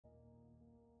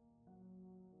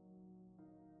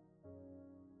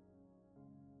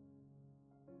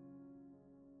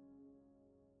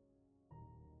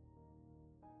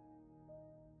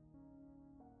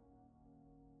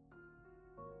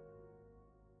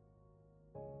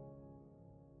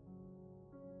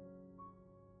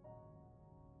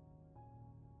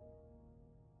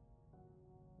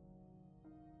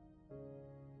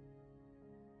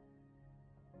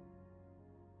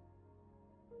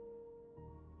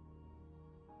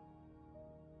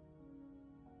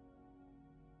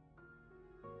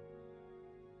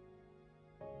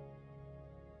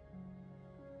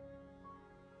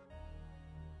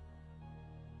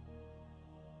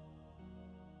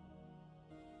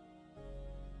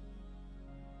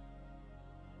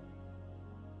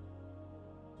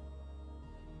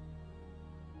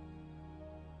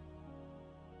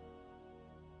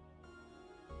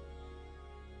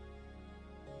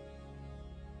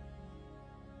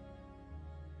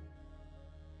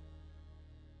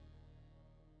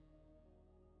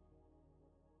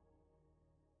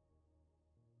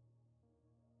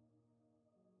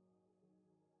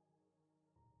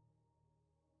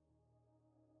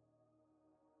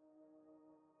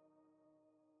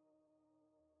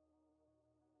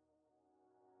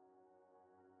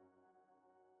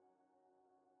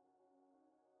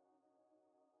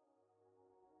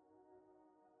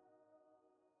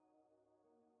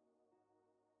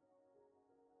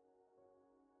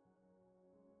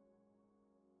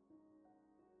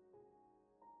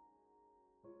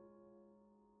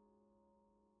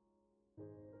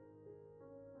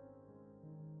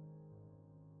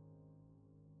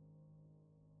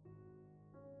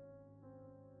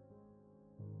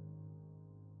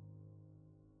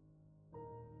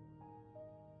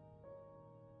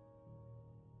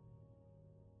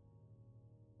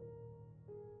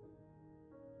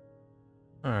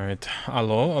Alright,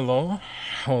 hello, hello.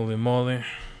 Holy moly.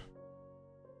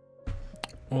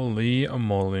 Holy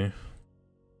moly.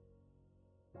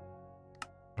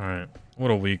 Alright,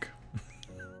 what a week.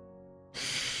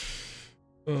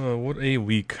 What a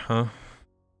week, huh?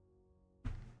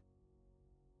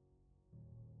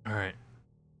 Alright.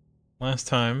 Last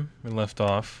time we left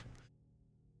off.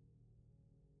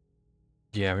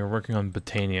 Yeah, we were working on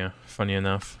Botania, funny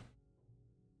enough.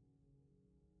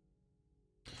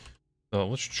 So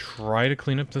let's try to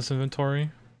clean up this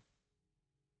inventory.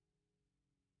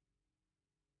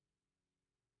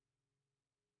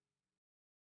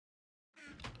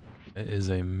 It is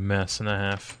a mess and a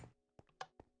half.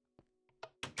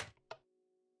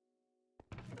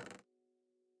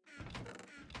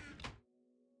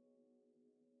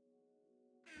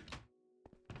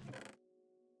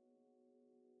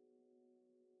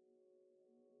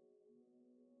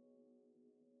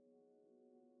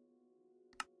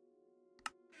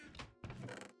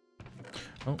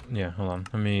 Oh, yeah, hold on.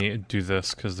 Let me do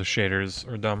this, because the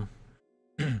shaders are dumb.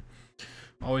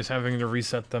 Always having to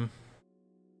reset them.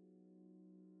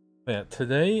 But yeah,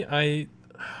 today I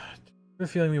have a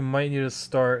feeling we might need to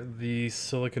start the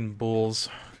Silicon Bulls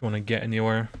if you want to get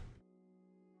anywhere.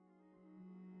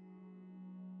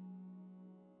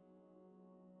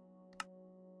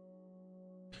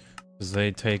 Because they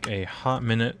take a hot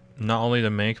minute, not only to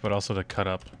make, but also to cut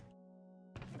up.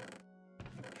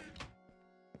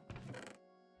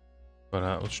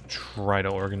 But let's try to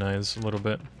organize a little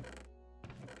bit.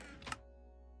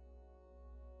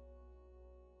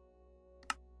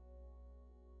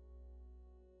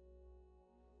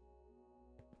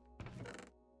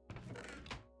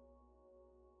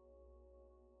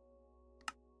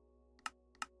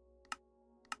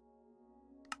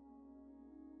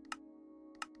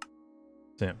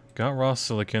 Damn, got raw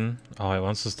silicon. Oh, it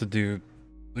wants us to do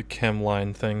the chem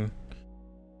line thing.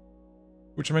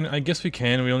 Which, I mean, I guess we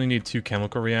can. We only need 2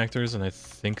 chemical reactors, and I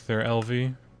think they're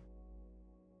LV.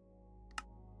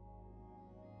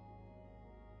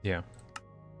 Yeah.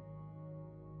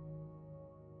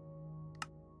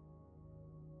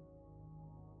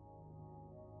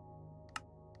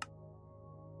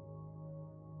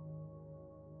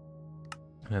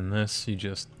 And this, you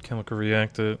just chemical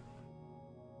react it.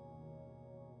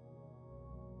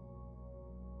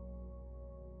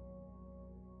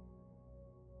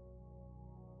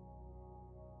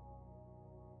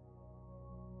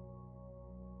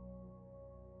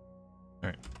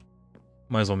 Alright.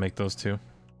 Might as well make those 2.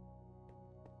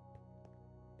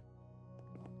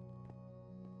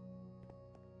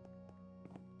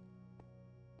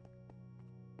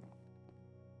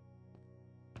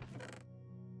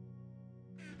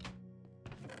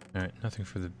 Alright, nothing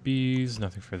for the bees,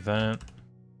 nothing for that.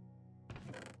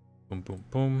 Boom, boom,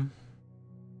 boom.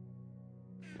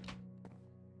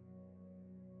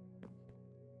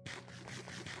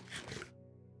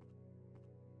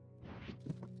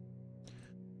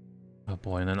 Oh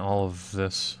boy, and then all of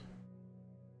this.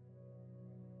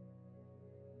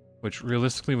 Which,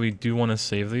 realistically, we do want to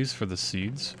save these for the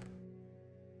seeds.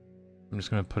 I'm just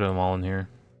gonna put them all in here.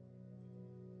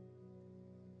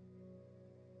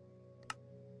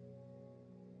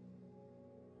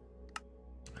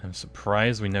 I'm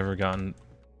surprised we never gotten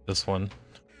this one.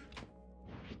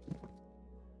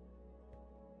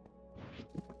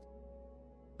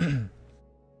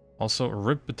 Also,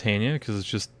 rip Botania, because it's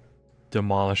just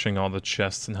demolishing all the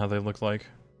chests and how they look like.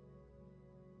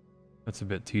 That's a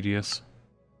bit tedious.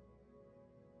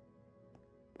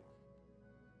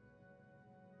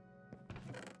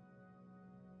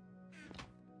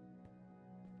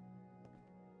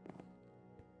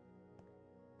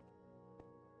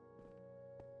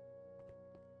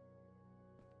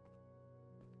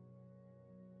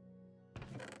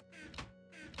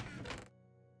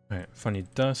 Alright, funny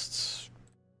dusts.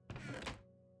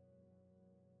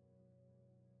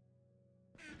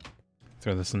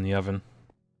 Throw this in the oven.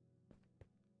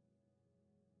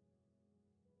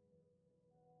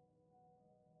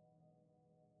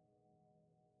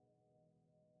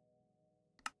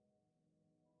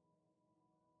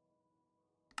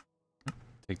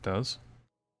 Take those.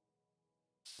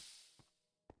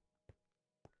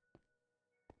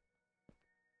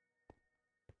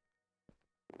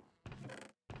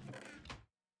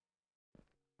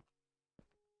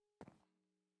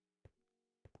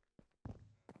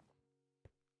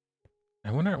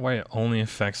 I wonder why it only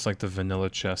affects like the vanilla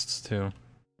chests too.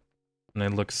 And they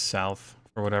look south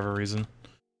for whatever reason.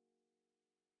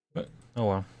 But, oh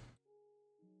well.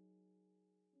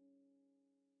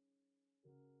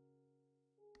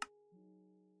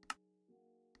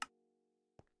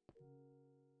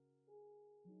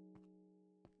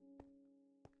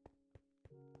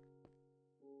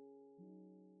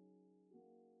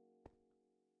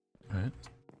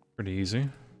 Pretty easy.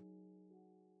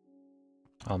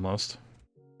 Almost.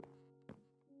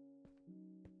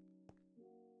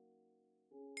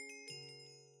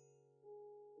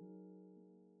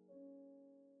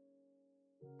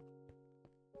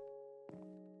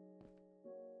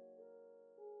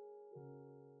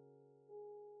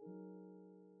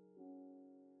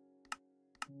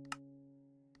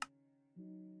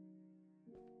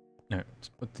 Alright, let's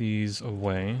put these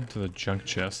away to the junk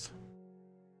chest.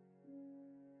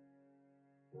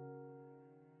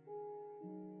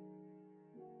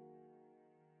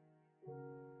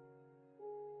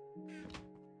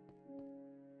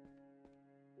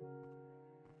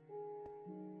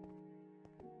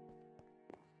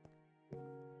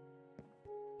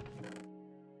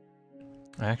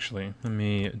 Actually, let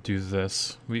me do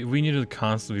this. We needed to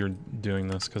constantly be doing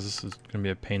this because this is gonna be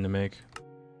a pain to make.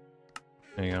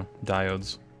 There you go,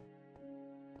 diodes.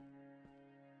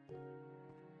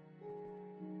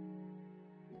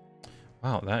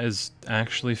 Wow, that is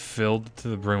actually filled to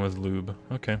the brim with lube.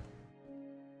 Okay.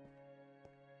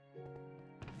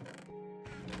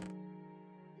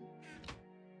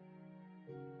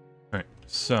 Alright,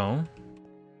 so...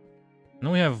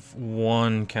 now we have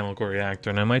one chemical reactor,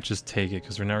 and I might just take it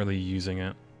because we're not really using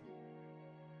it.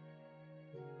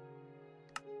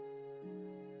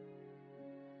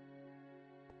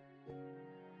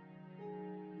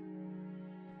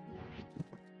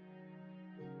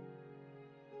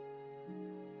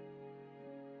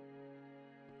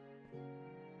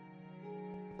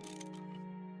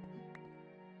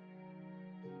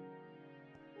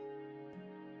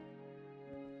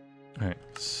 Alright,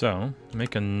 so,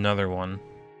 make another one.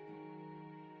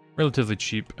 Relatively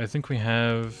cheap. I think we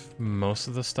have most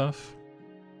of the stuff.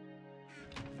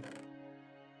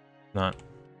 Not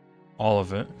all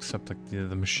of it, except like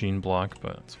the machine block,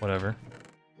 but it's whatever.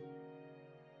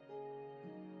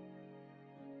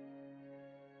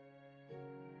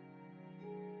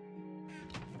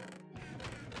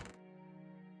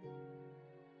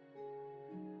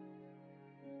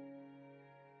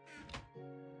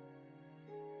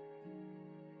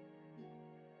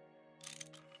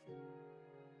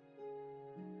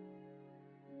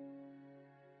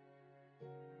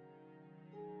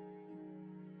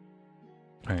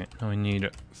 Alright, now we need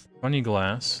funny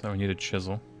glass, now we need a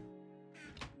chisel.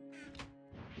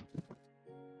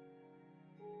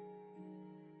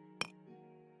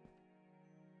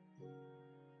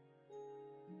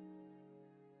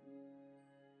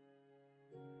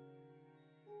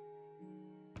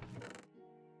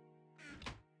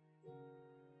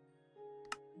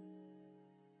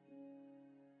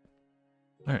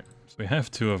 Alright, so we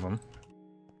have two of them.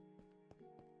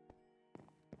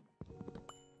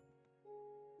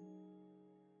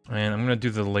 And I'm gonna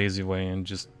do the lazy way and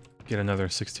just get another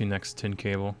 16x tin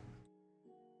cable.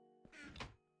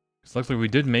 Because luckily we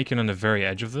did make it on the very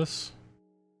edge of this.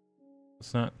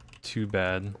 It's not too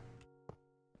bad.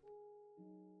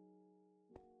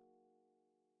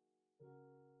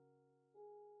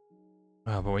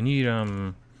 But we need,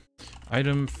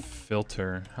 item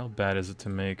filter. How bad is it to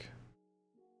make?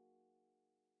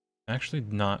 Actually,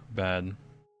 not bad.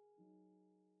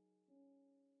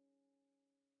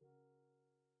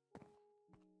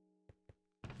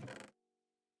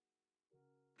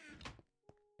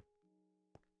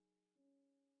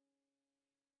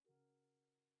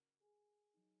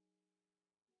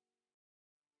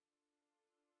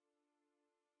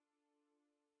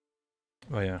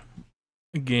 Oh yeah.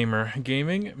 Gamer.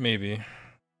 Gaming? Maybe.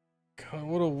 God,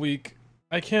 what a week.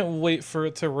 I can't wait for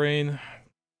it to rain.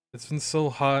 It's been so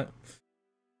hot.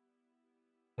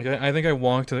 Like, I think I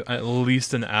walked at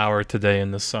least an hour today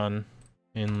in the sun.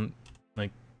 In,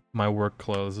 like, my work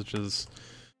clothes, which is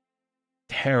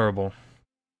terrible.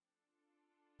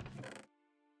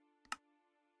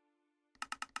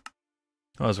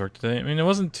 How was work today? I mean, it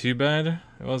wasn't too bad.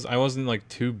 I wasn't, like,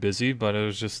 too busy, but it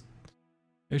was just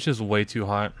way too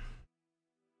hot.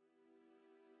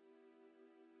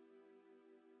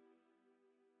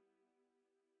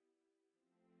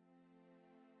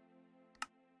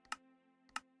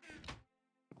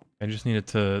 I just needed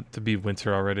to be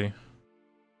winter already.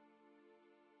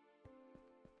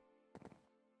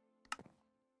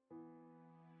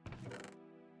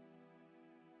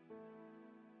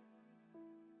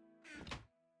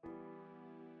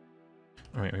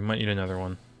 Alright, we might need another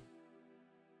one.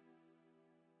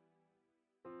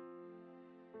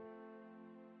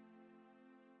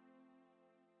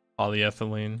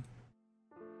 Polyethylene.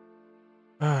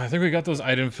 I think we got those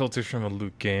item filters from a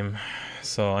loot game,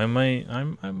 so I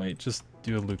might just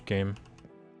do a loot game.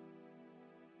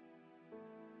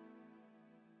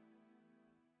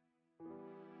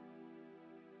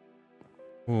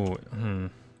 Ooh,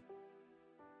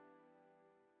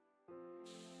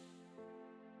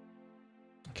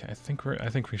 Okay, I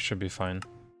think we should be fine.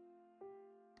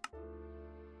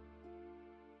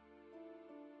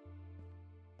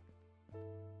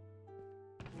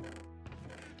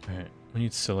 Alright, we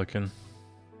need silicon.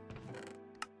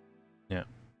 Yeah.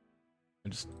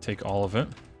 Just take all of it.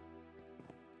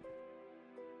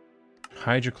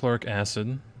 Hydrochloric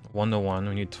acid, 1 to 1.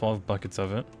 We need 12 buckets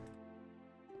of it.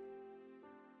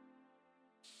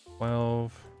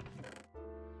 12.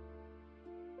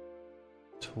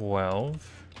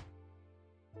 12.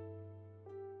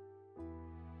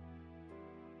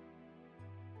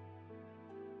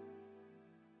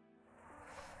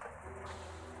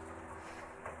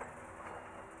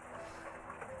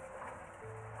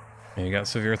 Yeah, you got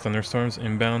severe thunderstorms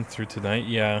inbound through tonight.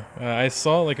 Yeah, I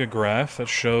saw like a graph that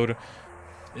showed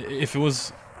if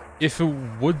it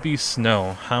would be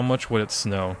snow, how much would it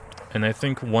snow? And I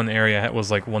think one area was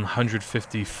like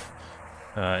 150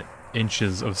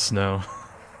 inches of snow.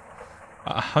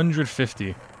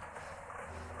 150.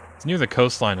 It's near the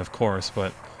coastline, of course,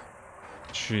 but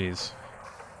jeez.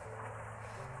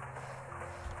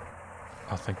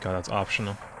 Oh, thank God, that's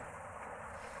optional.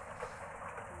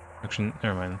 Actually,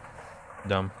 never mind.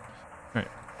 Dumb. Alright,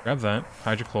 grab that.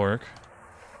 Hydrochloric.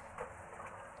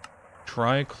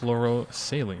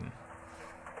 Trichlorosaline.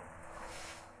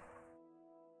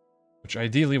 Which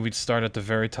ideally we'd start at the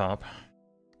very top.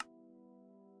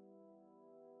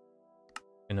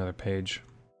 Another page.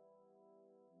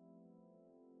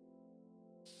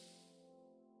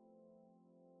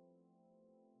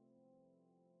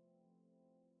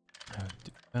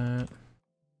 Do that.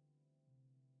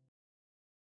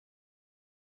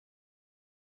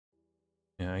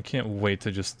 Yeah, I can't wait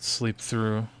to just sleep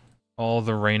through all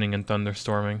the raining and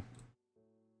thunderstorming.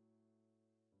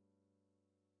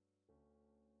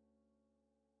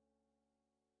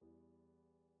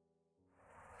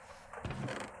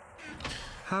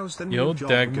 How's the new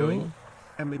job going?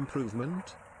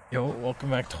 Improvement? Yo,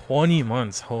 welcome back. 20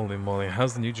 months. Holy moly.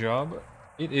 How's the new job?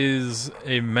 It is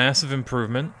a massive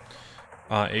improvement.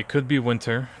 It could be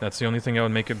winter. That's the only thing that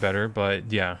would make it better.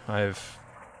 But yeah, I've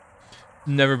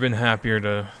never been happier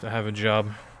to have a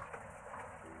job.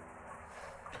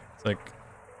 It's like,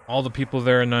 all the people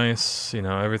there are nice. You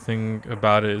know, everything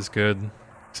about it is good.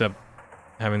 Except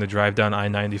having to drive down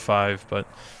I-95, but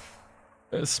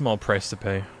a small price to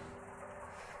pay.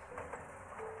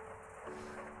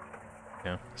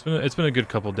 Yeah, it's been a good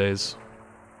couple days.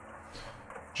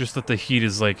 Just that the heat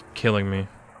is like killing me.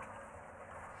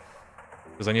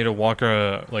 Because I need to walk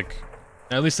like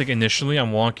at least like initially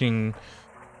I'm walking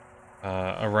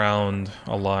around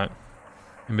a lot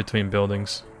in between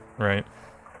buildings, right?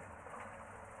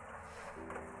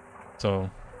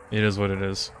 So it is what it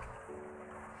is.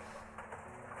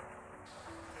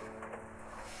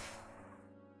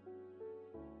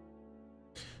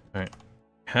 All right,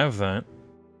 have that.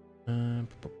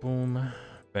 Boom,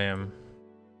 bam.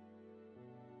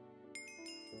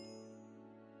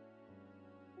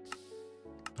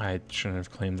 I shouldn't have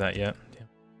claimed that yet. Damn.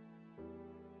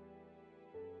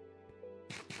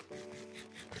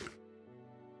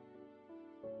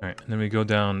 Alright, and then we go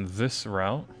down this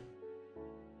route.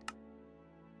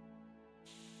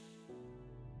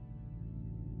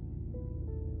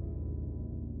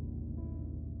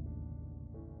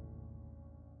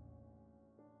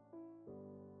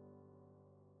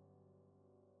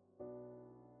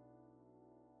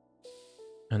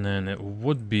 And then it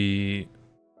would be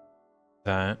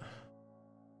that.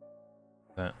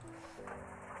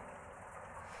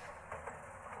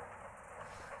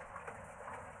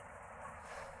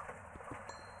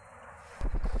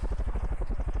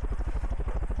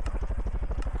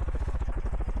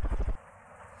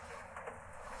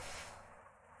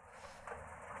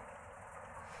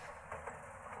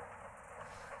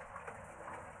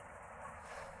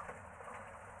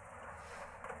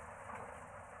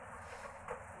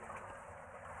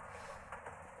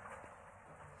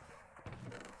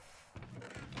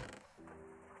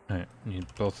 Alright, need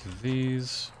both of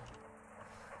these.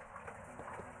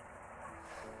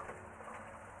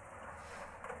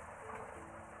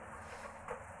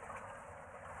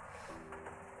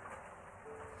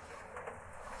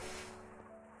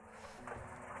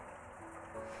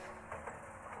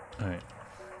 Alright.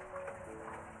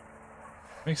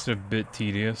 Makes it a bit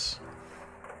tedious.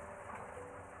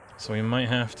 So we might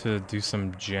have to do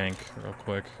some jank real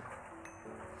quick.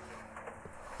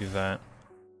 Do that.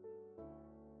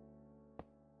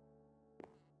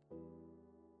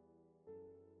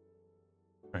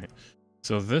 Right.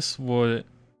 So this would...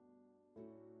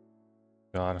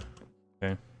 God.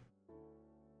 Okay.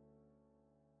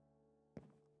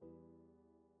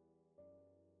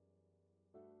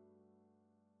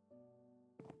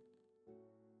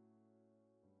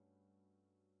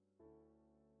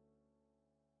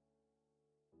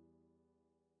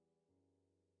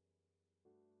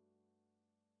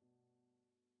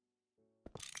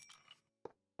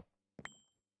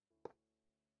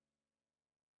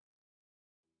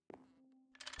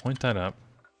 point that up.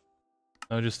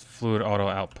 Oh, just fluid auto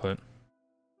output.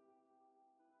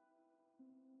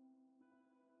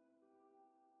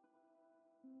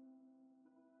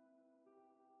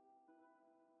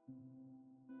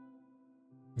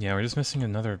 Yeah, we're just missing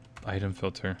another item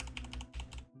filter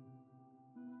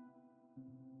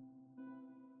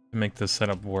to make this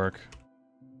setup work.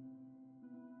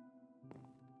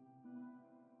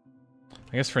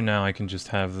 I guess for now I can just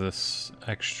have this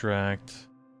extract,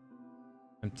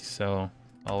 empty cell,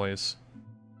 always.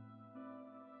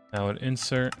 Now would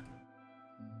insert,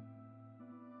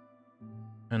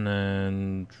 and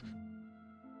then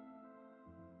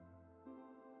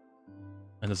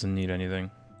it doesn't need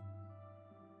anything.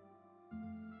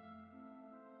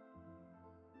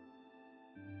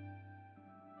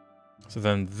 So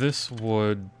then this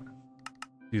would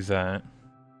do that.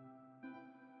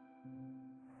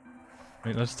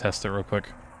 Wait, let's test it real quick.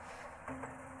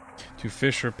 To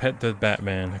fish or pet the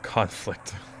Batman, a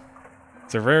conflict.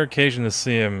 It's a rare occasion to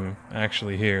see him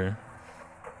actually here.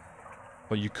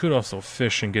 But you could also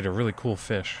fish and get a really cool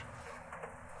fish.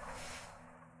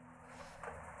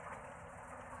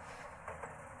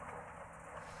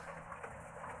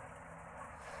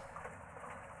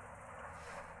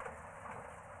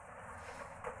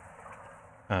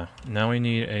 Ah, now we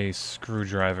need a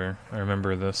screwdriver. I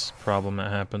remember this problem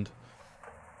that happened.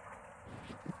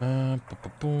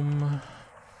 Boom.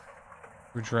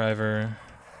 Screwdriver.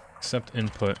 Accept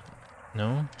input.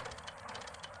 No?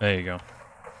 There you go.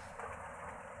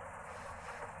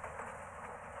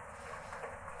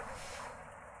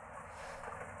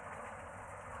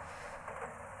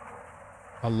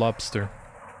 A lobster.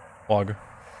 Log.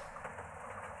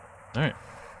 Alright.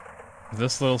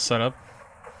 This little setup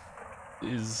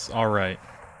is alright.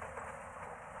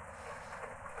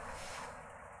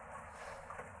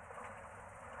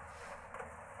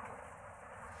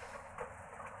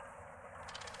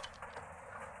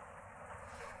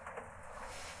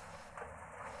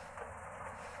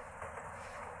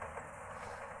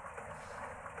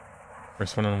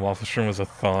 First one on the waffle stream was a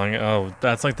thong. Oh,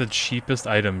 that's like the cheapest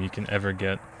item you can ever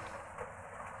get.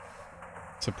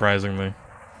 Surprisingly.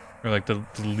 Or like the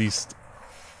least...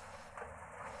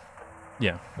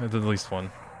 Yeah, the least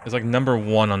one. It's like number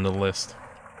 1 on the list.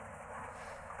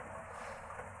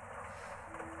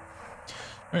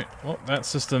 Alright, well, that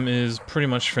system is pretty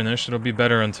much finished. It'll be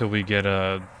better until we get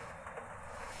a...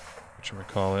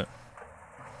 whatchamacallit?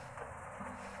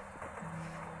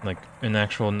 Like an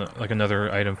actual, like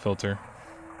another item filter.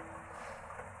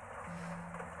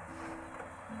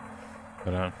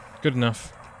 But, good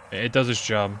enough. It does its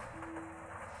job.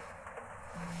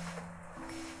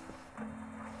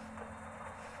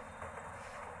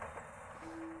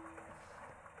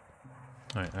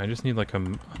 Alright, I just need like a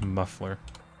muffler.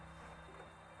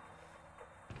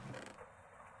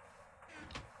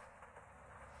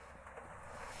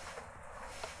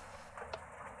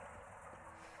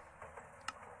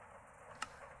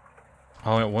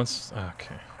 Oh, at once?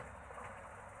 Okay.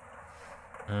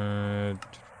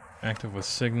 Active with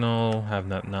signal, have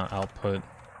that not output.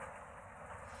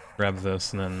 Grab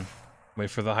this and then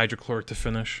wait for the hydrochloric to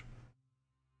finish.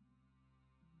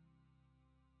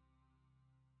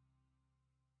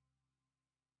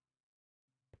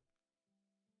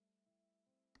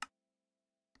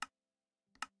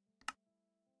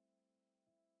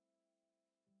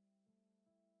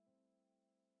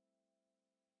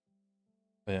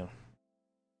 But yeah.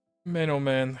 Man, oh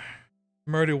man.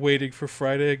 I'm already waiting for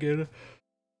Friday again.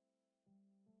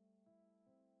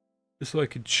 Just so I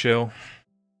could chill.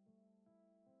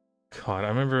 God, I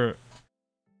remember...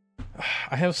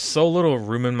 I have so little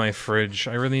room in my fridge.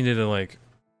 I really need to, like,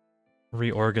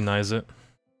 reorganize it.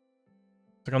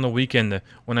 Like on the weekend,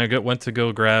 when I went to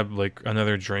go grab, like,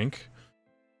 another drink,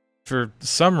 for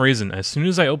some reason, as soon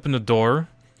as I open the door,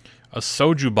 a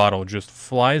soju bottle just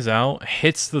flies out,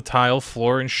 hits the tile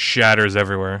floor, and shatters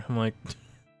everywhere. I'm like...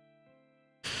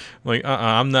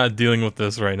 I'm not dealing with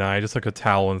this right now. I just took a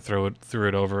towel and threw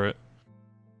it over it.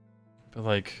 But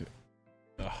like,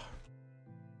 ugh.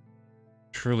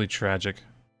 Truly tragic.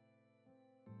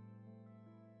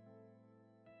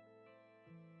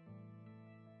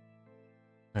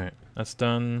 Alright, that's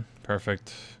done.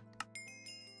 Perfect.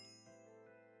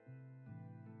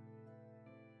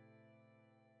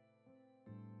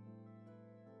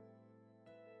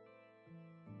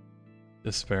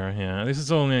 Despair, yeah. This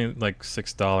is only like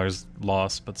 $6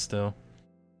 loss, but still.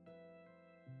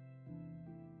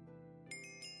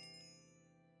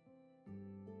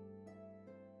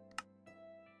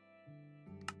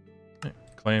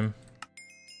 Claim.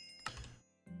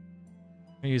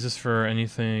 I use this for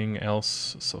anything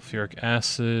else. Sulfuric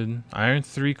acid, iron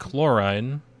 3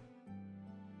 chloride.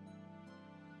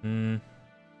 Hmm.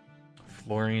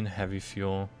 Fluorine, heavy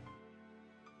fuel.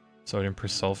 Sodium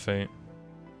persulfate.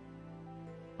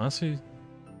 Honestly,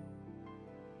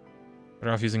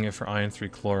 better off using it for iron 3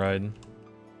 chloride.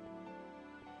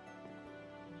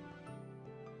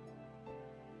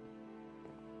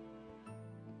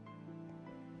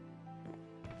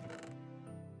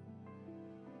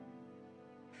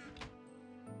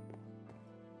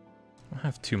 I don't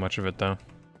have too much of it though.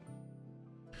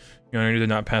 You know, you did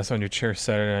not pass on your chair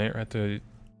Saturday night. Right to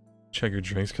check your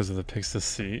drinks because of the pigs to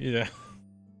see. Yeah.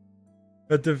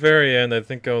 At the very end, I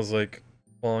think I was like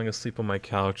falling asleep on my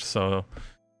couch. So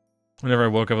whenever I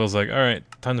woke up, I was like, "All right,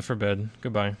 time for bed.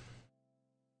 Goodbye."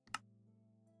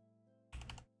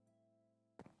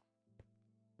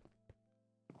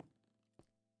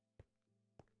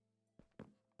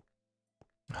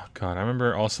 Oh god, I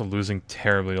remember also losing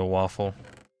terribly to Waffle.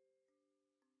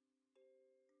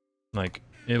 Like,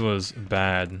 it was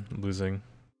bad losing.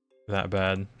 That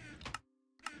bad.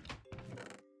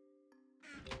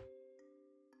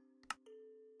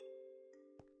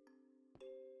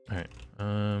 Alright,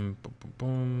 boom, boom,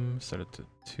 boom, set it to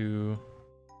 2.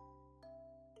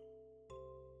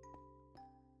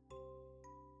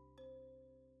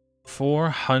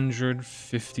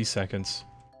 $450 seconds.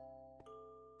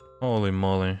 Holy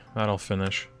moly, that'll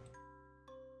finish.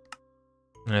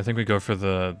 And I think we go for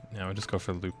the, yeah, we'll just go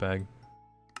for the loot bag.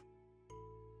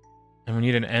 And we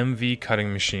need an MV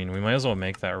cutting machine. We might as well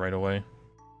make that right away.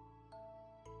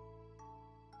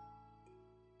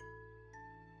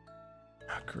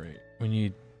 Oh, great. We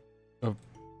need a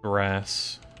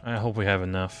brass. I hope we have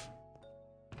enough.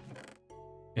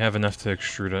 We have enough to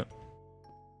extrude it.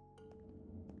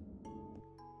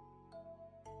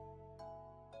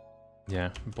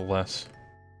 Yeah, bless.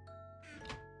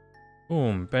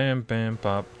 Boom, bam, bam,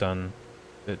 bop, done.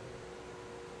 It.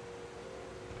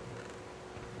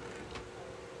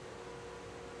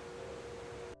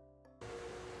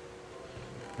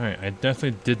 Alright, I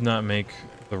definitely did not make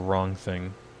the wrong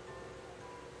thing.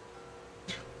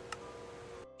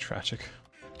 Tragic.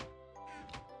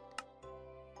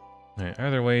 Alright,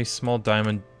 either way, small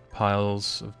diamond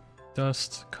piles of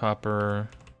dust, copper,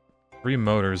 3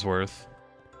 motors worth.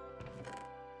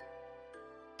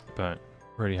 But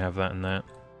we already have that and that.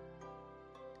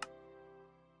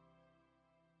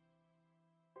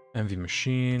 MV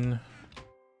machine.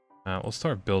 We'll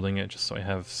start building it just so I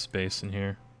have space in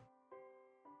here.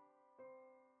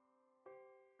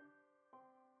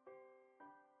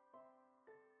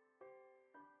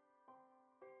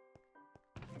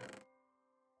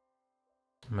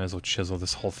 Might as well chisel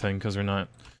this whole thing because we're not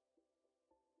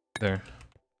there.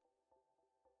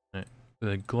 Alright,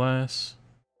 the glass,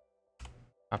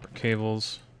 copper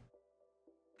cables.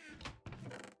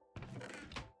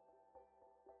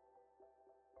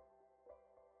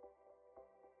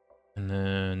 And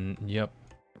then, yep.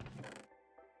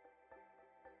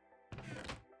 I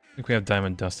think we have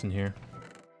diamond dust in here.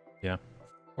 Yeah.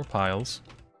 Or piles.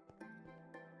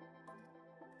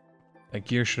 That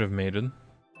gear should have mated.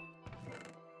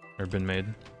 Or been made.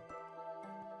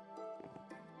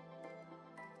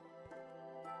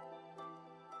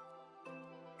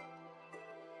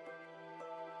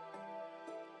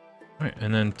 Alright,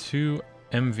 and then 2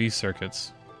 MV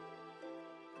circuits.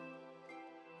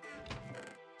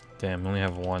 Damn, we only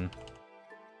have 1.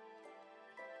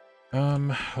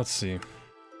 Let's see.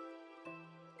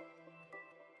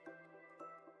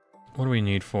 What do we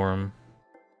need for them?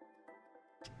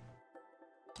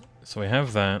 So we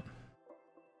have that.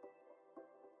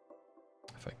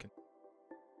 If I can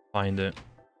find it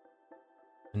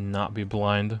and not be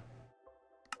blind.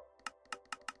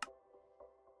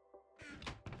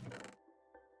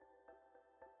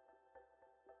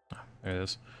 Ah, there it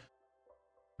is.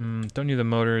 Don't need the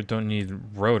motor, don't need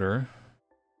rotor.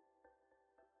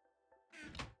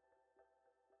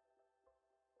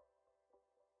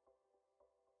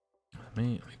 Let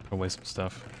me put away some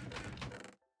stuff.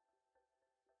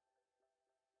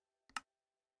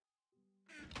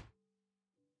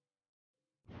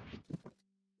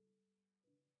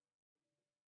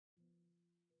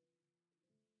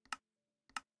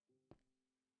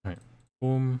 Alright,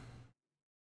 boom.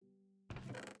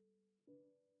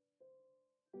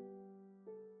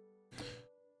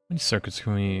 How many circuits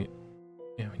can we...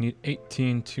 Yeah, we need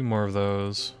 18, 2 more of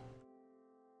those.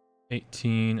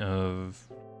 18 of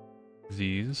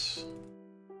these.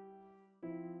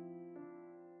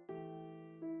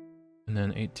 And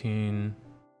then 18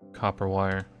 copper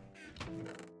wire.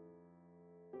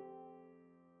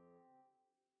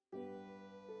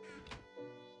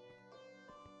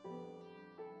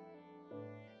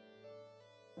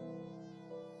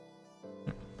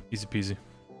 Easy peasy.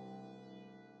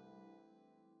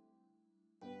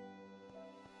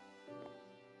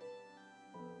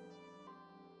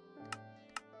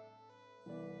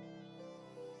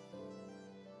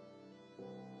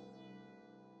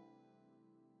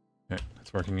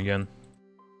 It's working again.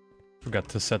 Forgot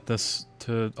to set this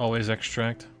to always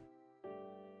extract.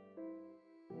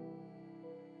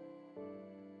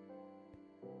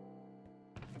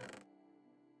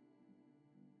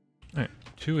 Alright,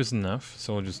 2 is enough,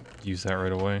 so we'll just use that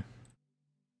right away.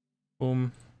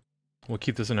 Boom. We'll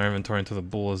keep this in our inventory until the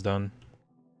bowl is done.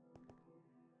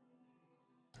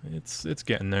 It's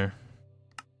getting there.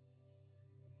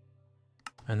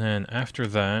 And then after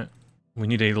that, we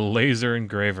need a laser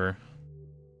engraver.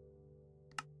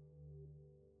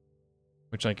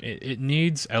 Which, like, it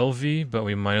needs LV, but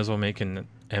we might as well make an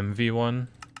MV one.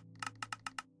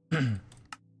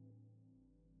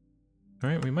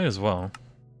 Alright, we might as well.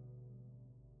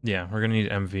 Yeah, we're gonna need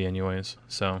MV anyways,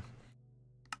 so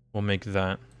we'll make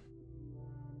that.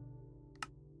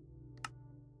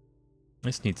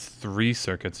 This needs 3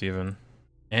 circuits even,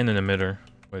 and an emitter,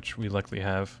 which we likely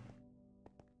have.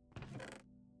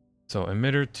 So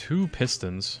emitter, 2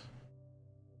 pistons.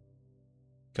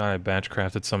 God, I batch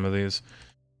crafted some of these.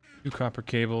 2 copper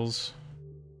cables,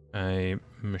 a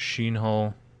machine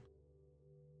hull,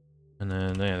 and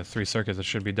then yeah, the 3 circuits that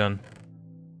should be done.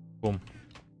 Boom.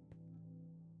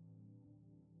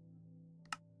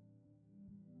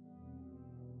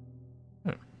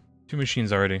 Oh, 2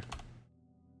 machines already.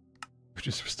 We're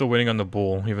just still waiting on the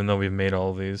bowl, even though we've made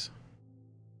all of these.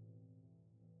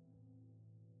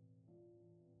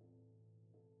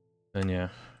 And yeah,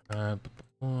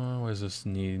 what does this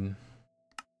need?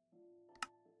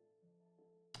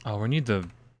 Oh, we need the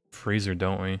freezer,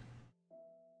 don't we?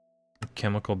 A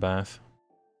chemical bath.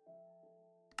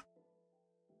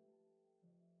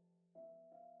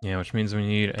 Yeah, which means we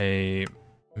need a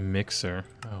mixer.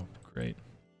 Oh, great.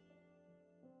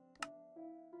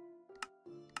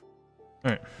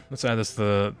 Alright, let's add this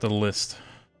to the list.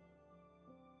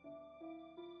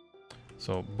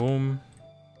 So, boom.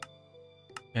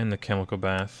 And the chemical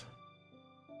bath.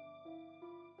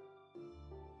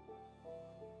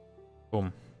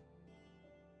 Boom.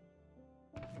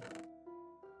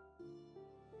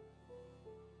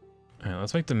 Alright,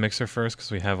 let's make the mixer first, because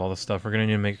we have all the stuff. We're gonna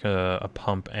need to make a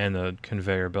pump and a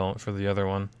conveyor belt for the other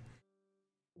one.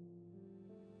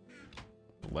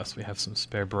 Unless we have some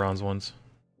spare bronze ones.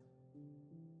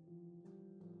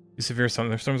 These severe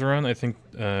thunderstorms around, I think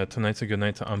tonight's a good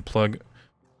night to unplug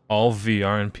all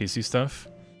VR and PC stuff.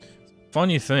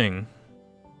 Funny thing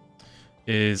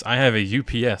is I have a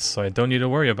UPS, so I don't need to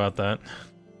worry about that.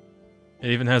 It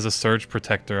even has a surge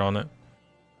protector on it.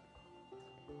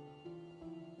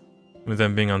 With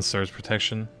them being on surge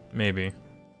protection, maybe. I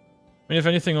mean, if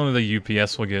anything, only the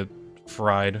UPS will get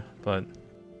fried, but...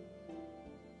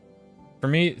 For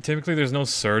me, typically there's no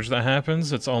surge that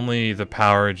happens, it's only the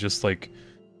power just, like,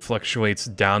 fluctuates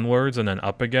downwards and then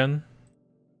up again.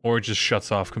 Or it just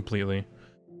shuts off completely.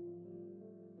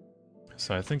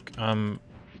 So I think I'm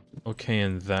okay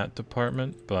in that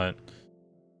department, but...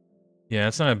 Yeah,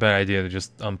 it's not a bad idea to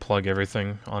just unplug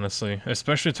everything, honestly.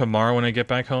 Especially tomorrow when I get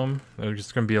back home. There's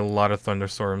just gonna be a lot of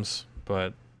thunderstorms,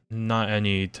 but not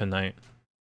any tonight.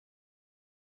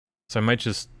 So I might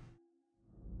just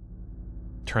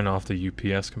turn off the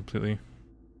UPS completely.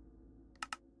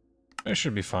 It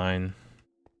should be fine.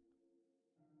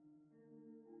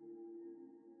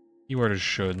 Keyword is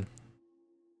should.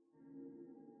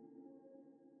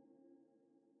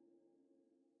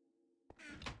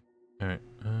 Alright,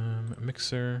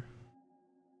 mixer.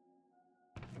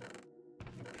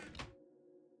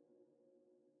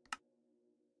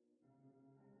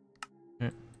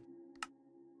 Okay.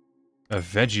 A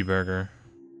veggie burger.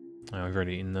 Oh, I've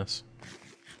already eaten this.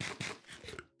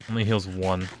 Only heals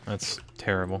 1. That's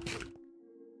terrible.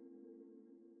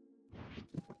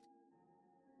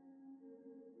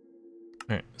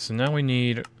 Alright, so now we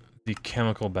need the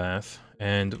chemical bath,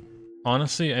 and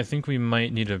honestly, I think we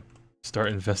might need to start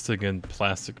investing in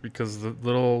plastic, because the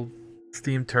little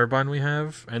steam turbine we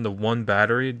have, and the one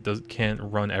battery can't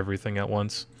run everything at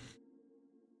once.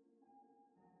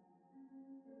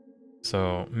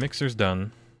 So, mixer's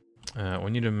done. We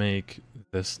need to make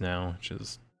this now, which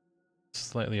is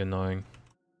slightly annoying.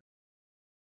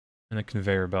 And a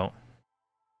conveyor belt.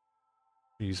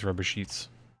 Use rubber sheets.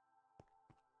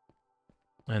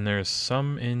 And there's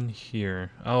some in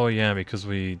here. Oh yeah, because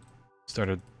we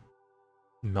started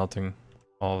melting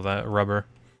all of that rubber.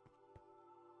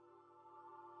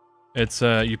 It's,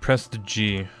 you pressed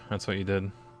G. That's what you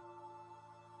did.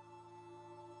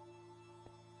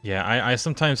 Yeah, I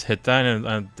sometimes hit that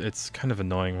and it's kind of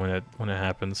annoying when it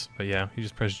happens. But yeah, you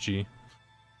just press G.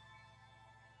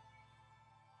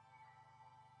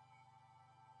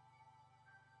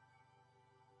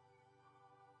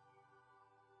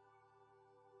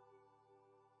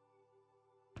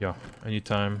 Yeah,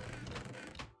 anytime.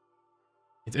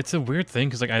 It's a weird thing,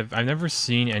 because, like, I've never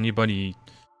seen anybody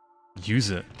use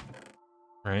it,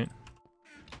 right?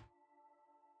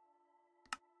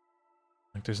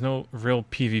 Like, there's no real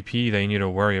PvP that you need to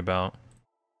worry about.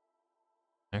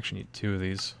 I actually need 2 of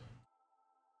these.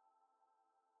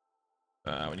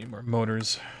 We need more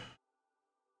motors.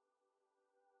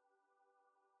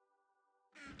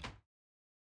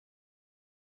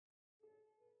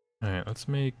 Alright, let's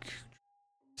make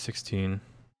 16.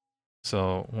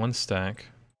 So, 1 stack.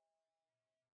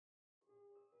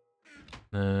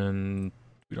 And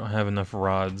we don't have enough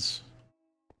rods.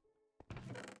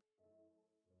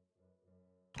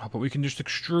 Oh, but we can just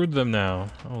extrude them now.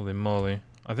 Holy moly.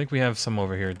 I think we have some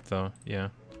over here, though. Yeah.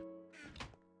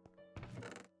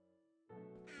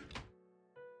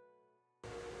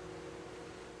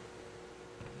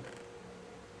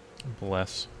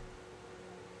 Bless.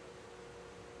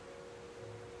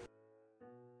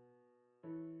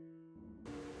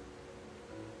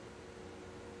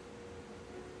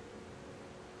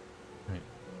 Right.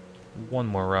 1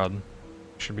 more rod.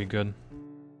 Should be good.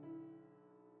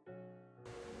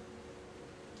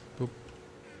 Boop.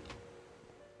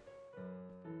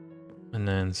 And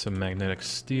then some magnetic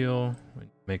steel.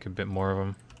 Make a bit more of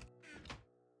them.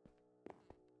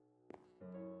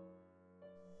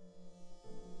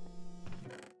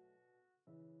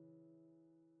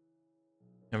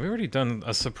 And we've already done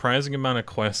a surprising amount of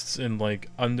quests in like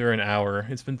under an hour.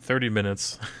 It's been 30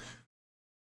 minutes.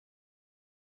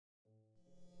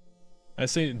 I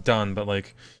say done, but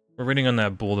like we're waiting on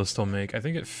that bowl to still make. I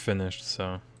think it finished,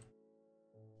 so.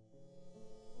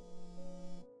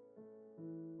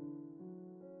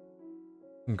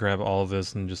 Grab all of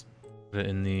this and just put it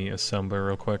in the assembler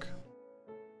real quick.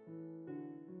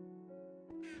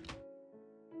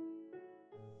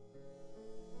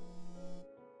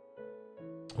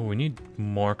 Oh, we need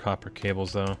more copper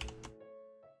cables though.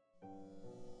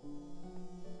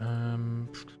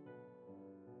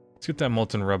 Let's get that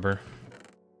molten rubber.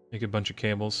 Make a bunch of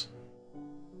cables.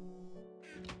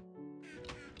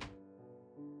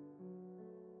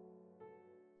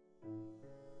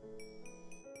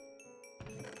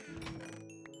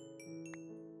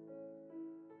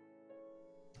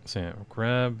 So yeah,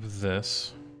 grab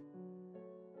this.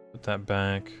 Put that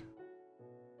back.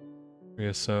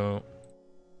 Creosote.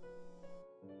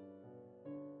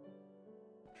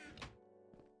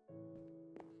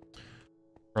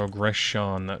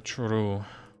 Progression, true.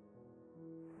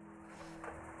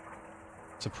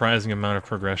 Surprising amount of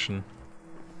progression.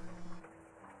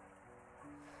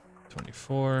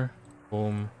 24.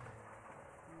 Boom.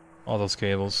 All those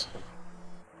cables.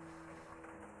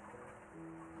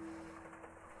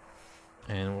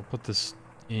 And we'll put this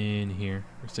in here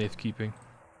for safekeeping.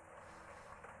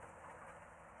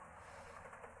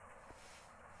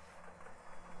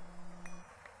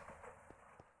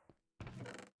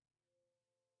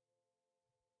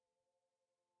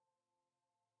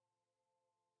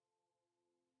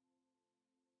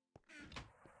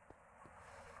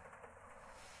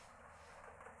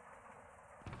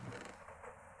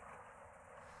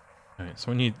 Alright,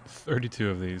 so we need 32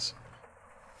 of these.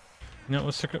 You know,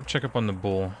 let's check up on the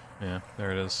bull. Yeah,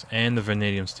 there it is. And the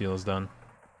vanadium steel is done.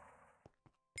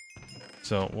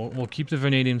 So we'll keep the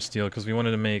vanadium steel because we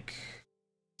wanted to make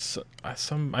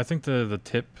some. I think the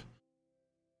tip,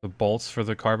 the bolts for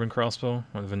the carbon crossbow,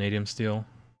 or the vanadium steel,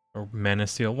 or mana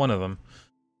steel, one of them.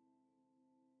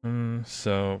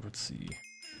 So let's see.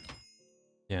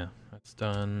 Yeah, that's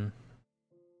done.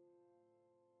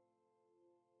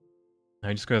 Now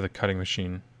you just go to the cutting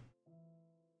machine.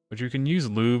 But you can use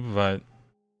lube, but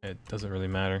it doesn't really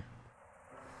matter.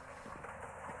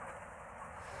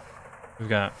 We've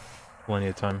got plenty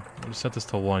of time. We'll just set this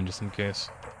to 1 just in case.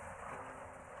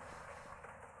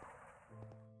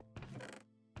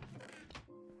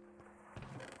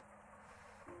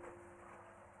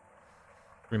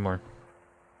 Three more.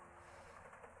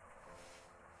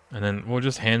 And then we'll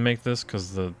just hand make this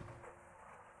because the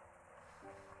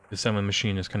assembly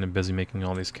machine is kind of busy making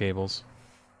all these cables.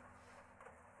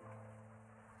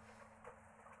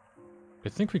 I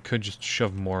think we could just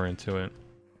shove more into it.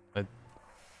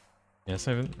 Yes,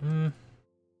 I haven't.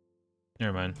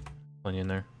 Never mind. Plenty in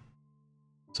there.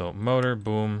 So, motor,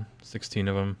 boom. 16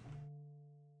 of them.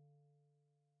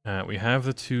 We have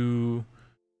the 2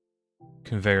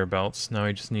 conveyor belts. Now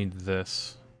I just need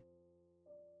this.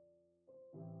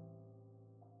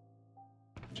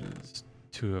 Which is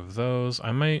 2 of those.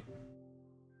 I might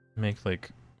make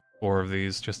like 4 of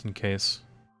these just in case.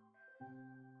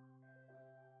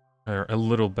 Or a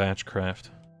little batch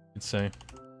craft, you'd say.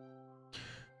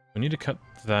 We need to cut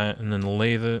that and then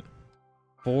lathe it.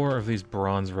 4 of these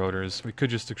bronze rotors. We could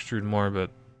just extrude more,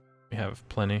 but We have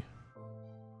plenty.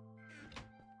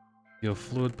 Steel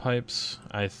fluid pipes.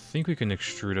 I think we can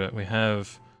extrude it. We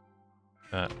have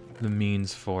the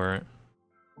means for it.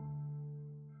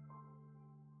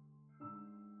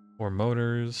 Or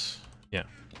motors. Yeah.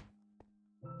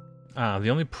 Ah, the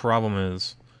only problem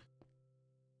is...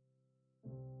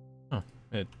 Oh,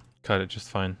 it cut it just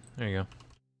fine. There you go.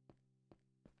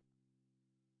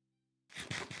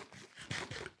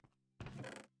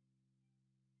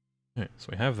 Alright, so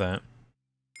we have that.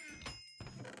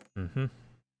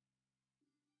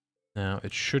 Now,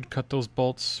 it should cut those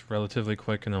bolts relatively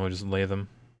quick, and then we'll just lay them.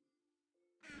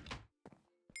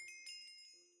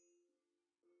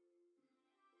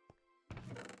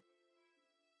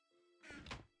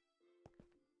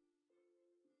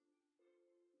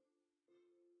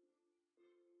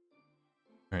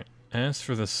 Alright, as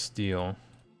for the steel,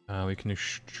 we can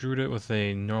extrude it with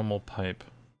a normal pipe.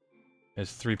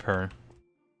 It's 3 per.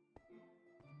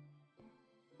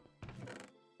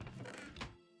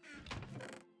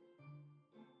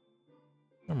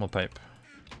 Normal pipe.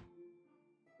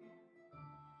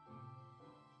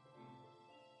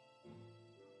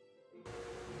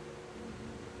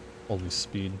 Holy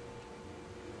speed.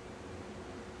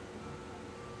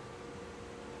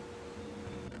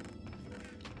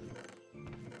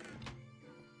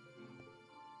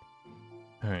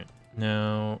 Alright,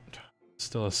 now...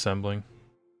 Still assembling.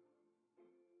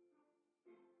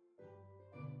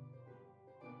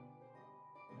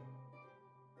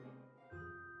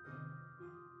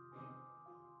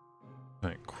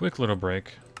 Alright, quick little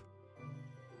break.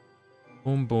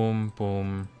 Boom, boom,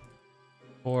 boom.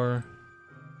 4.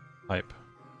 Pipe.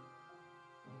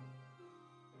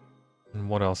 And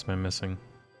what else am I missing?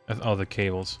 Oh, the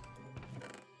cables.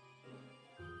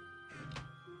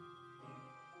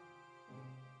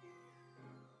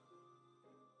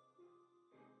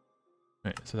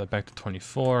 Alright, so that back to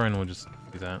 24, and we'll just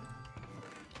do that.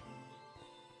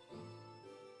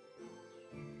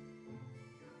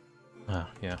 Ah,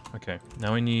 yeah, okay.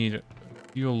 Now we need a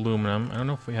few aluminum. I don't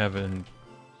know if we have it in...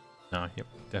 No, yep,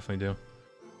 definitely do.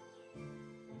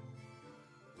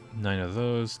 9 of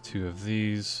those, 2 of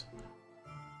these.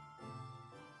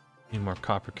 Need more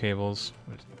copper cables.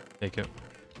 We'll just take it.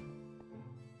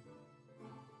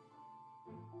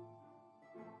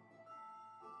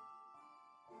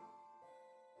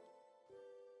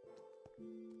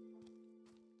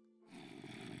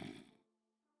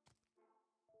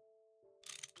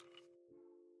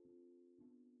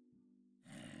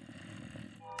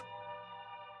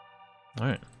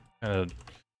 Alright.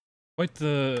 Quite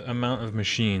the amount of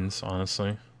machines,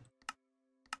 honestly.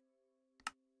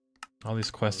 All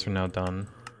these quests are now done.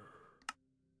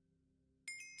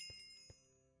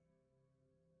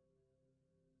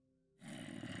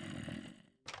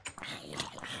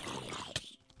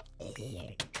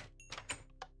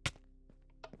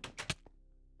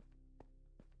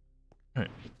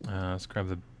 Alright, let's grab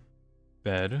the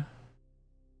bed.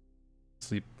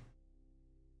 Sleep.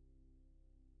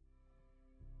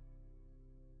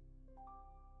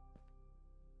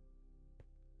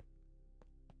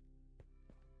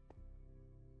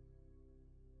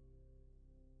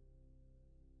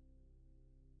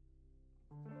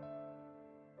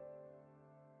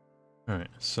 Alright,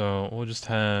 so we'll just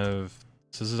have...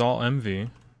 This is all MV.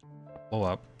 Blow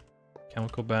up.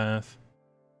 Chemical bath.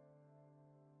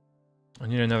 I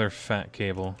need another fat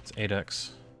cable. It's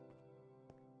 8x.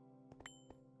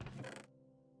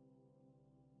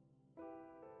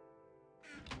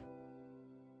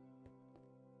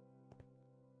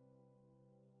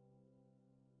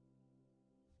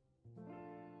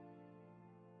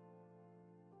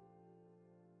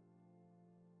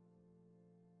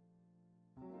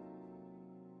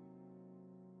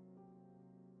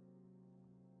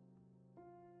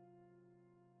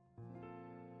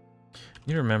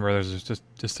 You remember there's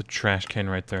just a trash can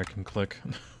right there I can click.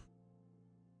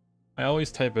 I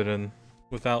always type it in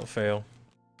without fail.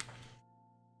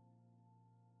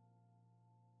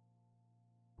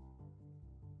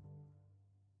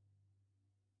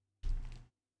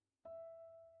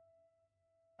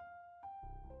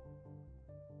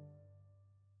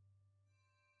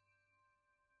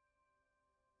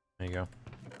 There you go.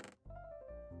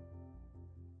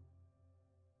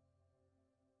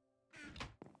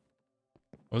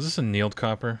 Was this a annealed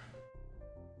copper?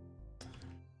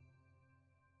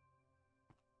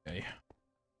 Okay.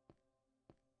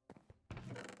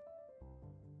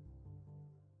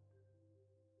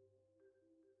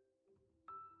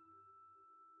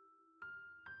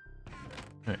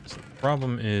 Alright, so the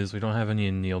problem is we don't have any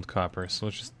annealed copper, so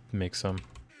let's just make some.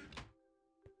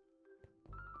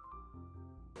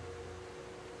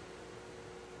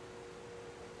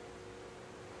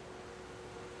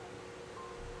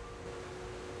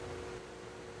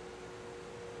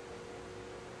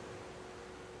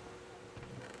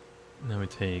 then we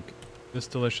take this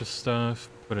delicious stuff,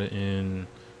 put it in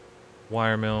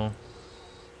wire mill.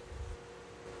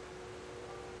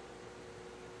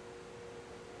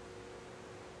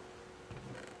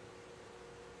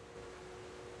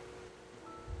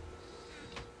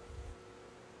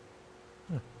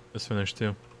 This finished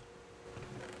too.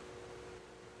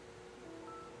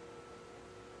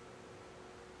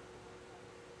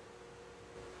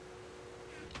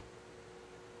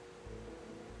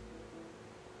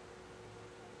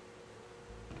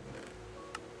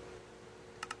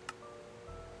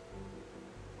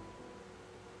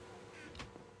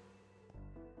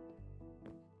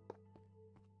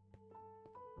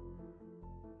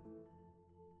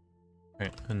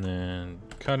 Right, and then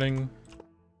cutting,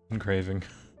 engraving.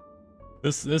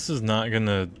 This is not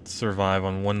gonna survive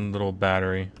on one little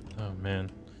battery. Oh man.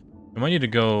 I might need to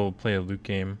go play a loot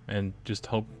game and just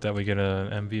hope that we get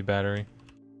an MV battery.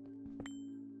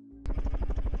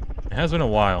 It has been a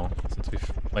while since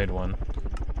we've played one.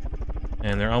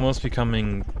 And they're almost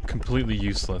becoming completely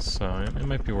useless, so it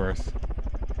might be worth.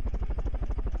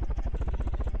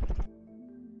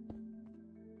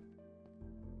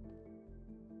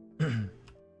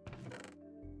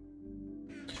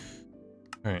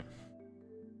 Alright.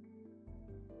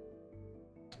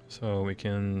 So we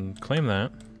can claim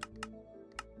that.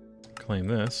 Claim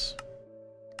this.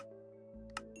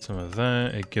 Some of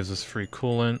that. It gives us free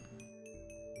coolant.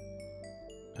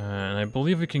 And I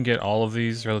believe we can get all of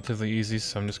these relatively easy,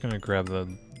 so I'm just gonna grab the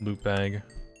loot bag.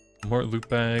 More loot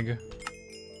bag.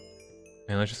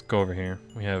 And let's just go over here.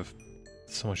 We have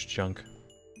so much junk.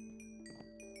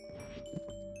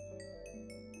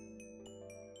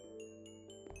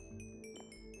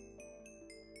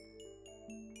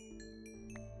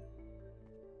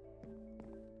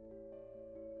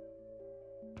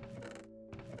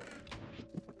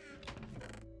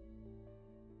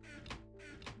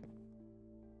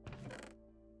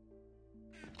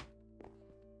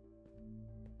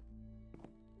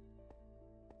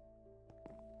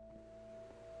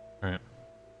 Alright.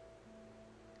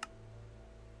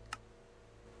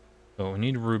 So we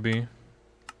need ruby.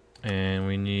 And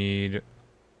we need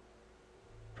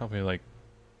probably like,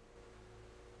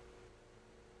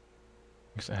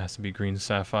 I guess it has to be green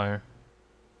sapphire.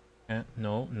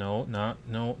 No,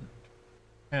 no.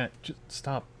 Just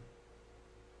stop.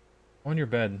 On your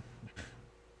bed.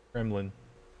 Gremlin.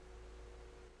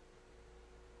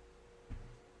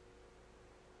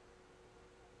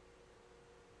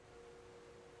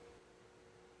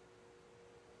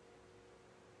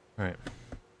 Alright.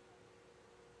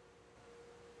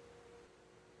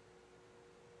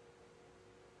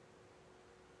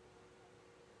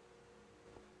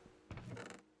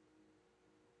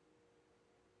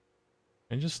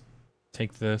 And just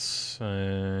take this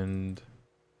and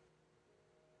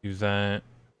do that.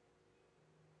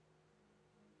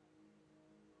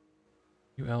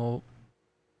 UL.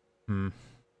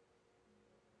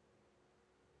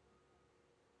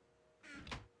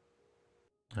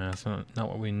 That's not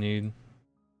what we need.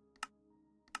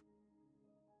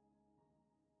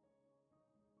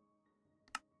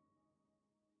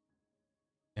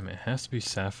 Damn, it has to be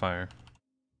sapphire.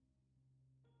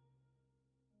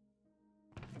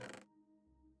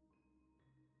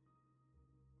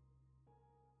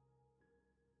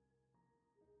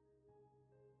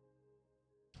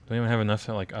 Don't even have enough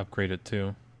to like upgrade it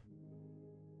too.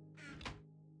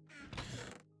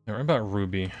 Now, what about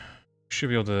ruby? Should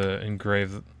be able to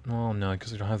engrave. Oh no,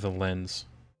 because we don't have the lens.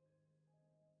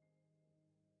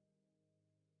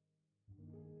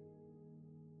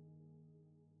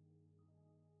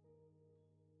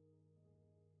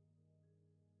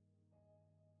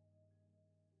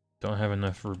 Don't have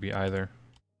enough ruby either.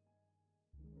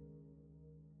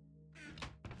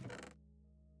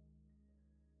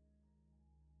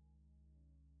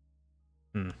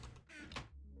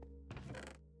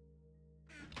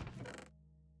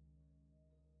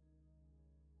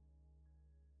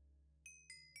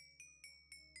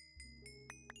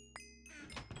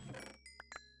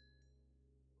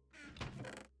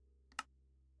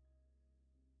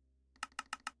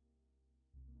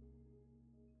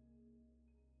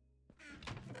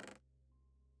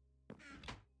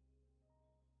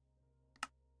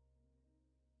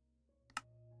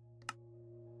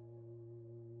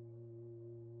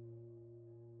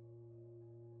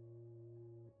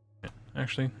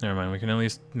 Actually, never mind. We can at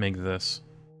least make this.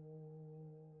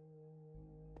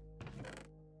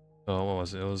 So what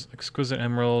was it? It was exquisite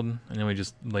emerald, and then we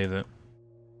just lathe it.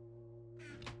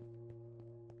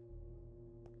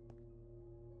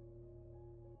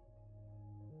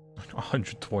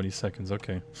 $120 seconds.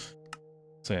 Okay.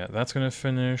 So yeah, that's gonna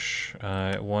finish.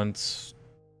 It wants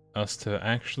us to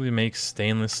actually make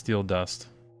stainless steel dust.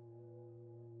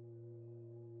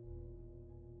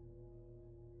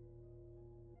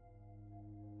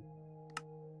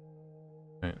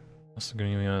 Alright, also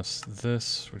gonna give us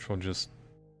this, which will just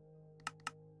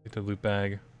get the loot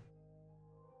bag.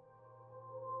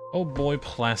 Oh boy,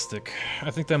 plastic.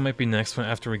 I think that might be next one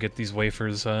after we get these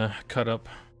wafers cut up.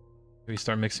 We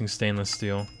start mixing stainless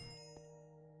steel.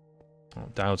 Oh,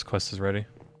 Dowd's quest is ready.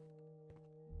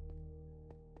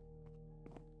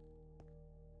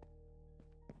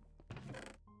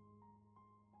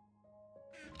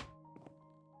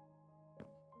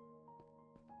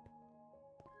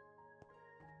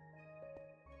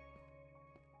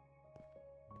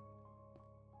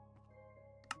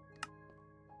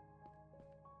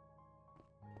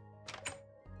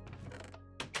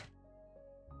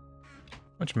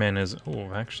 How much mana is it?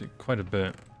 Oh, actually quite a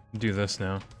bit. Do this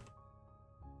now.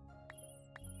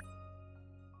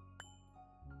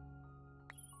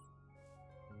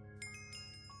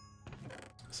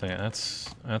 So yeah,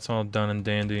 that's all done and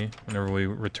dandy whenever we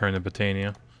return to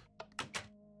Botania.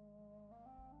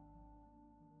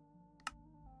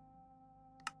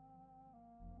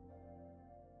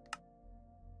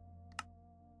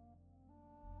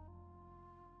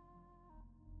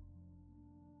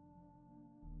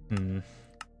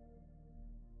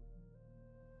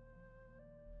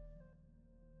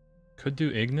 Could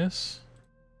do Ignis.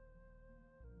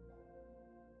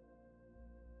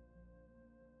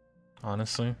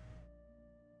 Honestly.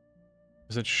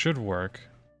 Because it should work.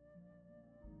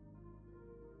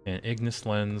 And Ignis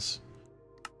lens.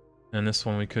 And this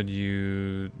one we could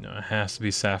use... No, it has to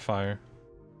be Sapphire.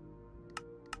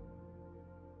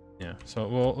 Yeah, so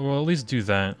we'll at least do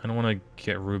that. I don't want to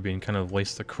get Ruby and kind of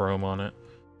waste the chrome on it.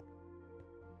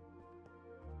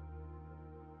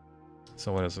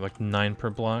 So what is it, like 9 per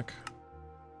block?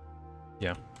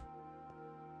 Yeah.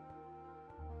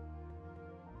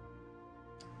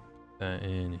 That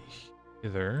in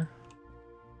hither.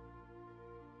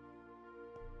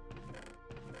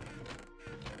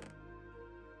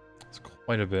 It's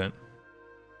quite a bit.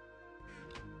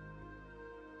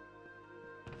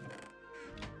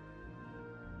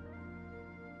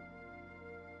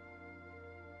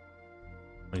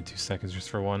 Only 2 seconds just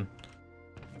for one.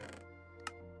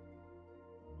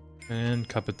 And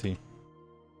cup of tea.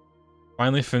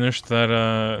 Finally finished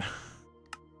that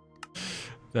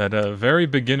that very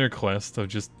beginner quest of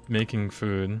just making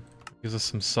food. Gives us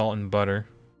some salt and butter.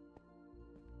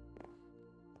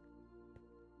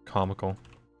 Comical.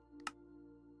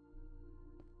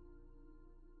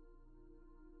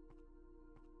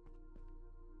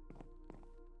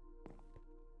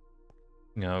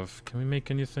 Can we make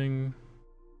anything?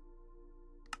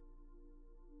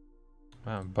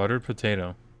 Wow, buttered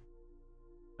potato.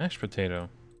 Mashed potato.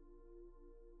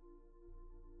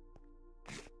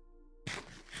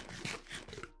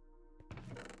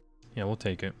 Yeah, we'll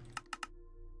take it.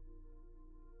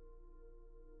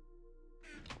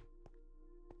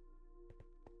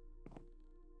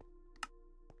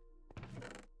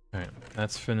 Alright,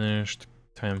 that's finished.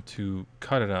 Time to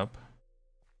cut it up.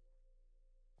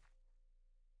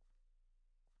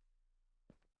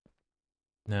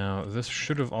 Now, this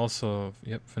should have also,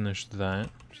 yep, finished that.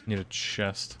 Just need a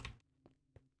chest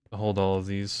to hold all of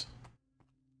these.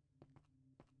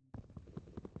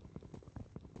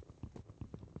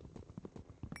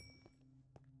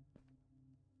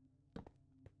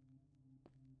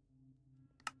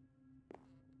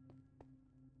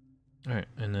 Alright,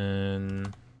 and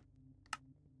then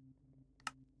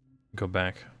go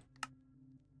back.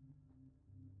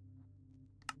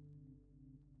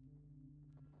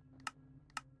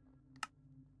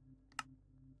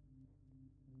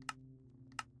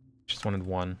 Just wanted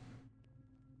one.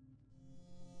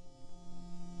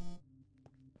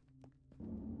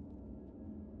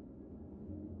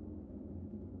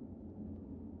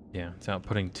 Yeah, it's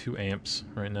outputting 2 amps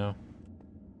right now.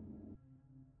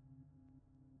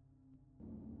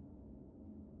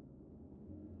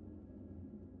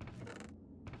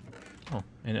 Oh,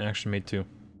 and it actually made 2.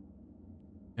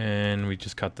 And we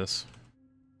just cut this.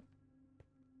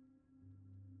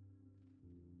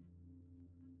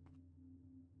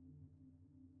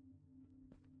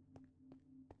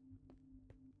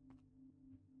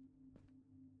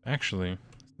 Actually,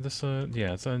 this,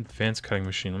 yeah, it's an advanced cutting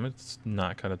machine. Let's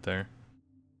not cut it there.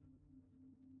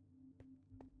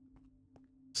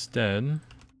 Instead,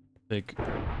 take a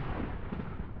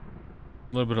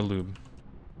little bit of lube.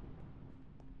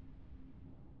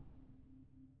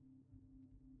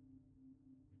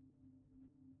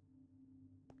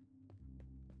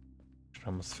 Should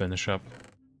almost finish up.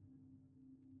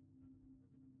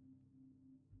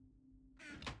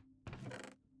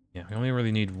 only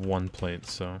really need one plate,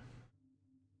 so...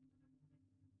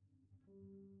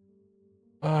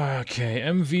 Okay,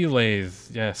 MV lathe.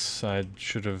 Yes, I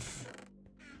should have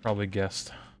probably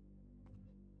guessed.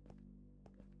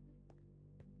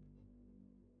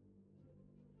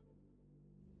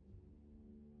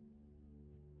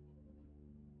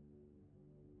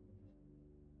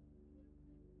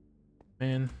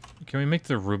 Man, can we make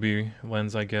the ruby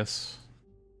lens, I guess?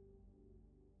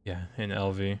 Yeah, in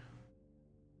LV.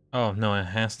 Oh, no, it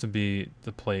has to be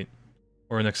the plate.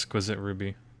 Or an exquisite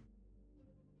ruby.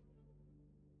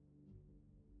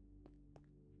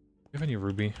 Do you have any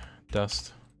ruby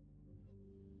dust?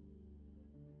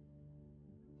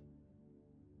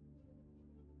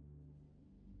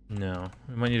 No.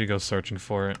 We might need to go searching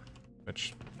for it.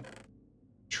 Which...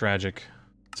 tragic,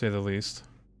 to say the least.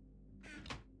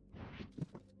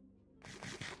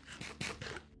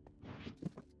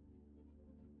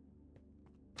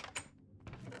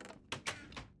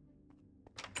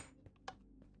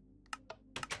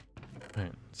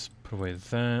 Alright, let's put away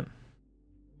that.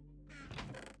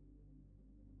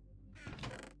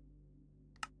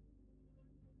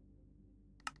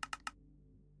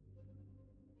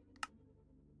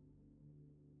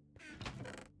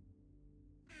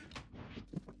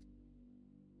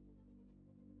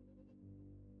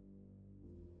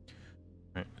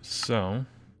 Alright, so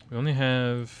we only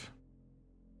have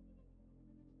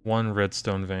one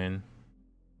redstone vein.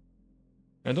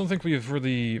 I don't think we've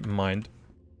really mined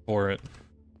for it.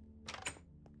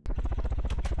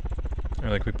 Or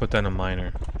like we put that in a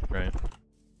miner, right?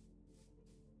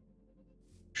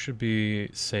 Should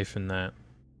be safe in that.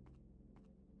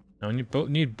 Now we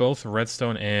need both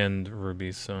redstone and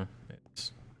rubies, so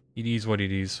it is what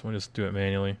it is. We'll just do it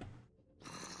manually.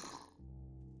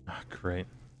 Ah, great.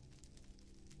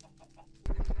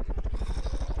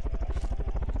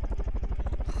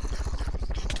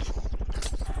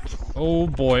 Oh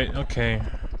boy, okay.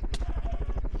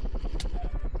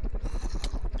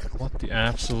 What the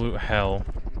absolute hell?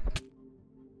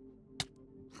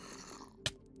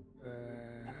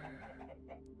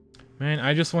 Man,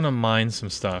 I just want to mine some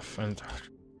stuff. I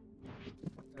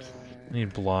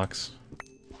need blocks.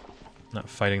 Not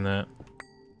fighting that.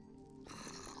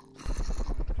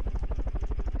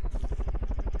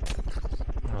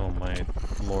 Oh my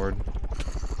lord.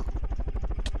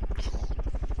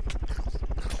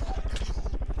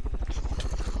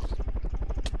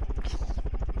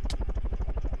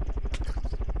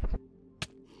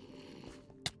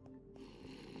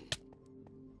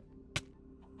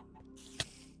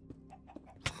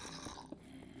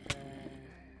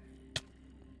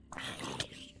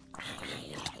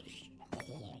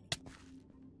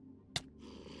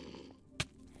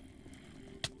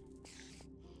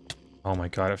 Oh my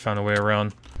god, I found a way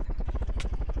around.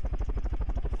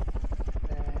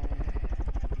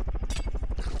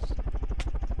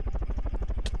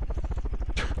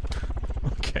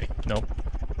 Okay, nope.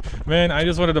 Man, I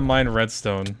just wanted to mine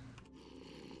redstone.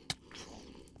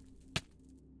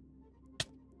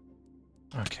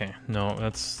 Okay, no,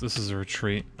 this is a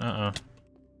retreat.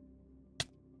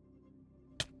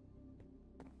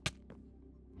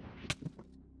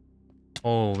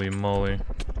 Holy moly.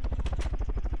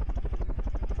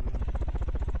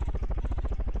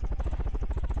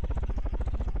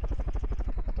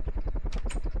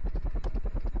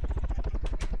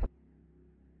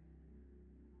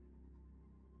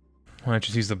 Why don't you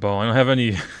just use the bow? I don't have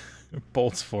any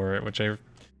bolts for it, which I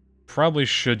probably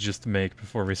should just make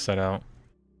before we set out.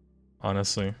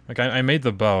 Honestly. Like, I made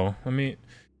the bow. Let me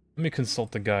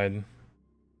consult the guide.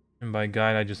 And by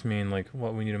guide, I just mean, like,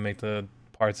 what we need to make the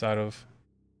parts out of.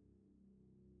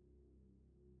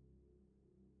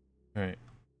 Alright.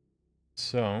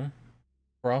 So,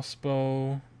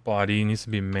 crossbow body needs to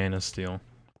be mana steel.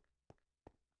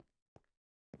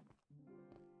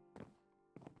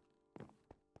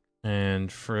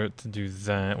 And for it to do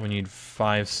that, we need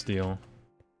 5 steel.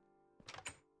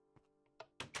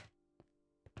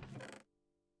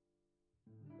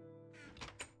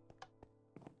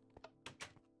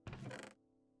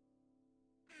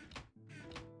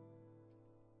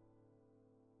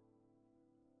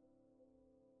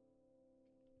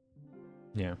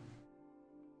 Yeah.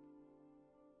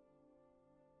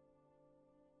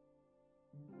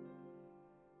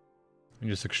 We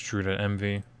just extrude at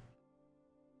MV.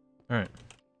 Alright.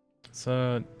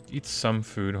 Let's eat some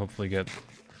food, hopefully get a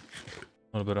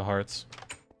little bit of hearts.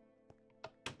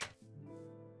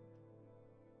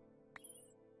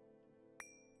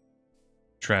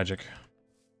 Tragic.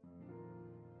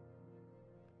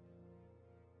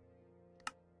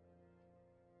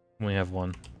 Only have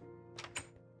one.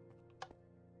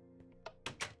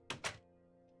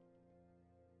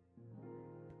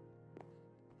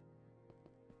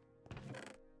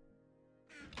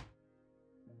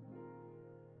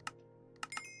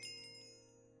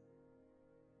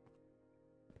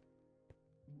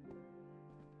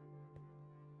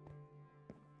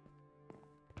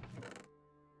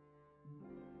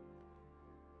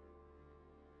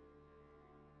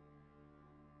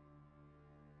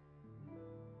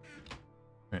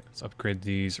 Alright, let's upgrade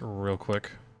these real quick.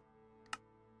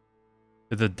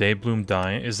 Did the day bloom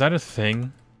die? Is that a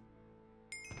thing?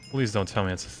 Please don't tell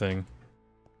me it's a thing.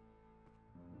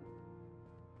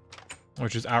 Or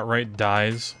just outright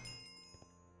dies.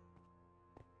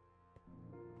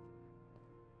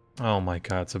 Oh my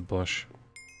god, it's a bush.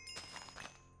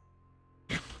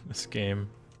 This game.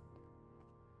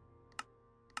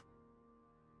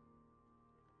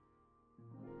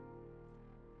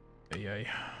 Ay.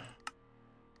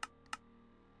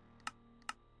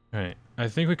 Alright, I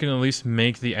think we can at least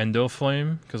make the endo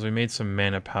flame, because we made some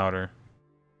mana powder.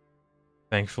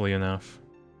 Thankfully enough.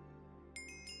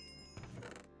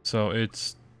 So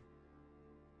it's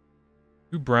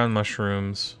 2 brown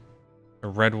mushrooms, a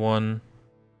red one,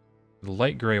 a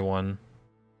light gray one,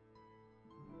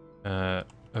 a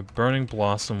burning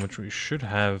blossom, which we should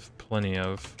have plenty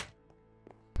of.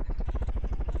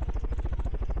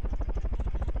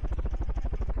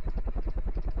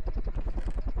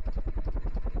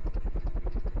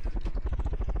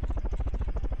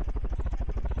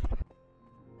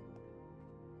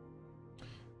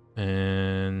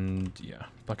 And yeah,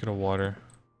 bucket of water.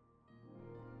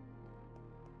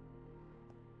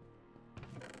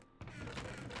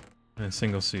 And a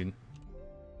single seed.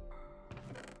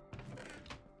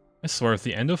 I swear, if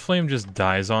the endo flame just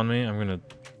dies on me, I'm gonna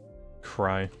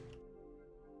cry.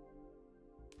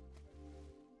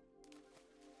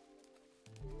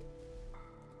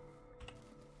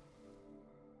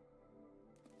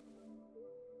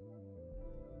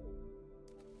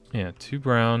 Yeah, 2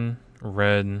 brown,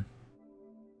 red,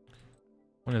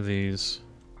 one of these.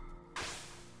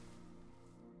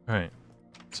 Alright,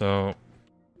 so...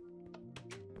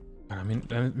 I mean,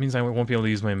 that means I won't be able to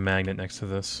use my magnet next to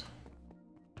this.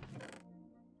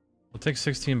 We'll take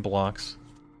 16 blocks.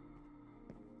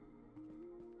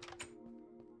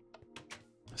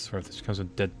 I swear this comes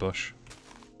with dead bush.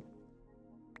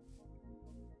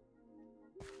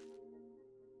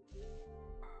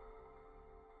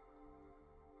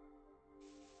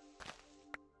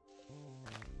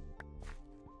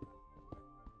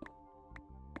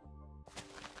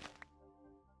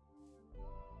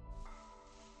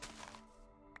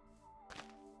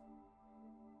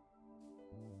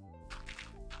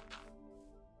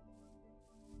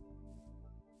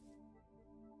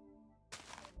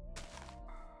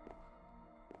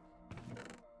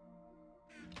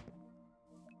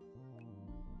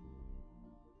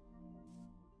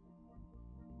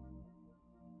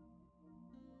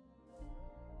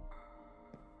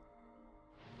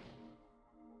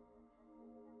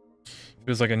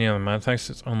 Feels like any other mod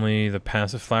text, it's only the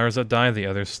passive flowers that die, the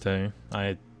others stay.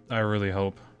 I really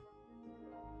hope.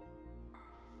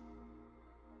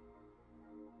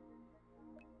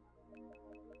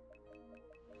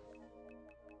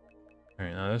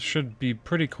 Alright, now this should be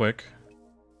pretty quick.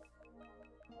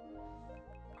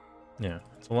 Yeah,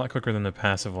 it's a lot quicker than the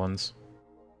passive ones.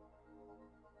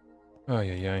 Oh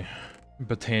yeah.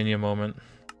 Botania moment.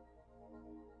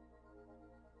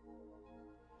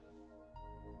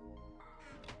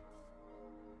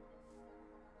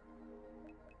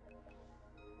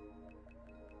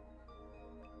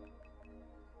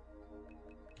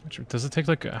 Does it take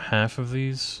like a half of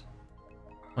these?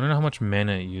 I don't know how much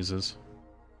mana it uses.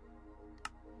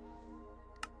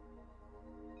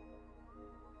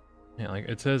 Yeah, like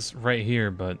it says right here,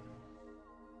 but...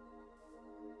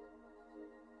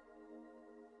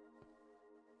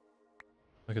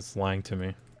 like it's lying to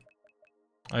me.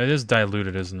 It is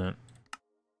diluted, isn't it?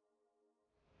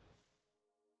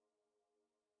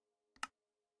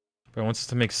 But it wants us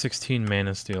to make 16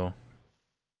 mana steel.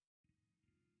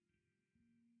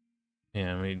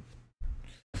 Yeah, we...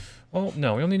 well,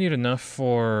 no, we only need enough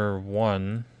for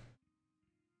 1.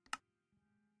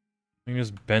 We can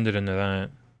just bend it into that.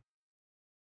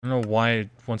 I don't know why it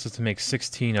wants us to make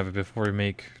 16 of it before we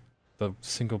make the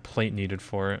single plate needed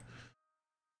for it.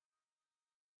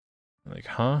 Like,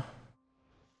 huh?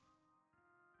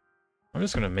 I'm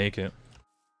just gonna make it.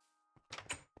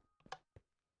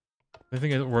 I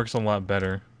think it works a lot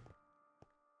better.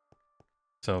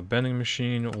 So, bending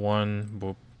machine, 1,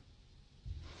 boop.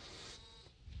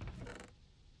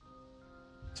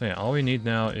 So yeah, all we need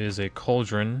now is a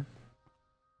cauldron.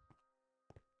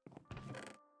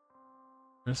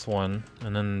 This one,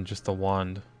 and then just the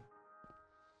wand.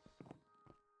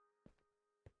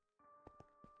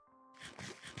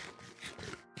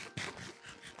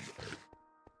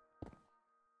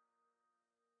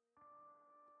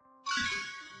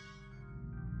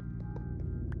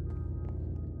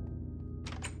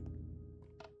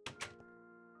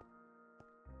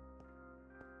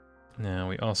 Now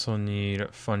we also need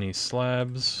funny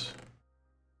slabs.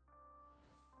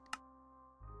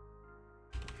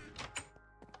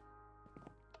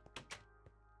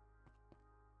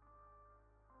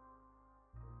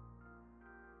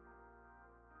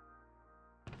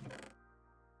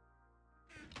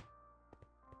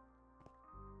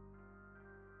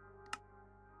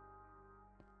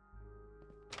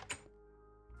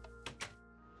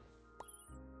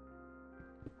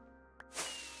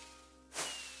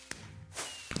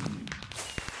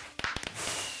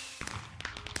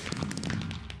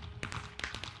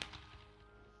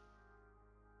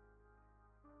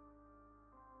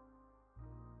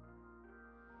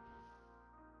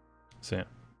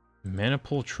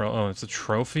 Maniple oh, it's a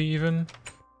trophy even?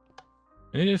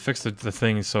 I need to fix the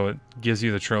thing so it gives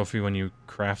you the trophy when you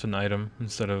craft an item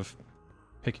instead of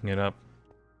picking it up.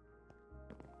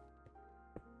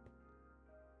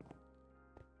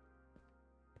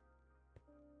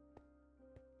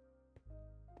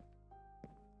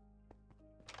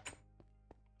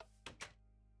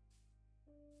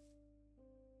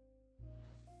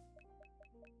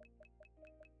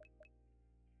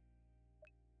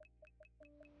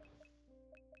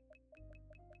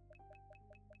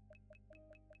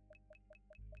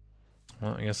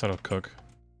 Well, I guess that'll cook.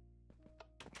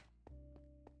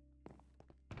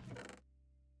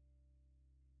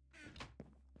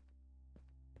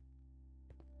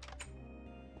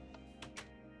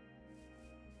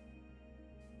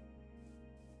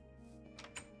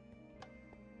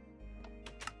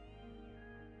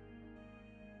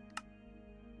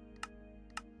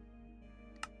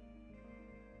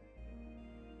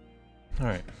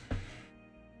 Alright.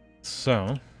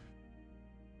 So,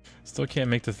 still can't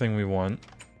make the thing we want.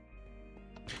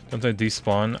 Don't they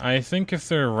despawn? I think if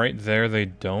they're right there, they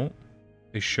don't.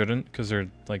 They shouldn't, because they're,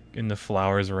 like, in the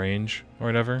flowers range, or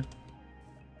whatever.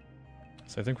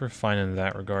 So I think we're fine in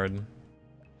that regard.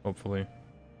 Hopefully.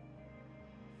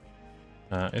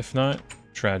 If not,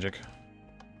 tragic.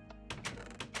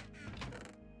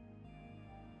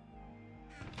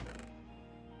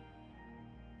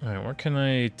 Alright, what can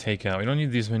I take out? We don't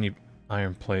need these many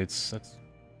iron plates. That's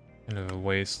kind of a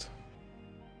waste.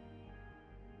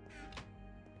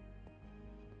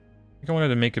 I think I wanted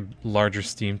to make a larger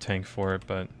steam tank for it,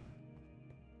 but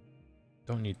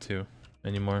don't need to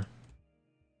anymore.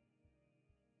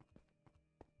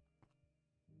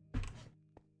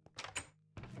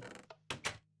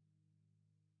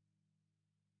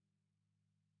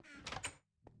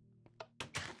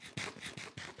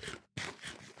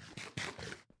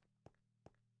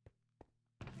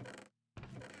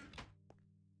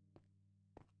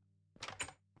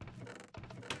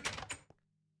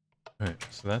 Alright,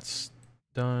 so that's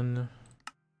done.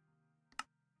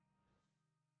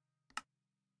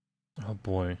 Oh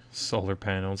boy, solar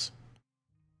panels.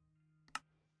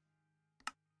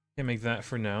 Can't make that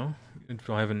for now. We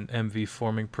don't have an MV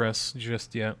forming press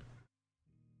just yet.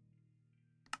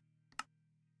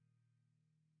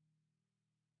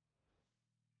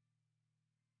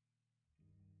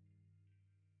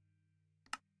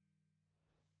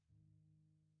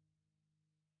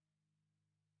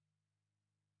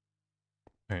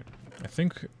 Alright, I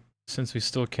think since we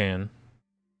still can,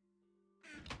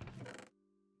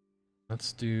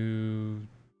 let's do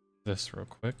this real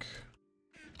quick.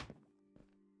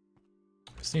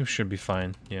 Steam should be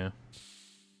fine, yeah.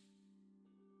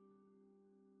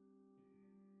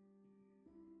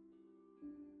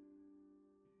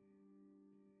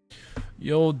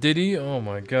 Yo, Diddy, oh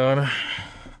my god.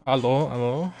 Hello,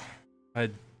 hello.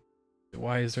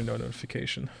 Why is there no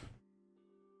notification?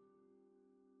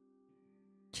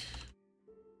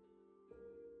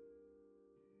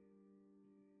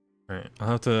 Alright,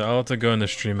 I'll have to go into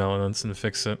stream elements and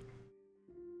fix it.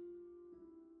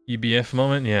 EBF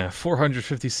moment? Yeah,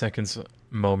 450 seconds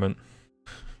moment.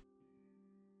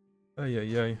 Ay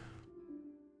ay ay.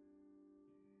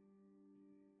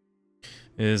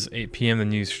 Is 8 p.m. the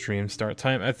new stream start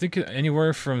time? I think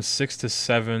anywhere from 6 to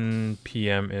 7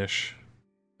 p.m.-ish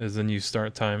is the new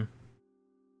start time.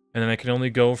 And then I can only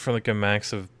go for like a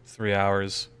max of 3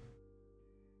 hours.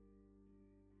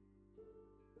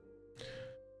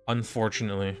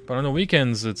 Unfortunately. But on the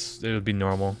weekends, it would be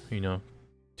normal, you know.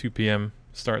 2 p.m.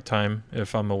 start time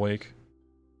if I'm awake.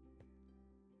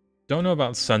 Don't know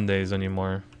about Sundays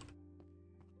anymore.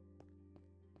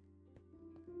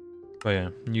 But yeah,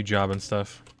 new job and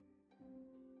stuff.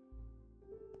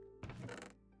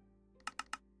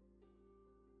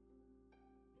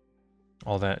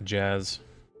 All that jazz.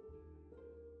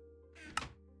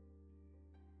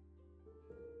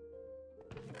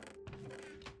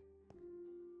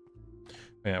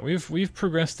 Yeah, we've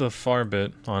progressed a far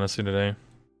bit, honestly, today.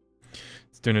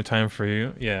 It's dinner time for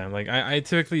you. Yeah, like I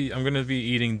typically I'm gonna be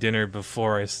eating dinner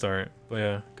before I start. But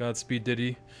yeah, Godspeed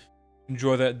Diddy.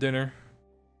 Enjoy that dinner.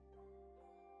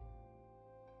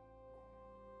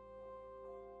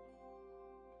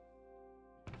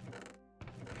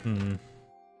 Hmm.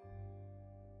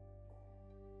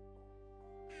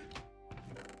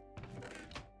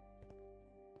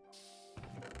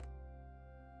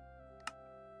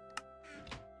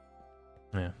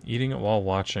 Yeah, eating it while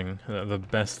watching, the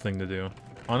best thing to do.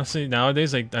 Honestly,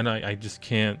 nowadays, I just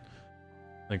can't,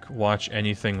 like, watch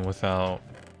anything without...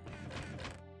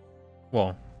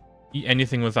 Well, eat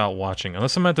anything without watching.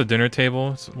 Unless I'm at the dinner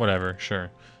table, it's whatever,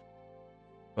 sure.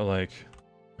 But, like,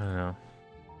 I don't know.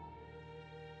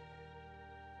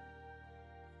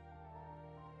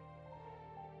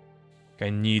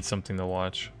 I need something to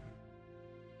watch.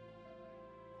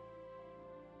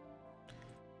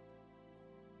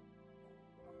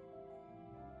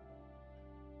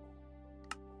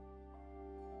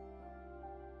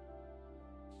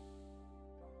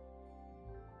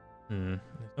 There's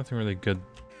nothing really good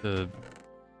to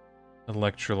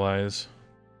electrolyze.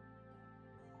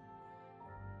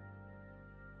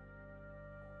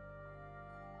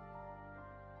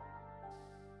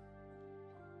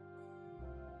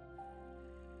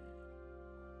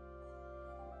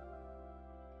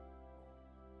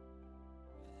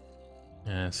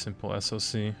 Yeah, simple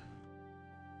SOC. I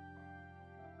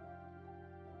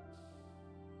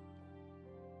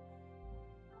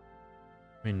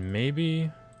mean, maybe...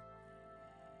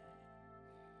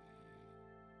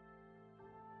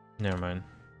 Never mind.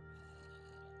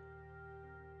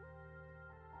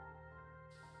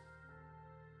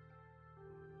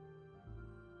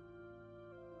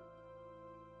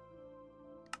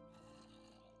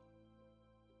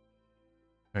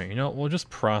 Alright, you know what? We'll just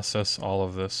process all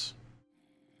of this.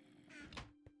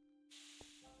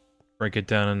 Break it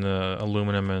down into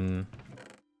aluminum and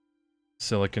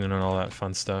silicon and all that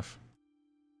fun stuff.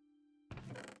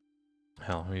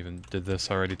 Hell, we even did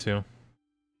this already too.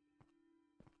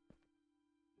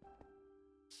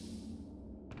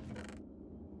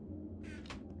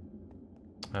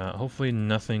 Hopefully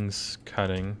nothing's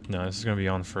cutting. No, this is gonna be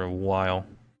on for a while.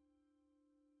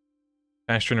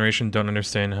 Fast generation don't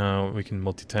understand how we can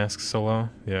multitask so well.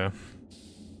 Yeah.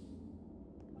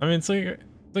 I mean, it's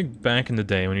like back in the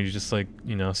day when you just like,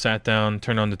 you know, sat down,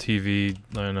 turned on the TV,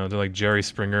 I don't know, they're like Jerry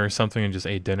Springer or something and just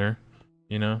ate dinner,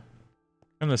 you know?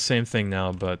 Kind of the same thing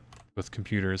now, but with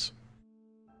computers.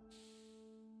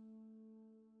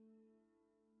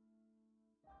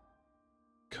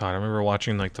 God, I remember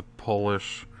watching like the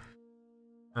Polish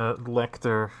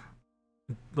lector,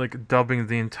 like dubbing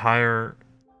the entire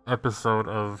episode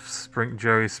of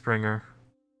Jerry Springer.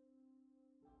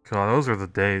 God, those are the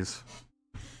days.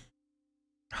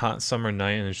 Hot summer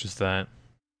night and it's just that.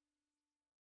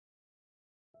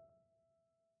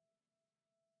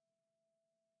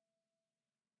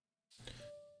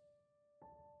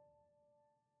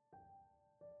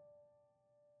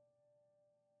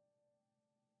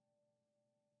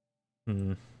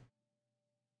 God,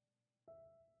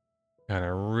 I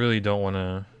really don't want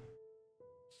to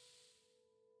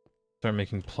start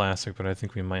making plastic, but I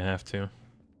think we might have to.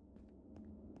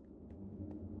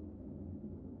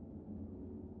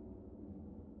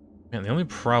 Man, the only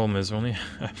problem is we only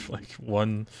have like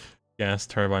one gas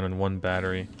turbine and one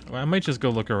battery. I might just go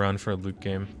look around for a loot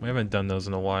game. We haven't done those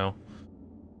in a while.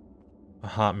 A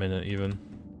hot minute, even.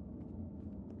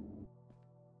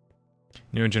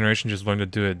 Newer generation just learned to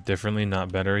do it differently,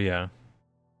 not better, yeah.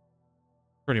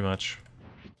 Pretty much.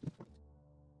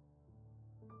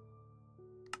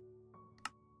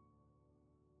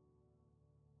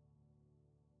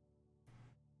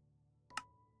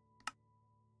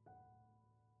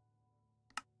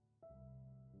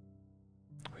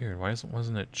 Weird, why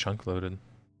wasn't it chunk loaded?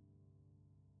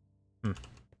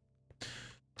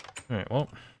 Alright, well.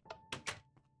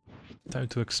 Time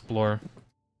to explore.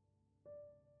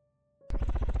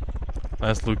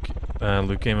 Last loot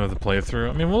game of the playthrough.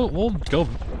 I mean, we'll go...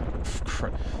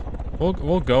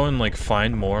 We'll go and, like,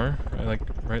 find more, like,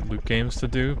 right, loot games to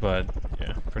do, but,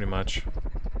 yeah, pretty much.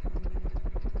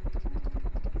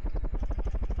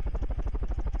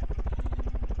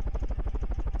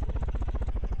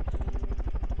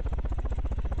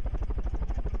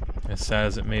 As sad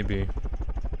as it may be.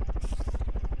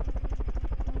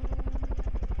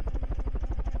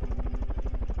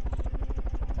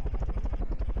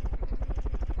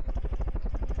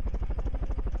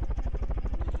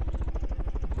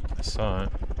 I saw it.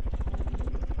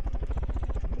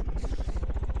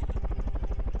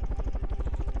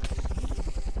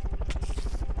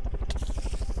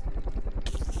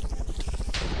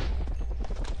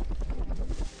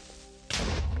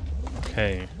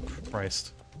 Okay,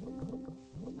 Christ.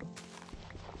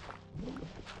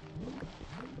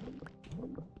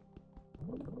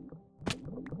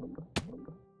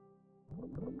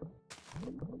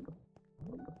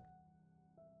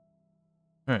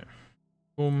 Alright.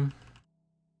 Boom.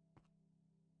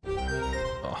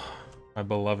 Oh, my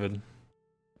beloved.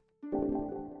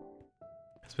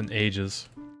 It's been ages.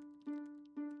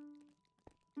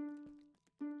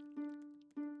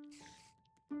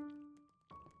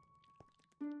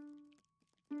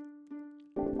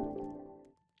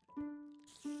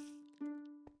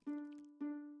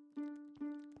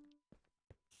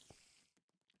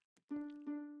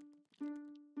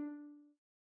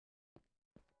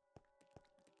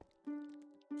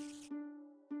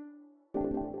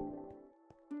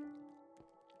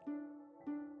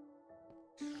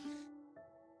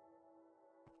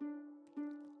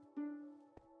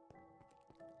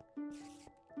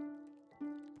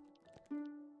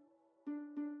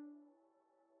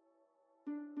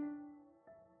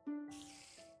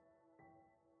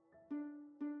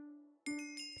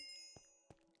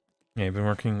 Yeah, I've been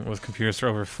working with computers for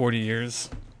over 40 years.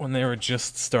 When they were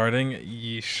just starting,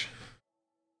 yeesh.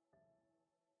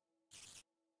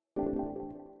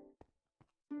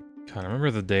 God, I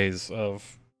remember the days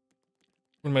of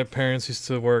when my parents used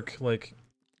to work, like,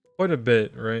 quite a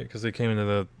bit, right? Because they came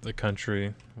into the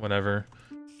country, whatever.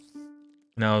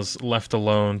 And I was left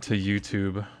alone to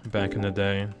YouTube back in the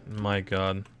day. My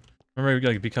god. I remember,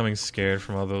 like, becoming scared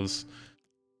from all those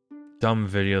dumb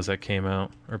videos that came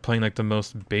out. Or playing, like, the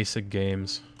most basic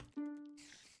games.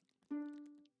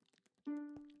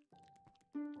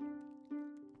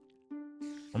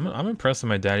 I'm impressed that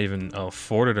my dad even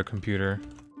afforded a computer.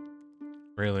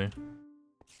 Really.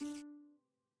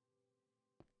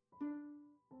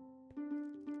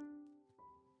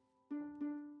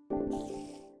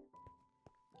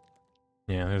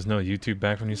 Yeah, there's no YouTube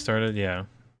back when you started. Yeah.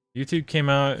 YouTube came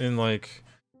out in like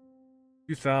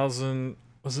 2000,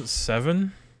 was it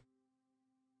 7?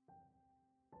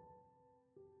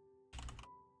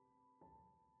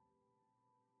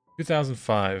 Two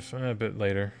 2005, a bit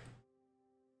later.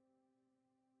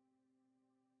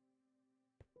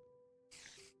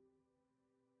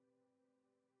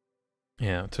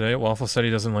 Yeah, today Waffle said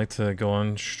he doesn't like to go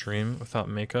on stream without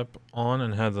makeup on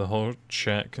and had the whole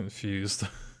chat confused.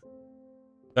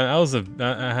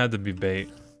 that had to be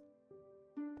bait.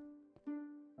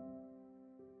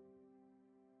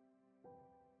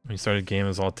 When you started game, it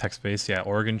was all text-based. Yeah,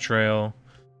 Oregon Trail,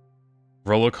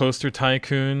 Roller Coaster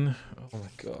Tycoon. Oh my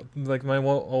god. Like, my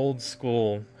old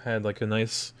school had like a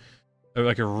nice,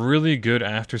 like a really good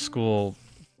after-school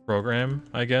program,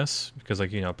 I guess. Because,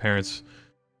 like, you know, parents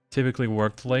typically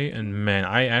worked late, and man,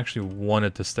 I actually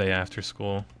wanted to stay after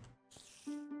school.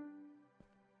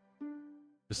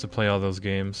 Just to play all those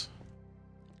games.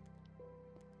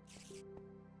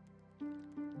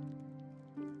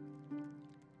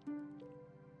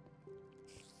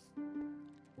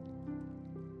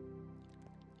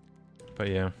 But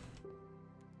yeah.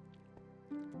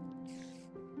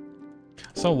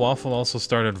 So Waffle also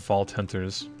started Vault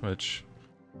Hunters, which...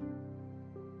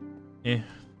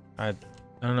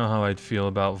 I don't know how I'd feel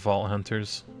about Vault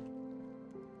Hunters.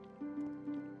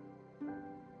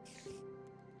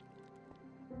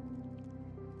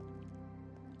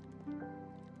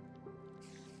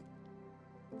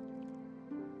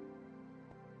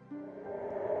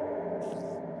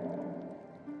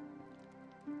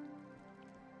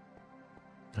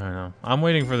 I don't know. I'm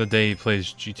waiting for the day he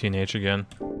plays GTNH again.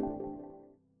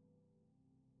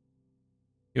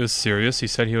 He was serious. He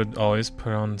said he would always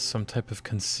put on some type of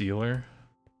concealer.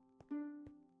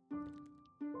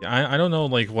 I don't know,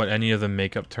 like, what any of the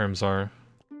makeup terms are.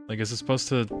 Like, is it supposed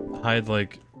to hide,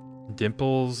 like,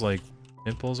 dimples, or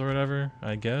whatever?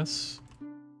 I guess?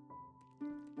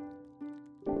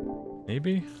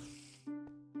 Maybe?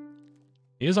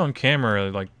 He is on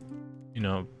camera, like, you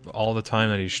know, all the time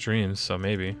that he streams, so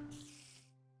maybe.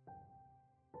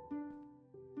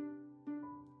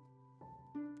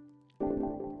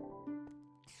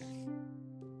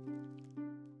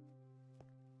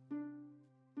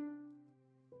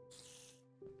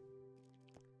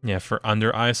 Yeah, for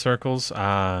under eye circles?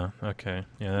 Ah, okay.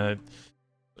 Yeah,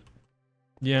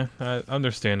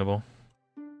 understandable.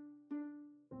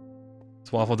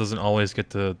 Waffle doesn't always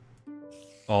get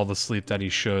all the sleep that he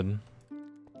should.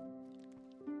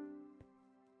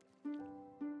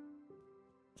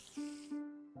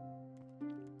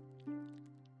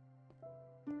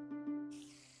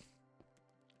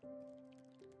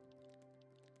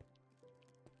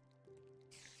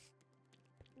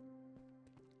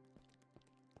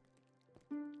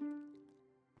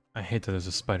 I hate that there's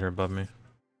a spider above me.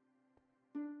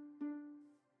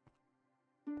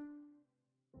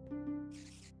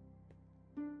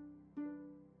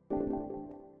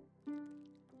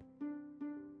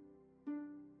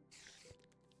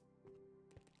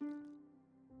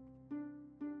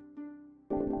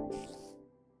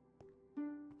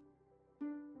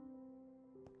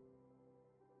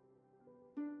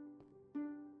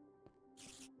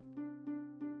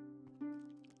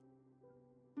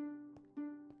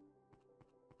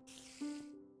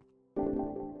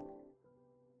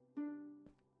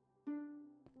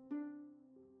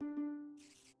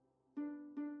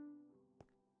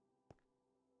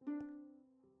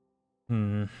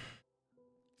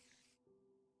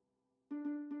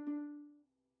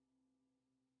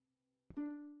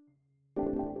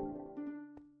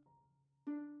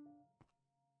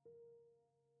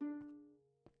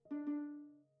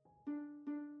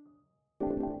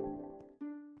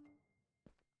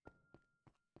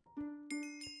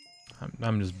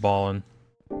 I'm just balling.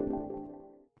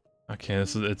 Okay,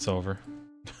 it's over.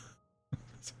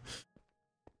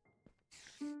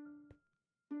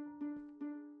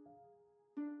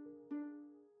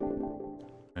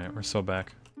 Alright, we're so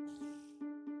back.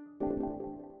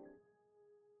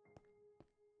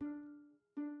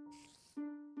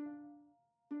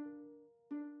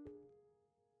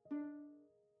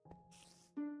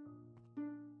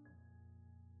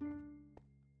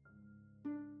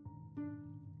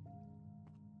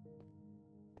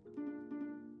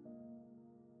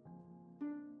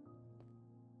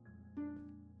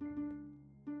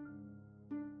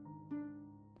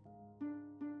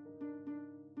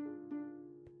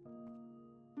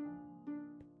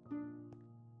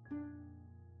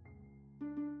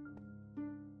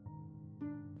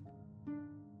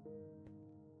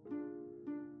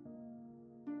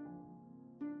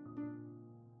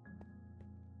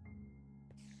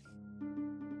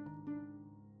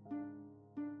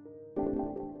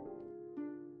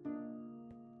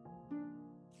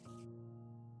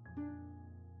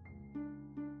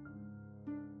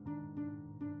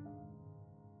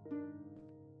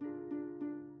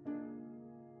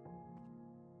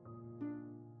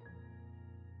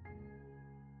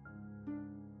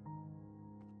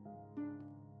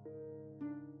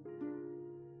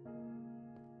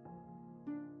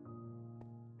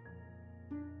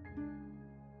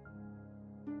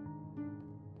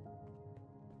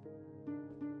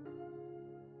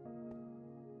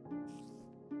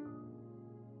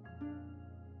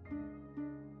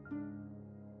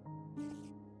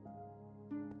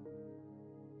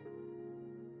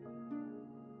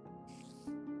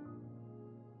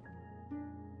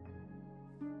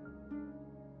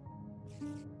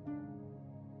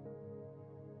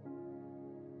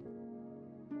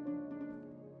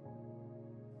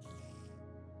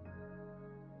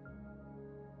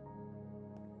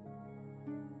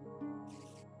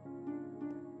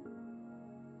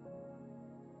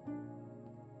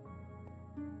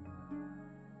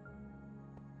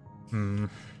 Hmm.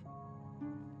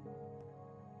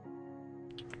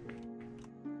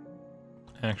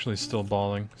 Actually still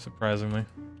balling, surprisingly.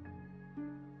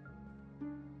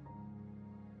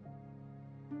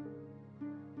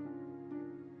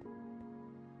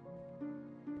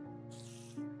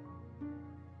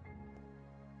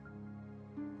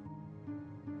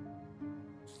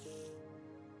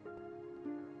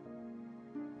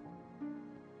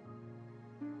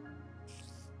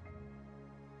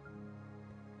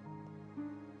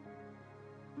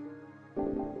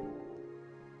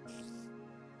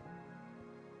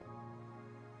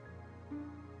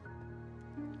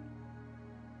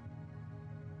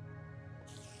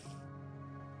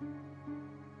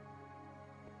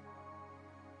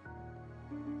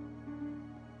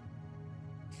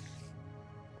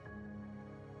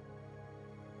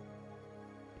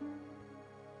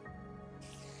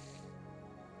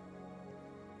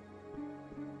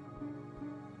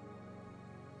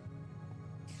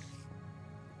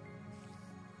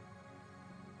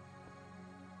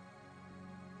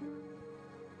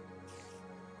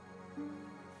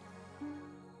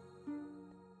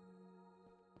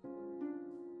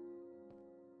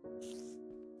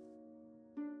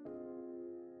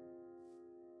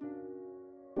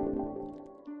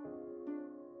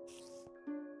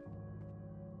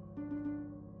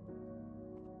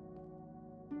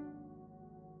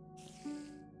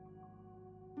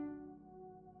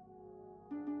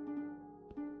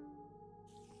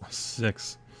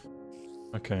 Six.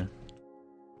 Okay.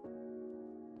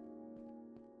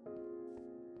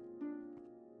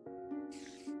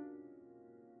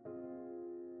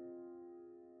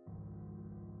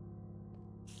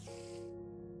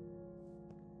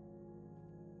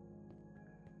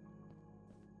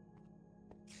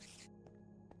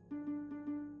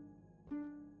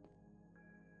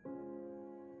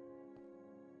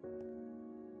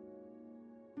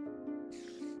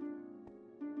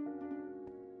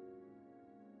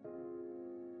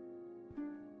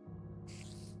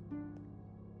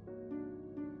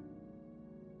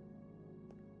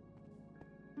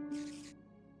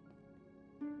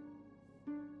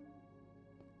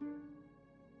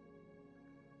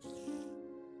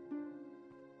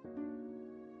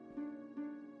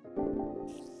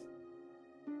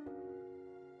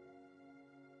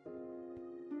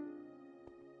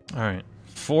 Alright.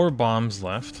 4 bombs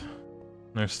left.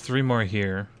 There's 3 more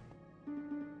here.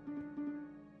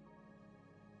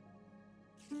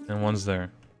 And 1's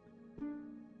there.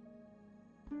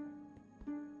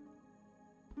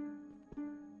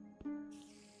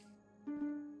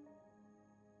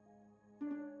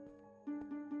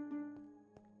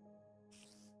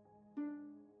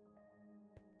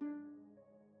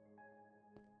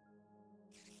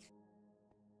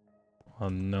 Oh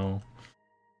no.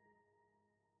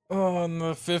 Oh, on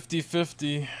the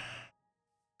 50-50.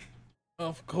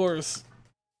 Of course.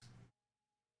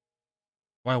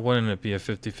 Why wouldn't it be a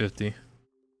 50-50?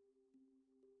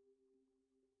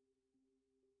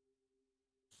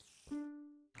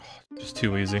 Just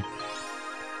too easy.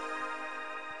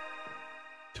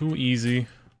 Too easy.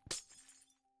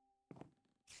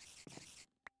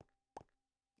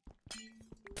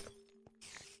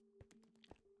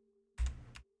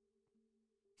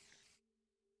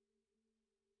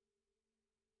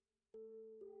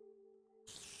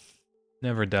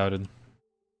 Never doubted.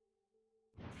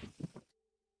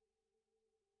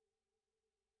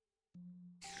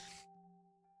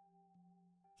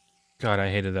 God,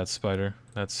 I hated that spider.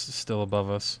 That's still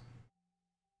above us.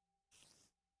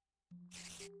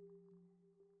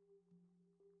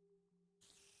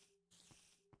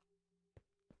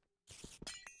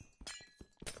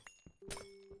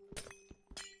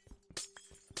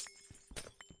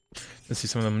 Let's see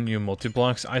some of the new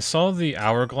multi-blocks. I saw the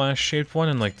hourglass-shaped one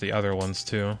and like the other ones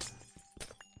too.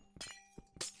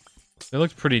 They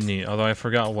looked pretty neat, although I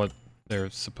forgot what they're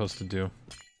supposed to do.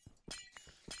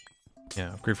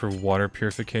 Yeah, great for water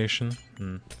purification.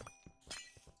 Hmm.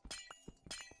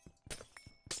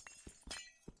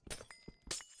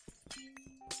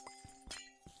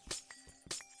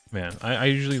 Man, I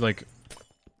usually like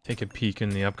take a peek in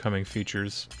the upcoming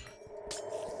features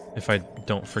if I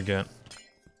don't forget.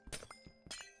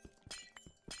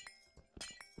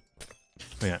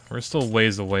 But yeah, we're still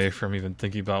ways away from even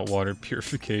thinking about water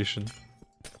purification.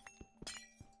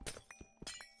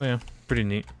 But yeah, pretty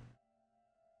neat.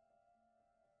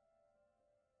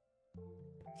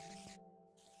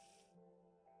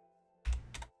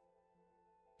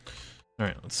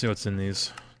 Alright, let's see what's in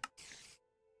these.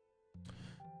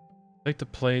 Take the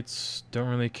plates, don't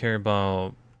really care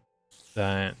about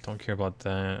that, don't care about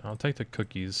that. I'll take the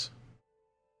cookies.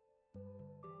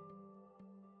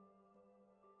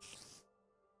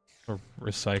 Or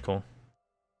recycle.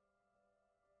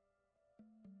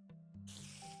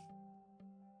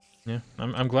 Yeah,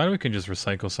 I'm glad we can just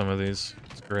recycle some of these.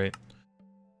 It's great.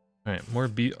 Alright, more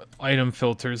item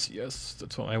filters. Yes,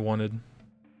 that's what I wanted.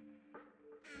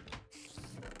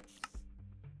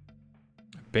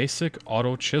 Basic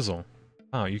auto chisel.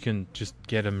 Wow, you can just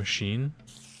get a machine?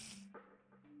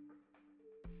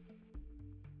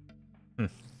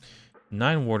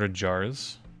 9 water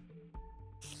jars.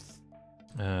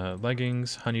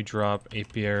 Leggings, honey drop,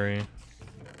 apiary.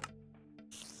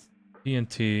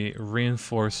 TNT,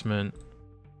 reinforcement.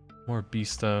 More bee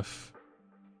stuff.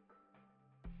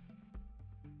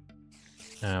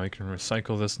 Now we can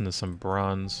recycle this into some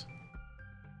bronze.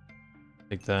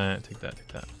 Take that, take that, take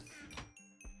that.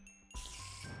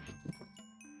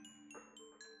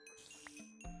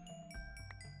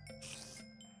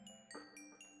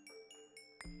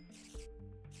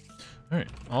 Alright,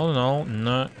 all in all,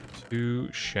 not too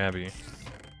shabby.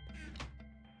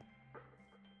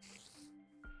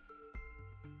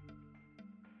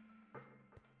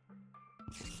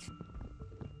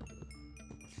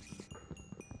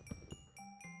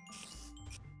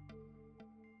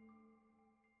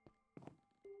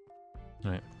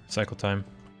 Alright, cycle time.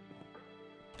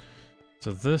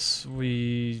 So this,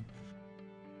 we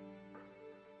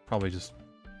probably just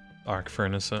arc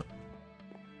furnace it.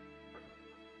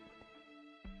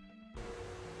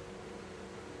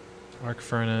 Arc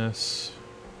furnace.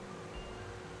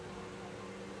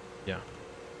 Yeah.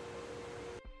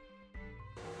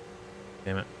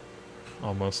 Damn it.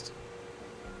 Almost.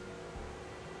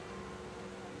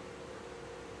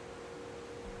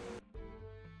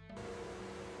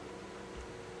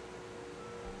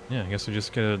 Yeah, I guess we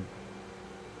just get a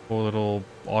cool little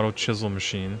auto chisel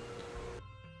machine.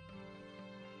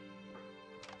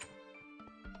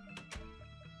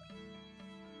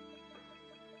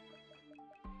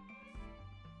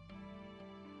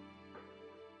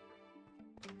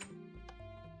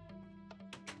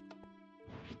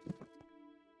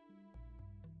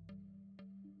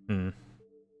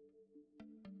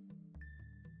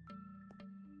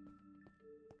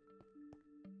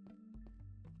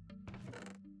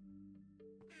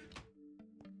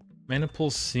 Mana pool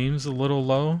seems a little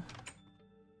low.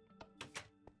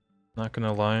 Not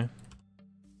gonna lie.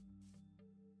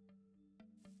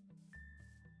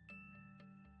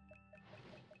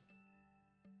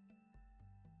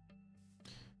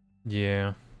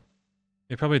 Yeah.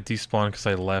 They probably despawned because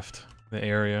I left the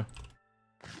area.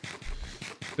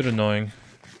 Bit annoying.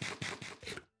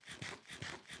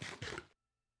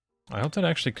 I hope that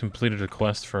actually completed a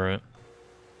quest for it.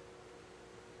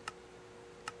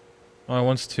 Oh, I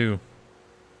wants 2.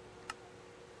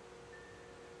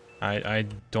 I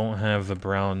don't have the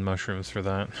brown mushrooms for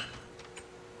that.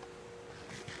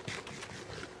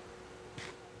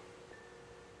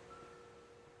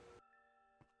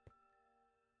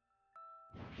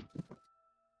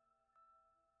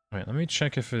 Alright, let me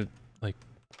check if it, like,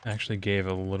 actually gave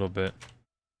a little bit.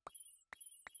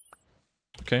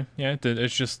 Okay, yeah, it did.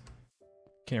 It's just...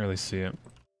 can't really see it.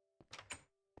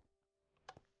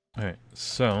 Alright,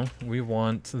 so, we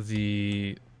want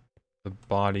the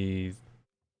body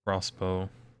crossbow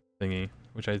thingy,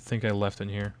 which I think I left in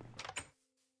here.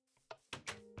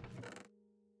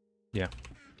 Yeah.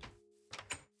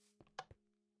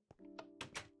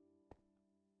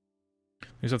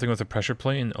 Do something with the pressure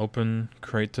plate and open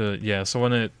crate to... yeah, so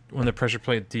when the pressure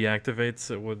plate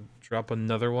deactivates, it would drop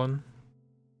another one.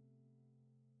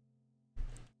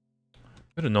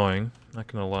 Bit annoying, not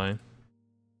gonna lie.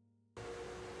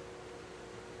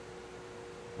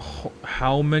 Oh,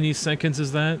 how many seconds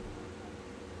is that?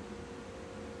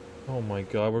 Oh my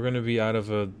god, we're gonna be out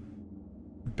of a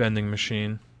bending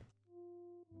machine.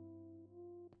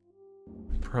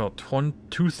 Bro,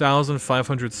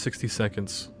 2,560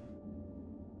 seconds.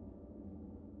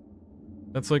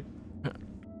 That's like...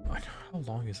 how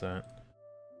long is that?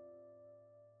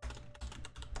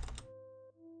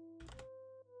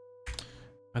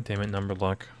 God damn it, number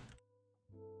luck.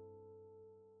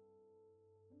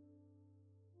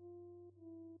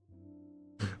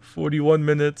 "41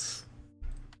 minutes.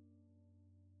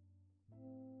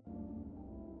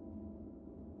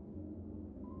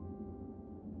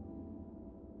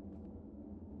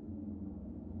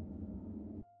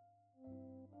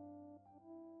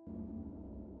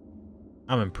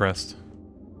 I'm impressed.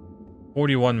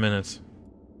 41 minutes.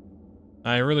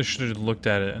 I really should have looked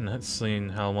at it and had seen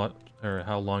how much or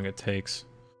how long it takes.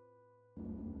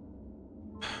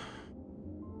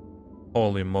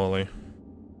 Holy moly.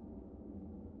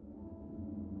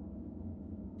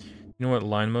 You know what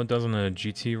line mode does on a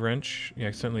GT wrench? You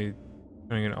accidentally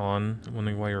turning it on,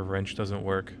 wondering why your wrench doesn't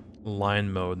work.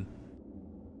 Line mode.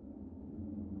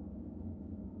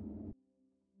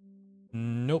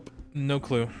 Nope, no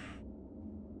clue.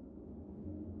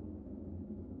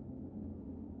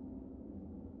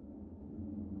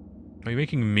 Are you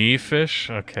making me fish?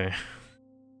 Okay.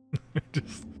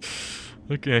 Just...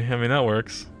 okay, I mean, that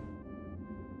works.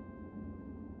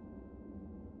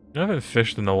 I haven't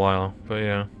fished in a while, but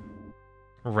yeah.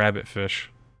 Rabbit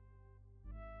fish.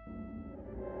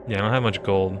 Yeah, I don't have much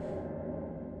gold.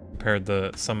 Compared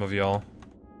to some of y'all.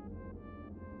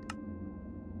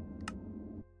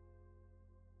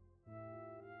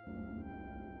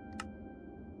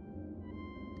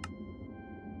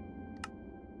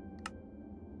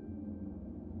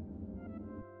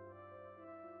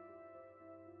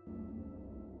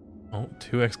 Oh,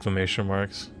 2 exclamation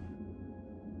marks.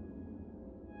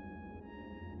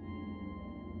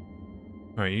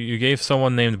 Alright, you gave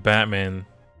someone named Batman.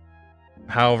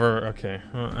 However, okay,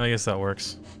 well, I guess that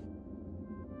works.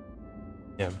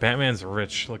 Yeah, Batman's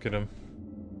rich, look at him.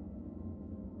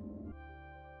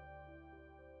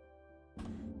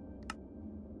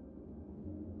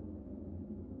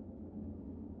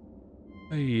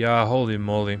 Yeah, holy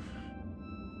moly.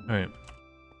 Alright.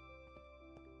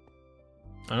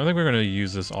 I don't think we're gonna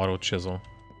use this auto chisel.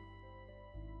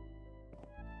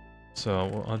 So,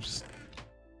 well, I'll just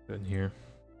put it in here.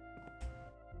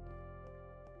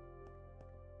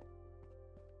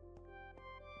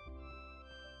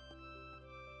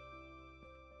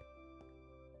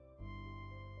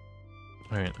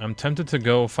 Alright, I'm tempted to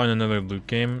go find another loot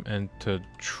game and to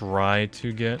try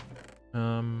to get,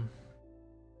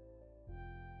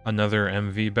 another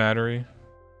MV battery.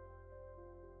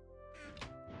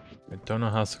 I don't know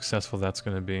how successful that's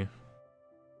gonna be.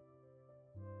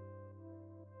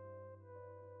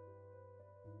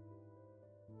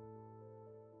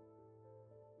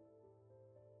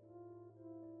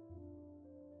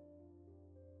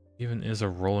 Even is a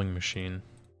rolling machine.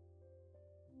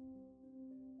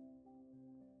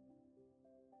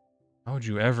 How would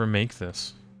you ever make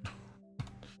this?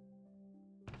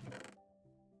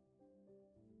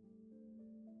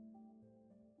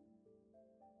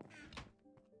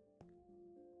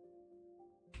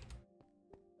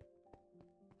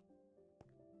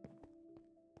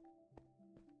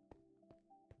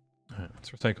 Alright,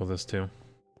 let's recycle this too.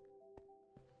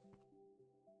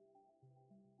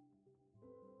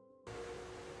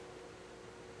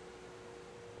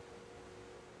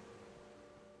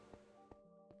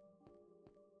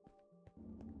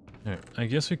 Alright, I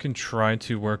guess we can try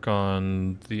to work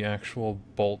on the actual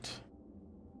bolt.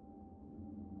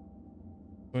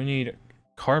 We need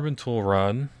carbon tool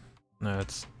rod. No,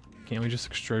 it's... can't we just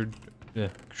extrude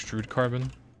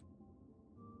carbon?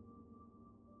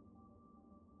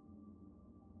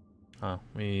 Oh,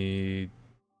 we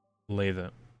lathe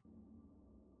it.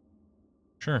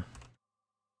 Sure.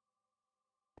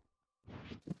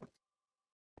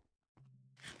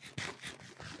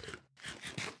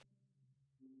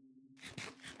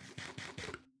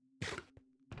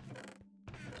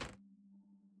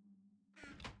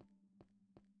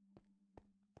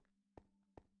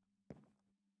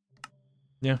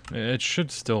 Yeah, it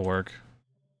should still work.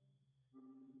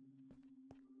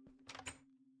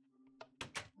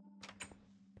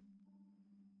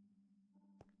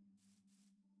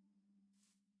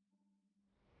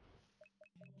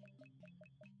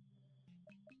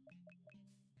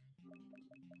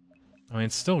 I mean,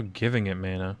 it's still giving it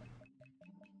mana.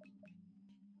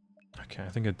 Okay, I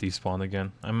think it despawned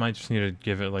again. I might just need to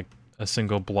give it, like, a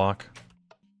single block.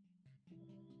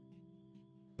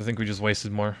 I think we just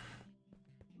wasted more.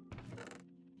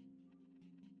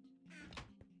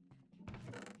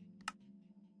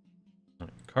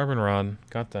 Carbon rod,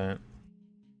 got that.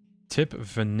 Tip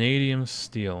vanadium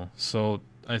steel. So,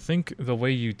 I think the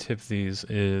way you tip these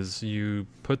is you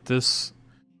put this...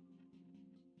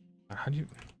 How do you...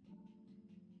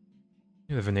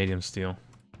 The vanadium steel.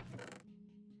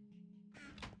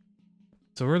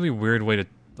 It's a really weird way to,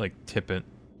 like, tip it.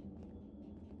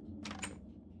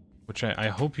 Which I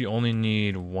hope you only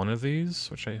need one of these,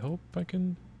 which I hope I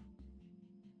can...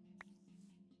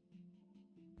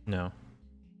 No.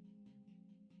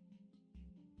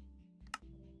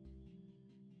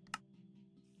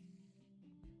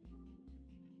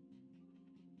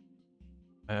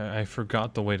 I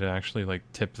forgot the way to actually, like,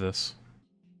 tip this.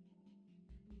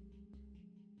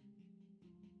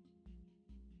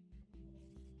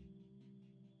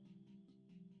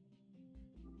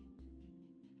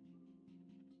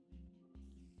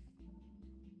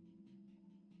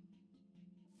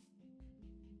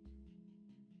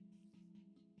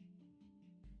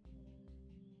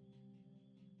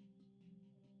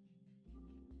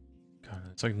 God,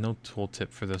 it's like no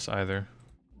tooltip for this either.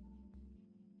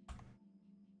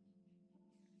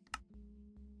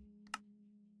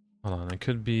 Hold on, it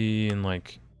could be in,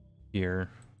 like, here.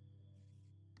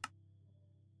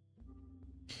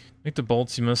 Make the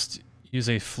bolts, you must use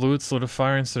a fluid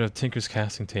solidifier instead of Tinker's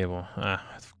casting table. Ah,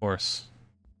 of course.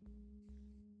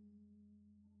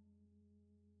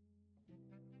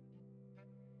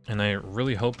 And I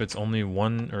really hope it's only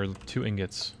 1 or 2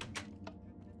 ingots.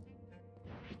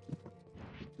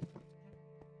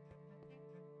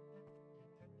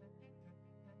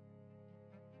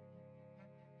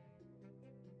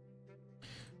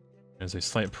 There's a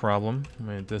slight problem. I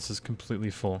mean, this is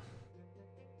completely full.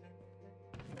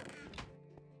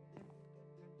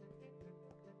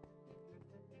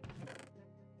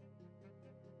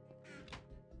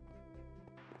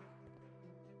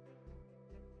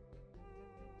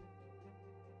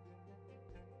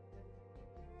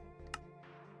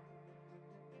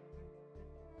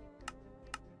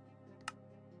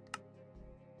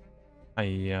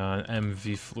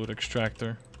 MV fluid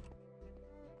extractor.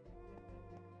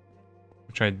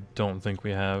 Which I don't think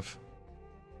we have.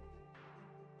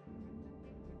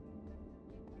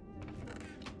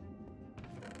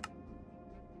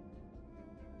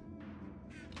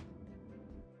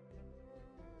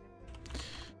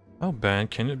 How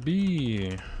bad can it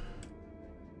be?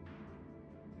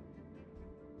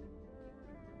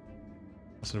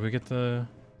 So did we get the...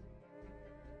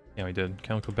 Yeah, we did.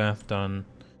 Chemical bath done.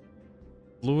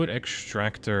 Fluid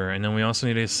extractor, and then we also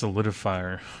need a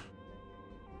solidifier.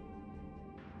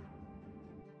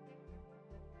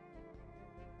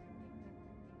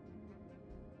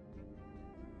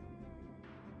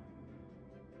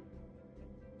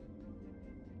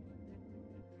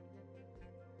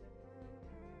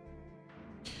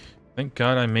 Thank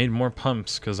God I made more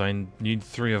pumps, because I need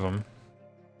 3 of them.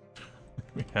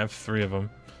 We have 3 of them.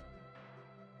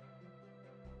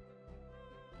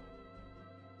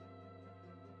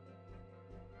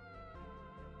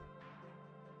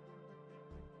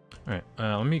 Alright,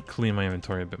 let me clean my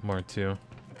inventory a bit more, too.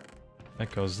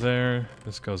 That goes there,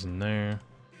 this goes in there.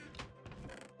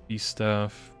 These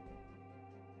stuff.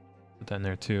 Put that in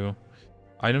there, too.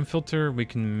 Item filter we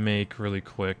can make really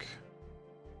quick.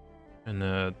 And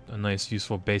a nice,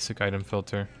 useful, basic item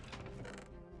filter.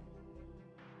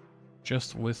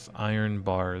 Just with iron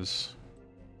bars.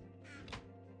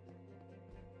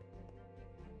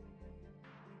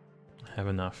 Have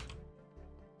enough.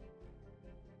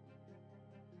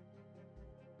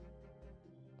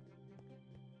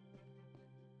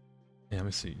 Yeah, let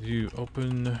me see. You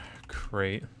open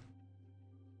crate.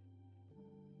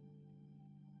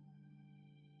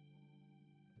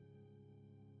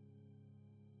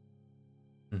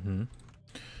 Mm-hmm.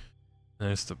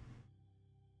 There's the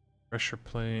Pressure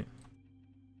plate.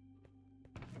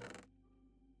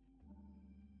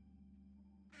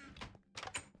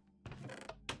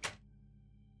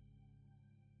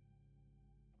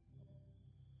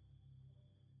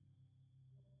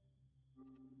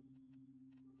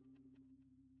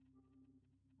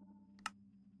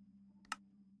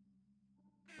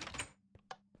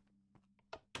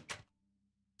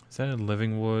 Is that a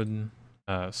living wood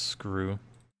screw?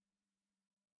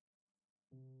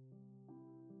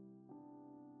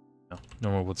 No,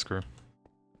 normal wood screw.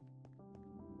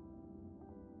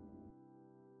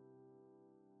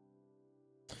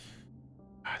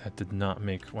 That did not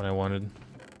make what I wanted.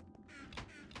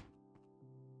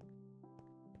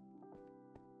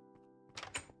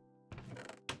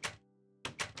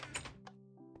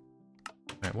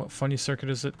 Alright, what funny circuit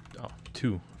is it? Oh,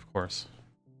 2, of course.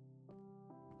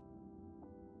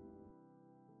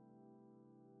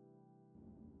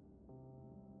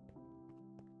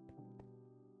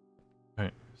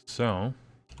 Alright, so,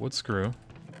 wood screw.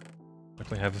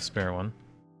 Luckily I have a spare one.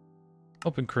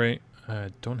 Open crate. I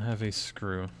don't have a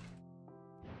screw.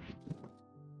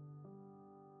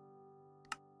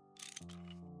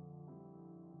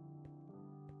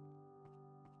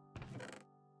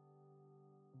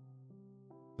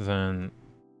 Then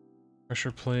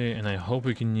pressure plate, and I hope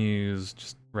we can use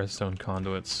just redstone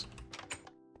conduits.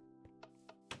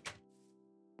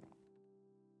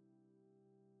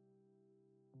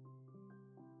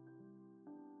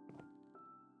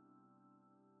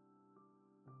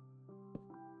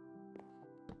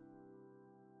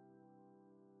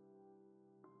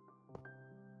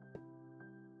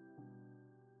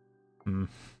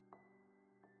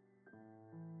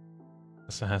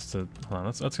 Guess it has to. Hold on,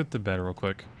 let's get to bed real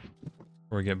quick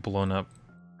before we get blown up.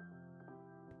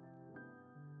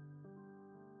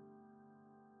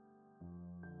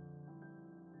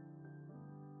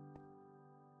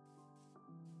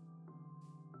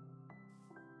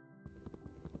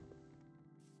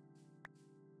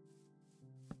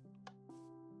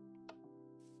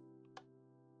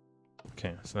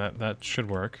 Okay, so that should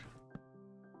work.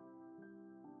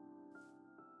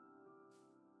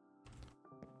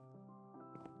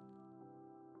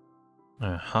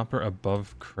 Hopper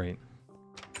above crate.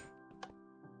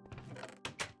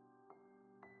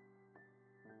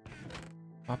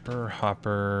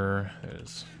 Hopper. There it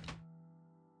is.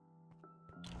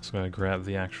 Just gotta grab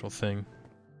the actual thing.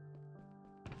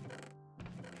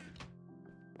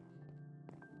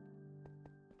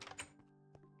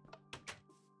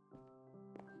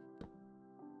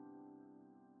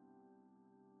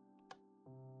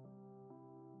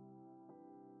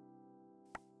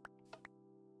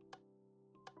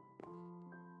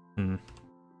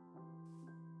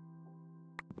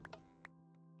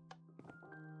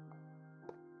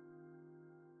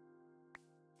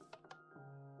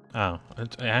 Oh,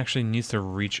 it actually needs to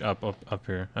reach up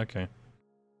here. Okay.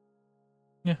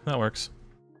 Yeah, that works.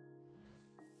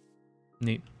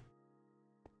 Neat.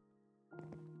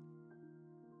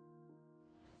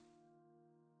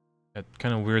 It's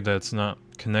kind of weird that it's not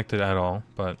connected at all,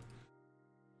 but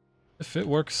if it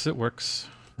works, it works.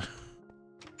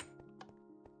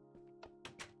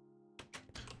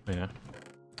 Yeah.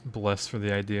 Blessed for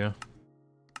the idea.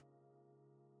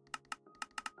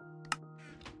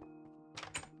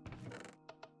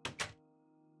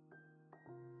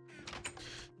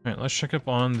 Alright, let's check up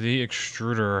on the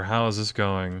extruder. How is this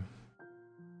going?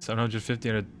 750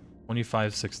 out of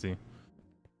 2560.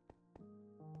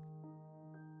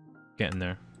 Getting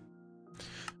there.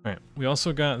 Alright, we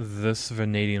also got this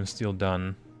vanadium steel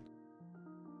done.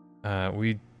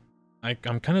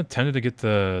 I'm kind of tempted to get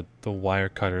the wire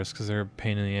cutters because they're a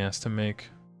pain in the ass to make.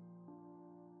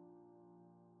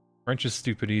 Wrench is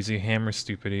stupid easy, hammer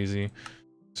stupid easy.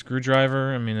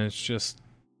 Screwdriver, I mean, it's just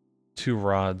 2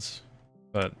 rods.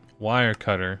 But wire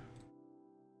cutter.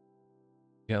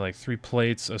 Yeah, like 3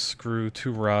 plates, a screw,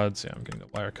 2 rods. Yeah, I'm getting a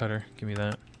wire cutter. Give me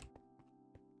that.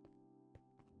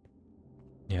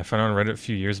 Yeah, I found it on Reddit a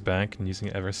few years back and using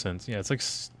it ever since. Yeah, it's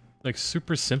like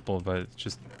super simple, but it's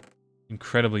just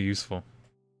incredibly useful.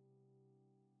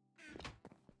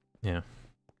 Yeah.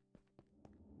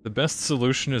 The best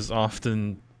solution is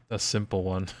often a simple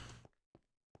one.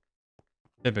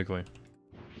 Typically.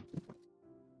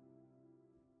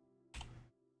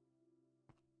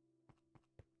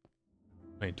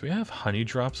 Wait, do we have honey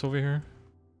drops over here?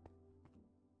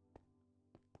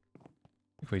 I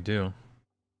think we do. What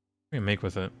do we make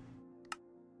with it?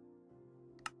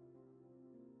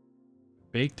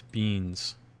 Baked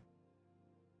beans.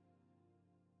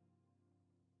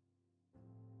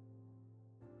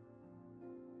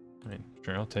 Right,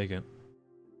 sure, I'll take it.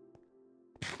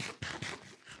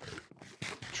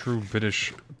 true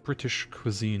British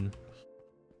cuisine.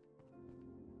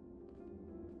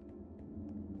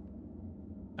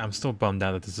 I'm still bummed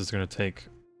out that this is gonna take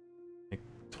like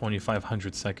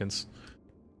 2,500 seconds.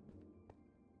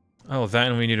 Oh, that,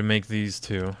 and we need to make these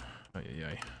too.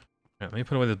 Alright, let me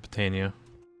put away the Botania.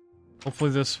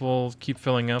 Hopefully this will keep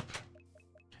filling up.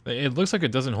 It looks like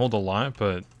it doesn't hold a lot,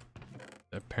 but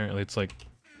apparently it's like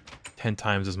 10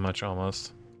 times as much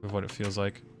almost of what it feels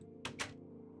like.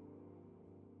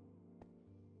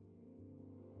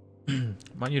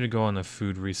 Might need to go on a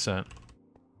food reset.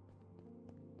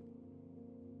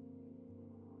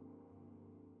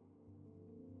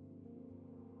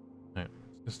 Alright,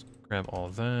 just grab all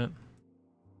of that.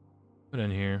 Put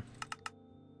in here.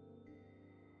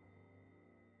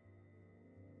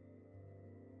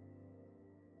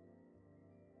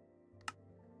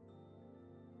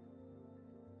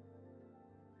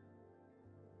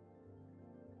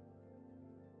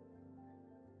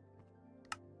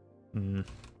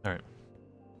 Alright.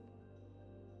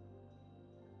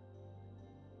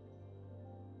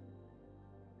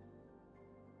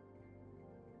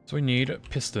 So we need a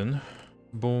piston.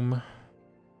 Boom.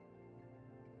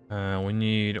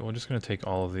 We're just gonna take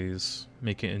all of these,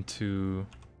 make it into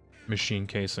machine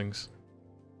casings.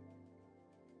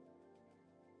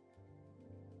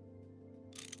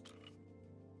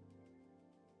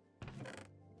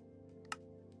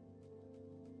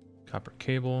 Copper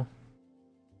cable.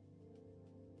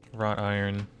 Wrought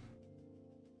iron.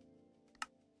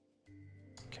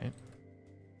 Okay.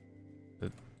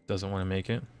 It doesn't want to make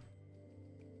it.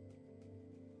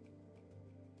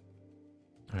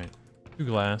 Alright. 2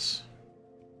 glass.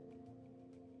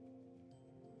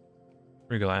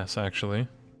 3 glass, actually.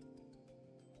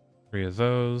 3 of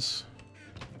those.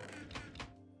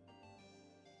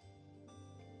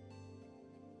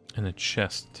 And a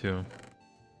chest, too.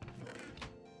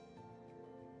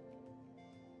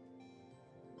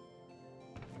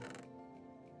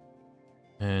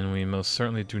 And we most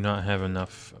certainly do not have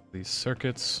enough of these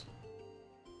circuits.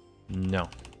 No.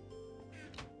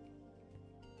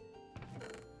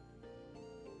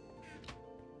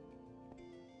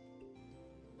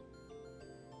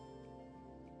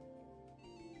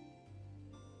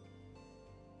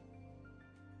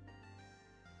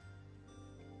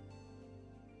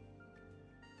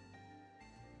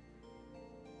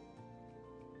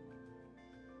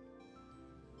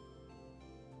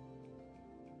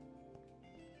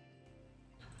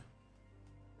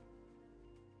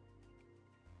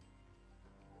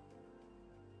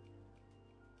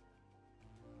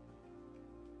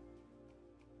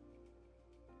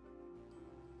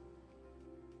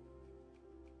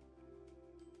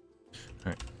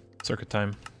 Alright, circuit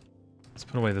time. Let's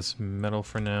put away this metal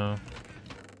for now.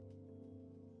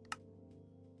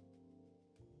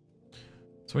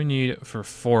 So we need, for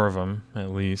 4 of them, at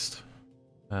least,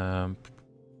 8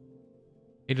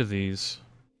 of these.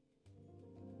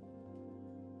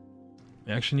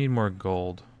 I actually need more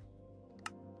gold.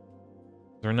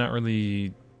 They're not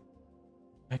really...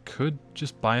 I could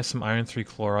just buy some iron 3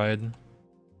 chloride.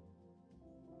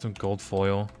 Some gold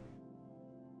foil.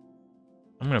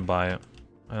 I'm gonna buy it.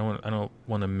 I don't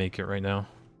want to make it right now.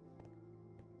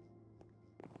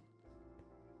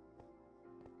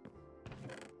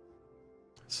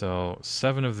 So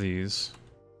 7 of these,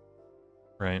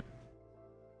 right?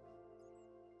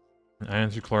 And iron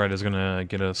 3 chloride is gonna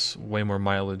get us way more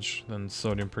mileage than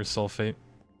sodium persulfate.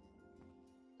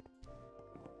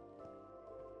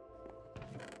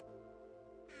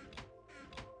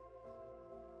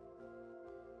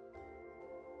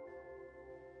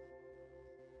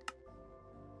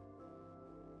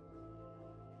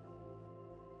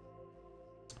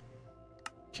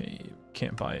 Okay,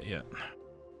 can't buy it yet.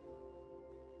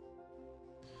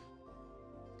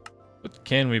 What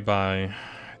can we buy?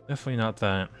 Definitely not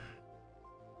that.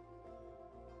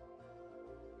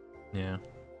 Yeah.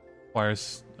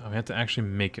 Requires... Oh, we have to actually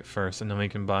make it first, and then we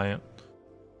can buy it.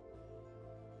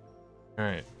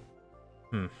 Alright.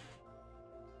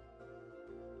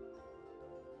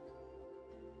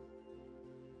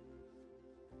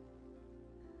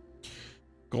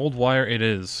 Gold wire it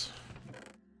is.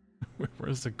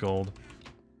 Where's the gold?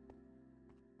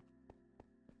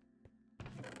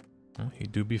 Well, he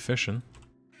do be fishing.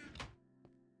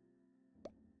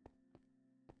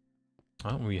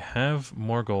 Oh, we have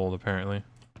more gold, apparently.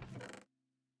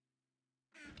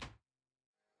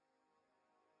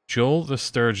 Joel the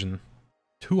Sturgeon.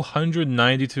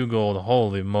 292 gold.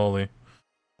 Holy moly.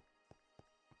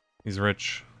 He's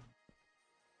rich.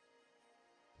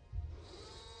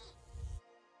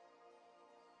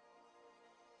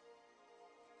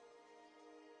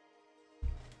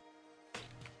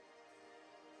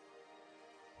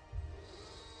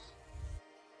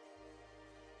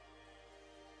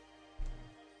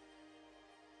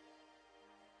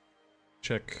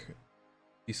 check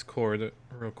this cord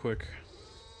real quick.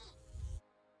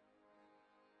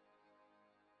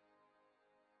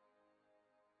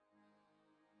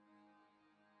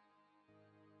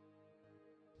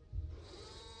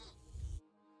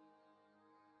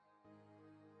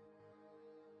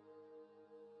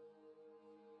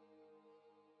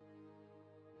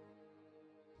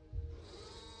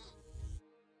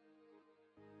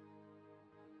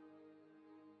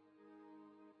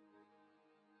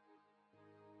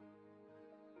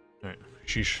 Alright,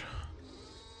 sheesh.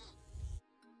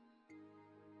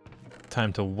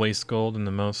 Time to waste gold in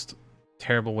the most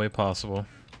terrible way possible.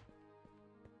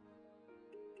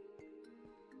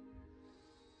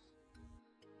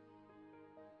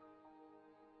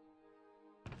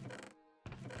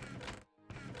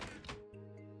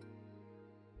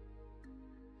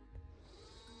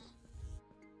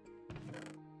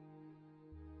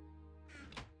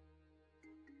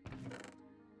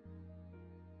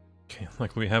 Okay,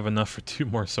 like we have enough for 2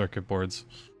 more circuit boards.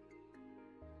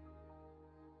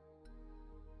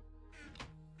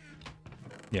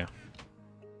 Yeah.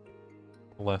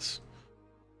 Less.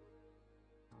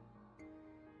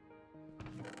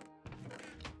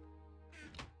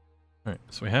 Alright,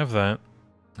 so we have that.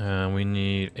 We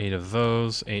need 8 of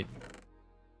those, 8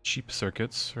 cheap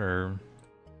circuits, or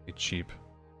 8 cheap.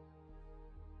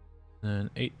 And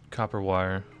 8 copper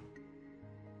wire.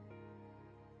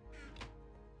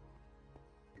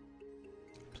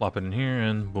 Plop it in here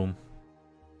and boom.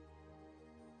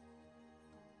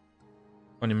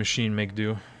 Funny machine make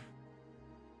do.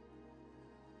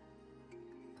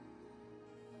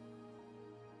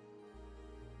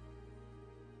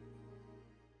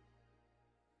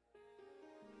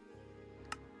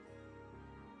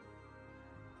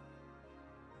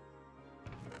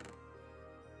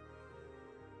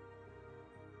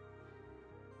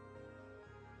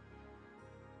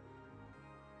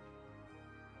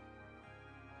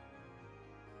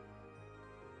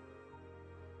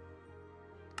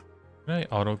 Can I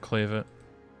autoclave it?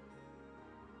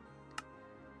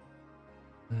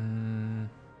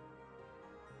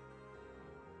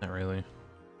 Not really.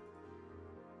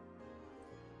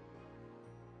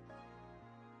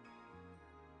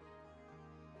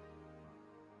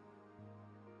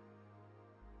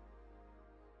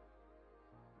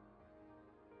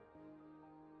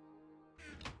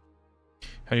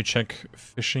 How do you check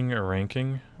fishing or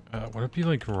ranking? Would it be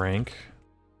like rank?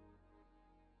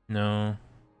 No.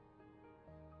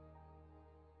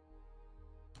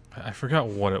 I forgot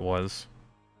what it was.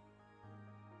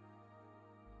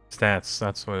 Stats,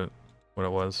 that's what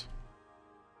it was.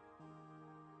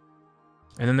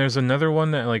 And then there's another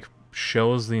one that like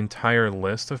shows the entire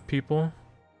list of people.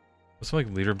 It's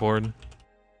like leaderboard.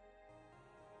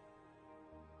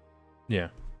 Yeah.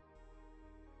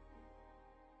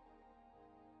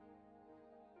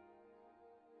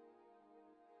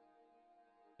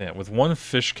 Yeah, with 1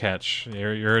 fish catch,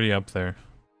 you're already up there.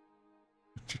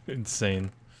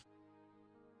 Insane.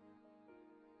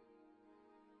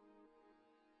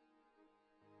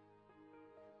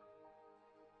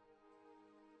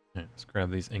 Alright, let's grab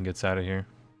these ingots out of here.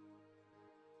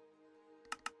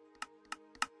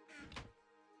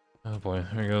 Oh boy,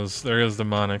 there goes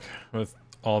Demonic with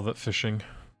all that fishing.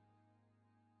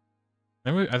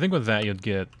 I think with that you'd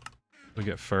get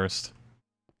first.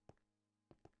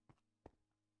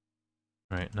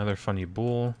 Alright, another funny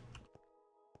bull.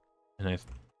 And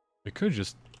we could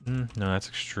just no, that's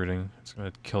extruding. It's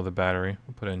gonna kill the battery.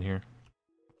 We'll put it in here.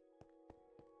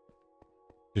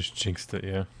 Just jinxed it,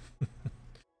 yeah.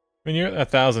 I mean, you're at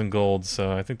 1,000 gold,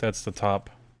 so I think that's the top.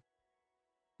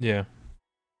 Yeah.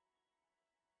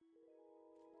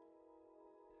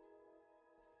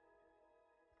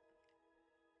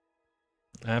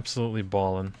 Absolutely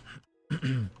ballin'.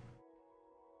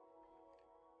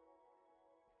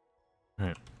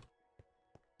 Alright.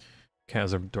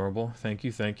 Cats are adorable. Thank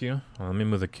you, thank you. Well, let me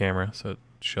move the camera so it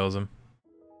shows them.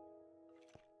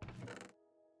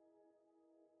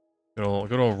 Good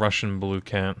old Russian blue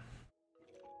cat.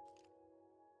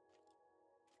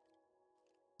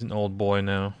 He's an old boy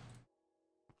now.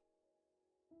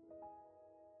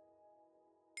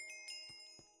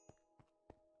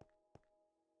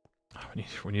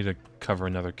 We need to cover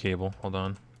another cable. Hold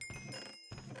on.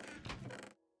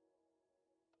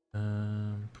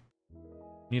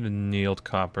 Need a annealed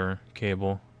copper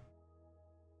cable.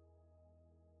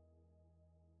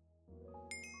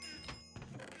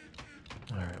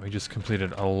 Alright, we just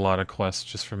completed a lot of quests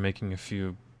just for making a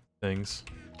few things.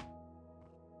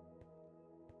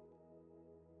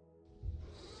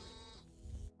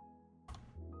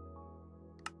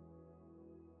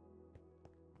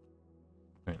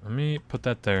 Alright, let let me put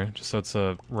that there, just so it's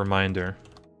a reminder.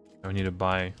 I need to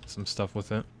buy some stuff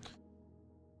with it.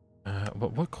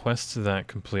 But what quests did that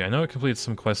complete? I know it completed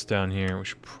some quests down here. We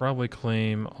should probably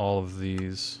claim all of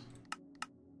these.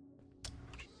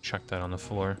 Check that on the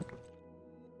floor.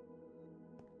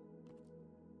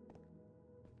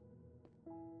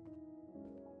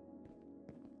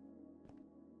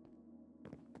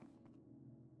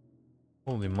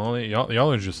 Holy moly,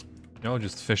 y'all are just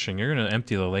fishing. You're gonna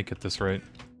empty the lake at this rate.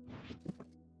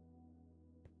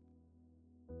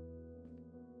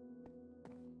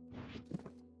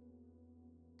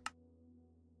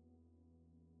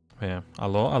 Yeah,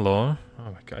 hello. Oh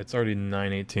my god, it's already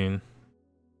 9:18.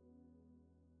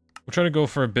 We'll try to go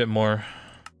for a bit more.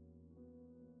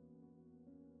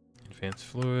 Advanced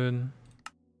fluid.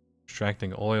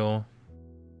 Extracting oil.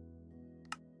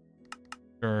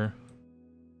 Sure.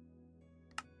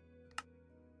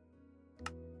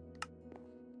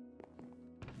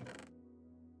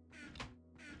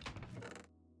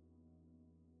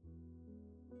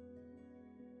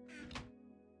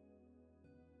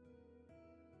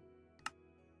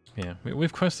 Yeah,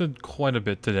 we've quested quite a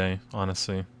bit today,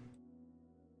 honestly.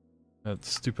 That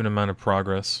stupid amount of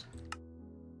progress.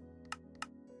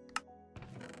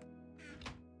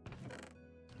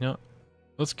 Yeah,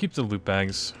 let's keep the loot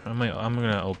bags. I'm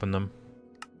gonna open them.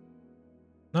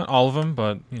 Not all of them,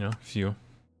 but you know, a few.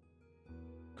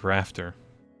 Grafter.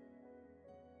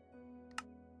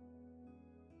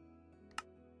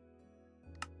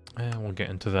 And we'll get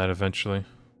into that eventually.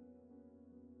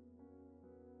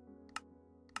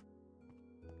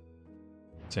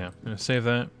 So yeah, I'm gonna save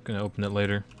that. Gonna open it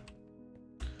later.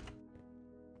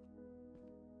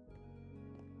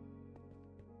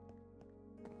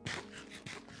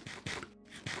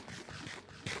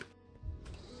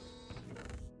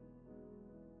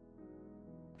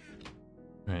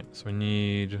 Alright, so we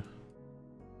need...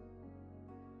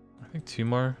 I think 2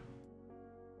 more.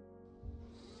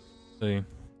 Let's see.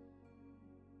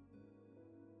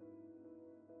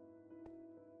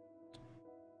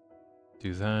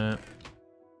 Do that.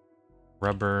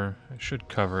 Rubber. I should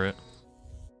cover it.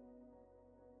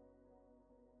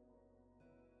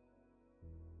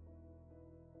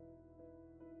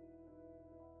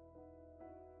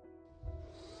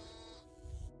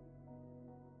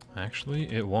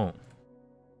 Actually, it won't.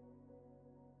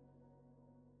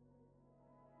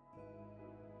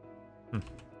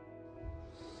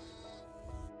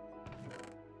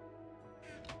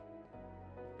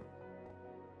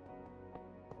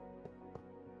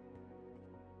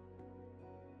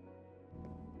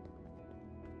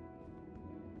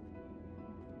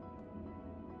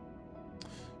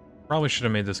 Probably should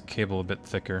have made this cable a bit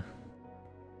thicker.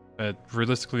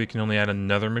 Realistically, you can only add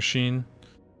another machine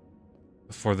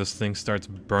before this thing starts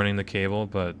burning the cable,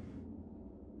 but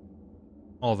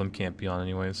all of them can't be on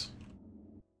anyways.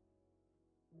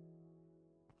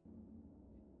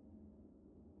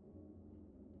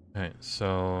 Alright,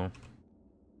 so...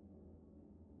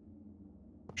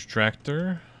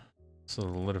 Extractor,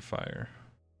 solidifier.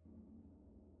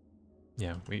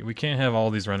 Yeah, we can't have all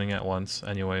these running at once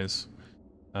anyways.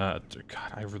 God,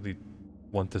 I really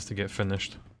want this to get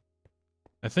finished.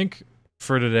 I think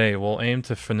for today, we'll aim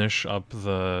to finish up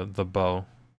the bow.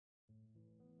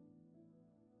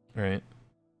 Right.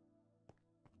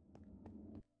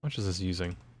 How much is this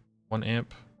using? 1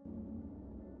 amp?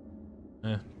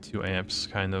 2 amps,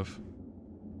 kind of.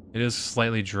 It is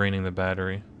slightly draining the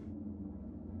battery.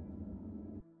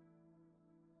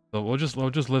 So we'll just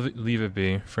leave it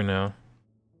be for now.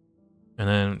 And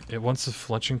then it wants the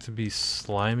fletching to be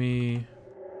slimy.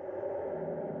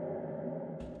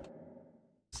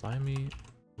 Slimy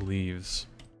leaves.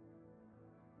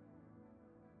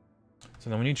 So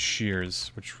then we need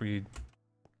shears, which we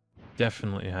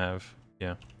definitely have.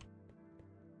 Yeah.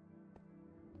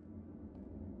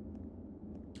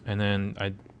 And then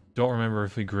I don't remember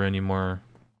if we grew any more.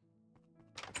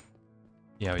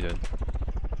 Yeah, we did.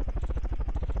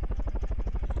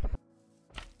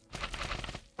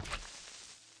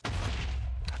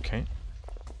 Okay.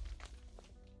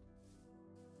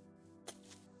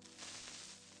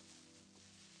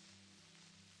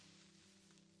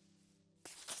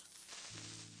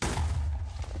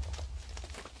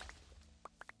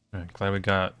 Alright, glad we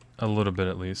got a little bit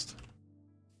at least.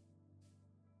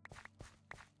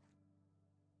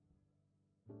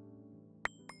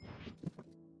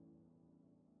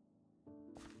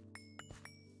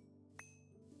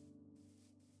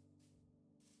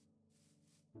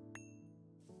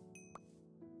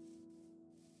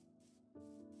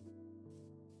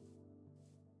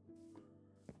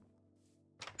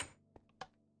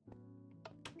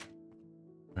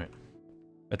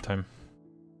 Bedtime.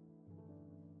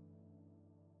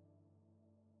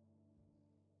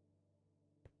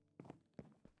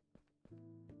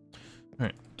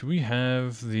 Do we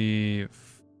have the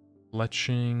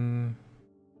fletching?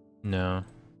 No,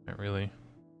 not really.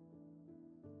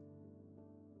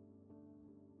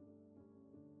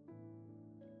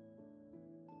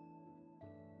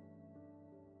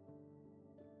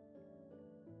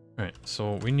 Alright,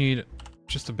 so we need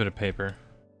just a bit of paper.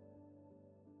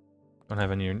 Don't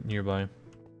have any nearby.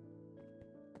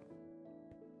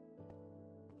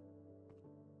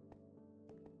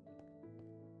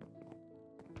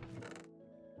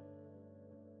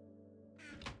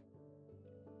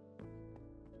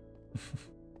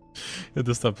 I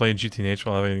just stop playing GTH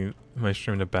while having my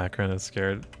stream in the background. That's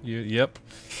scared. Yep.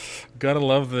 Gotta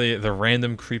love the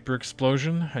random creeper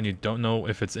explosion, and you don't know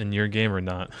if it's in your game or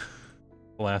not.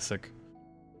 Classic.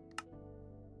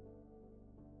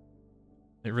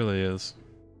 It really is.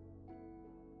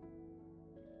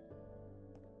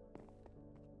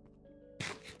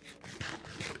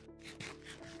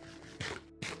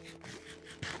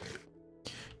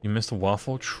 You missed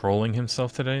Waffle trolling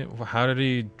himself today? How did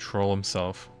he troll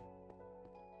himself?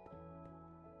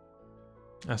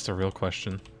 That's the real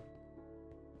question.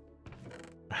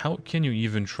 How can you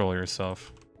even troll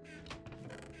yourself?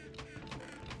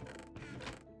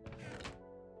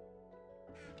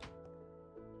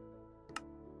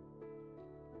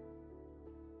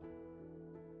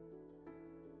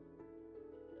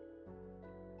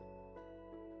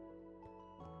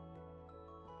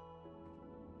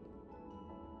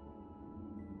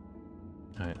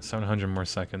 Alright, 700 more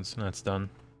seconds, and that's done.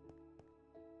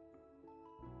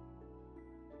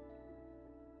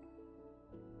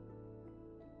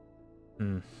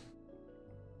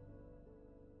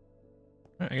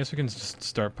 Alright, I guess we can just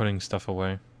start putting stuff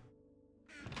away.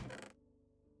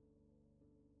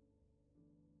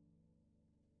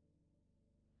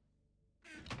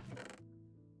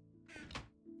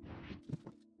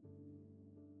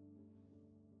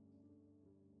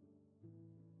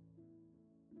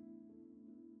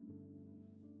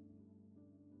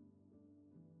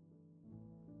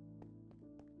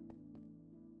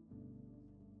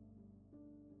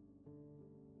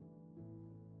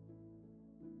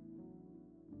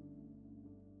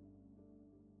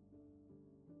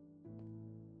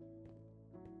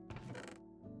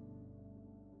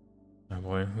 Oh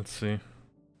boy, let's see.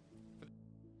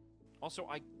 Also,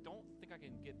 I don't think I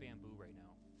can get bamboo right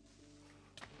now.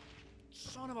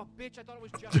 Son of a bitch, I thought it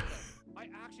was Jessica. I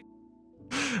actually...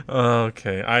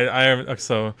 Okay,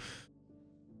 so...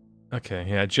 Okay,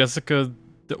 yeah, Jessica,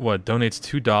 what, donates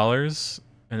 $2,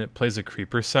 and it plays a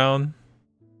creeper sound?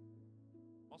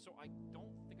 Also, I don't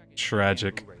think I can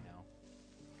Tragic. get bamboo right now.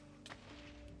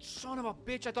 Son of a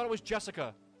bitch, I thought it was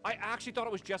Jessica. I actually thought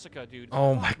it was Jessica, dude.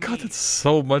 Oh my god, that's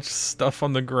so much stuff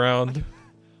on the ground.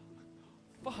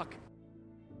 Fuck.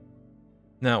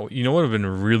 Now, you know what would have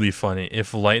been really funny?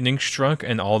 If lightning struck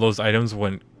and all those items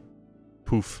went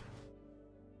poof.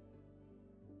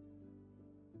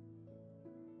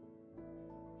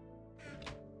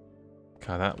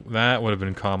 God, that would have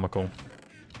been comical.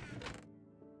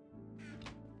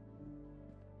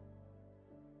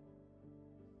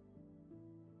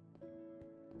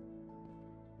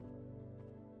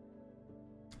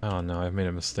 Oh no, I've made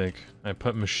a mistake. I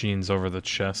put machines over the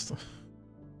chest.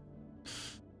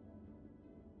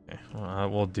 Okay, well,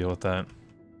 we'll deal with that.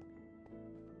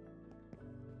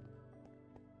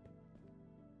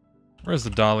 Where's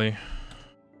the dolly?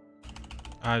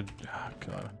 Oh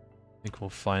god. I think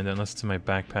we'll find it unless it's in my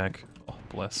backpack. Oh,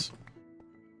 bless.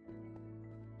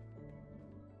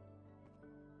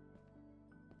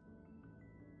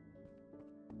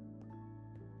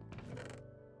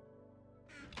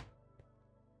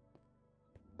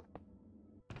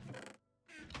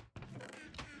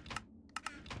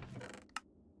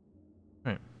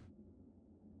 Right.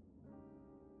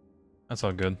 That's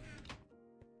all good.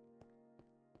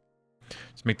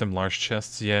 Just make them large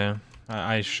chests, yeah.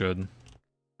 I should.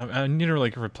 I need to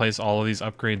like replace all of these,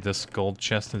 upgrade this gold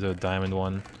chest into a diamond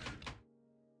one.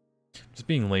 Just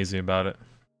being lazy about it.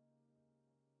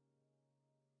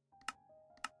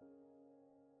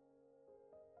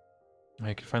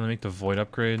 I can finally make the void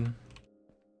upgrade.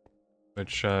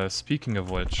 Which, speaking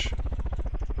of which,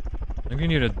 I'm gonna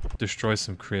need to destroy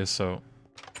some creosote.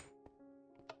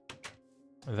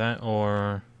 That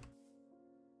or...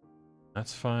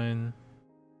 That's fine.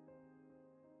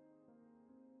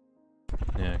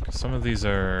 Yeah, because some of these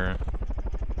are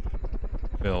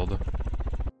filled.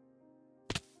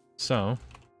 So...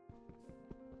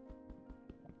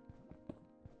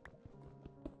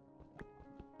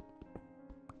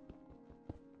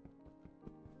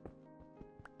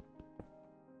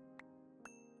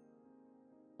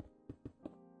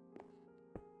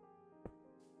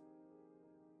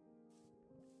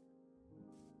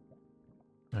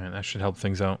 That should help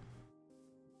things out.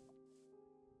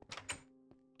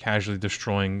 Casually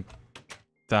destroying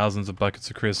thousands of buckets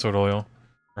of creosote oil.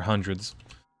 Or hundreds.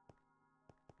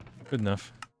 Good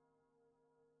enough.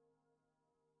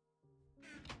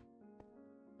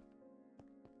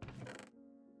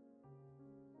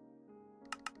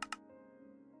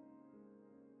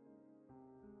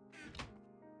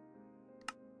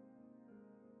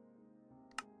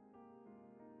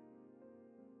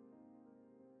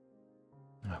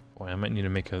 Oh boy, I might need to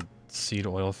make a seed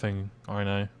oil thing, aren't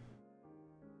I?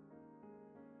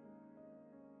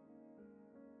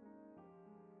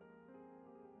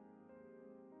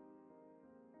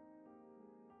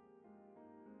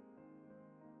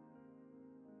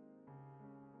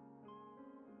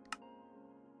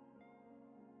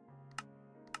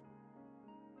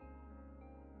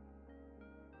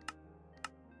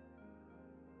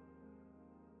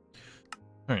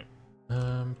 Alright.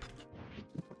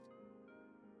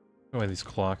 Go away these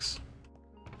clocks.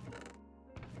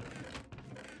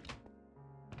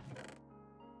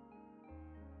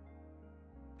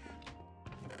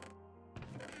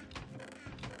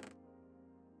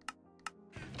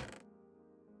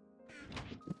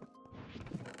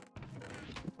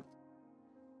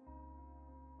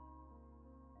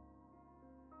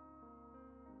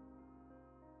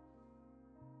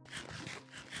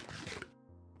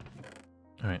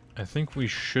 Alright, I think we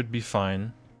should be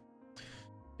fine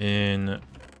in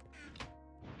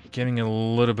getting a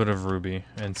little bit of ruby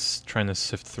and trying to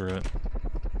sift through it.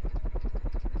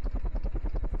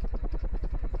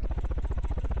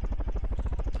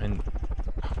 And,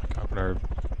 oh my god, but our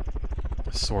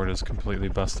sword is completely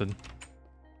busted.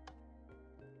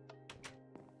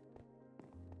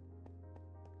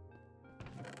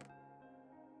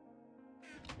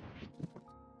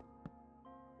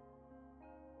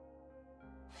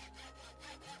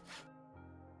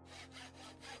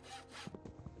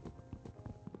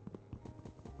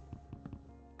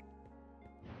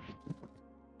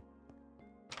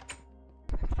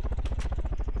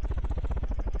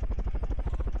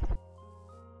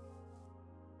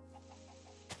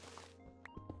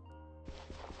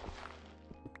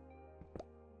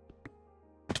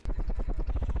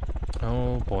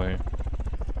 Oh boy.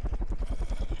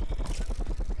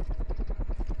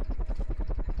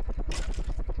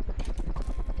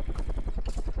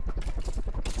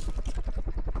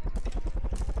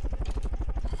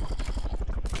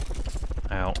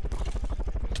 Ow.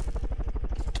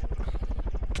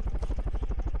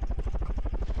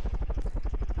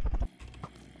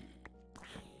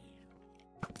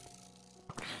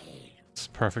 It's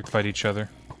perfect, fight each other.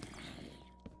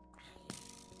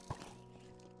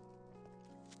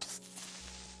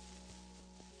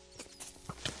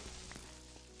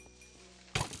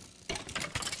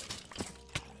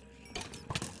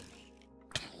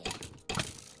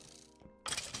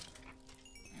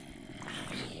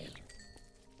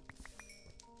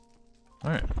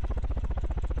 Alright.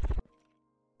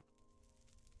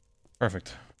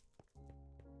 Perfect.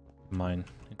 Mine.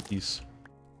 In peace.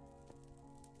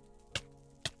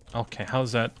 Okay,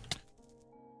 how's that?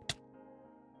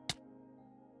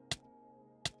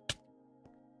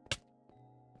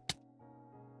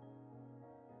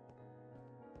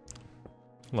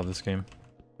 Love this game.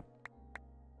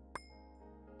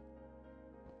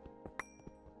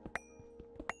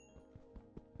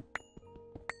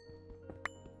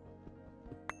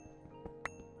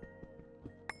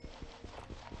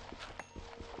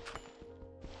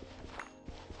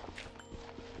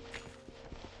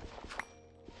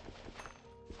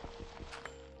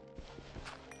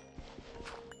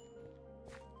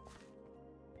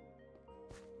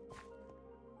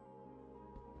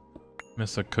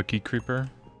 Miss a cookie creeper?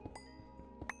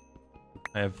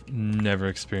 I have never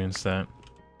experienced that.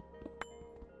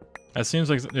 That seems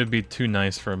like it'd be too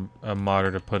nice for a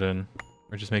modder to put in.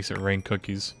 Or it just makes it rain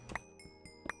cookies.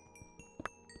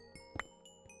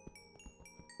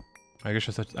 I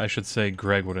guess I should say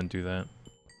Greg wouldn't do that.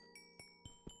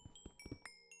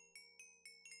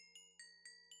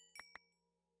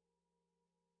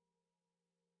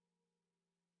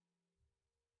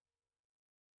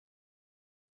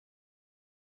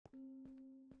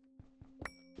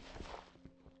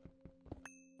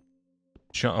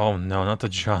 Oh no, not the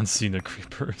John Cena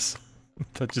creepers.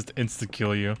 That just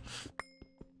insta-kill you.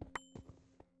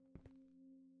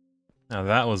 Now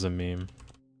that was a meme.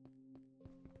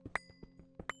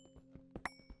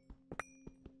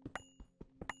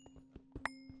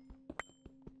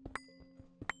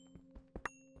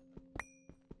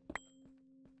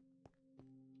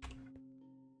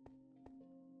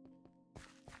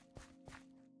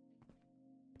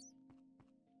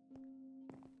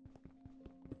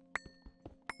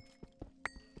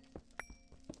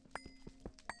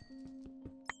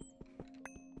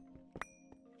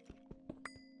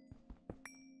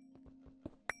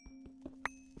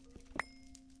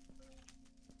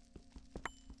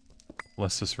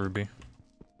 less this ruby.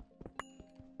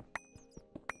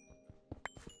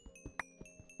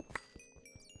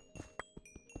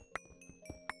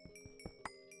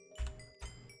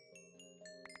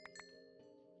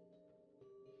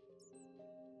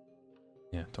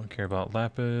 Yeah, don't care about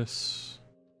lapis.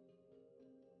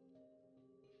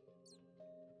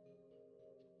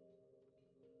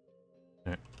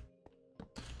 Alright.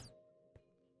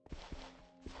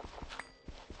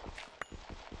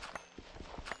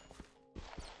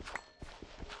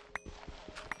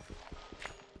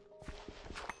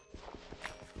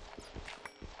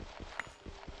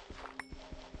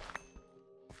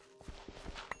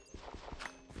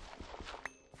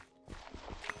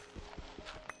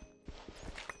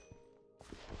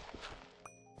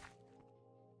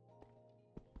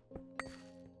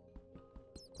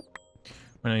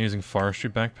 We're not using forestry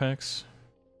backpacks.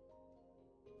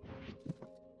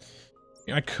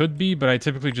 I could be, but I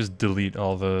typically just delete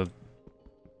all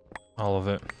of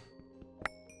it.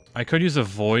 I could use a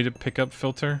void pickup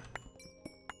filter,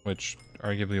 which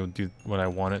arguably would do what I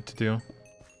want it to do.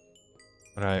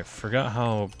 But I forgot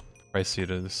how pricey it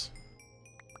is.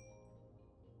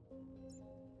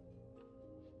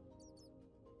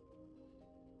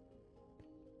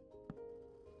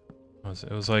 What was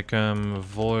it? It was like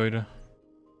void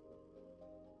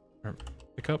or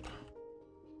pickup.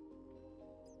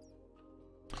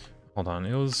 Hold on,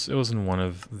 it was in one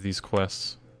of these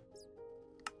quests.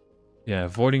 Yeah,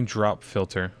 avoiding drop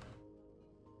filter.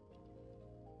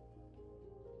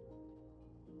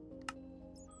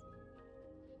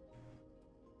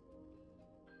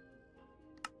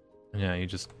 Yeah, you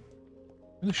just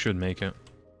really should make it.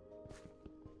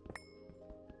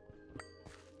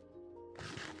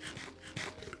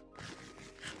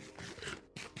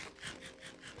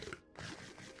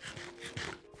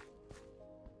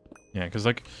 Yeah, because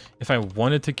like, if I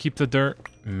wanted to keep the dirt,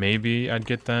 maybe I'd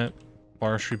get that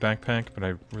forestry backpack, but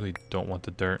I really don't want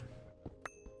the dirt.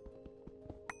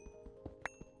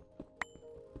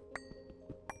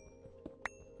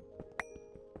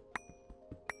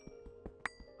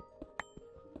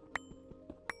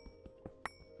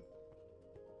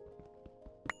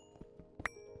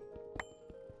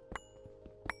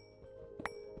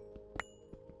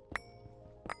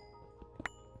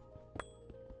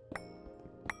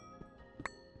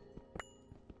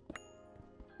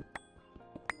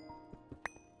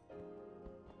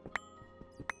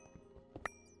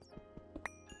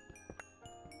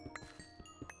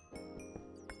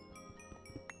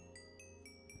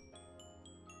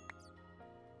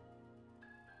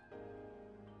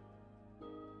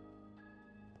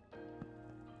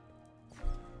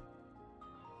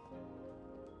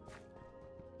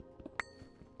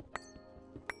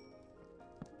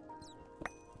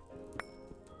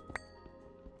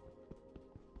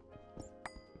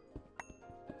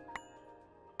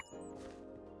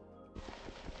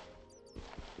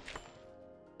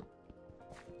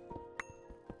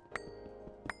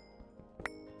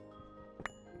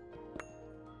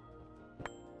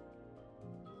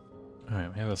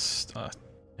 Alright, we have a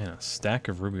stack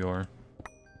of ruby ore.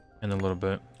 And a little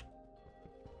bit.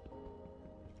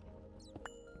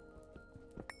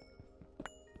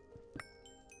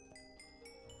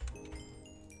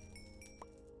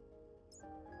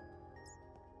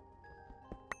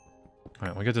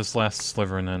 Alright, we'll get this last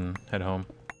sliver and then head home.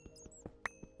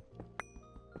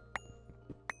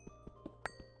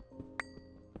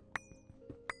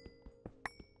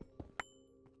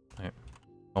 Alright,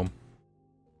 home.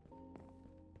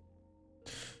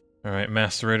 Alright,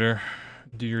 Macerator,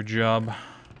 do your job.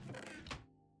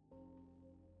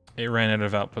 It ran out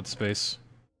of output space.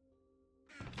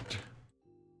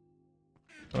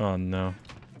 Oh no.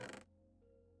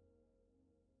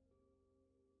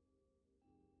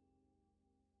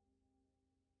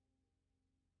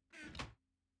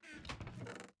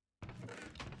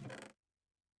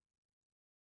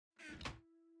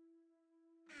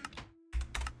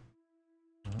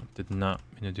 Did not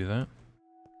mean to do that.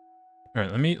 Alright,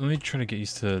 let me try to get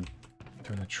used to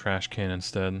doing the trash can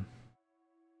instead.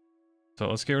 So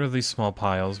let's get rid of these small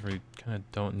piles where you kind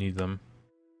of don't need them.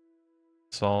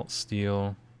 Salt,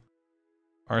 steel,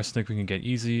 arsenic we can get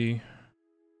easy.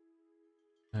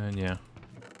 And yeah.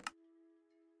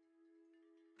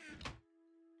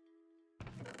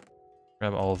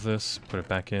 Grab all of this, put it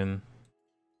back in.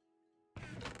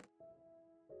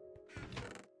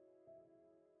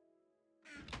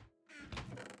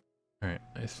 Alright,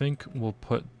 I think we'll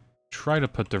try to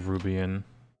put the ruby in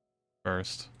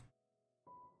first.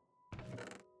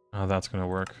 Oh, that's gonna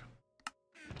work.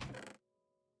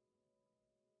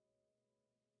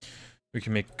 We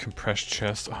can make compressed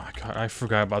chests. Oh my god, I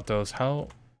forgot about those. How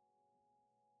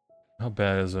How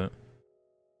bad is it?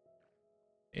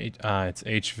 It's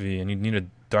HV, and you need a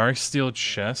dark steel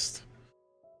chest?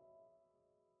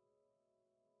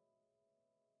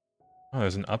 Oh,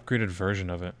 there's an upgraded version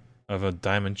of it. Of a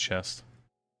diamond chest.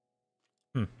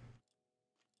 Hmm.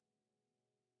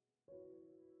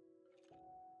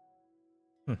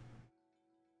 Hmm.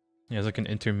 Yeah, it's like an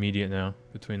intermediate now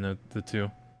between the two.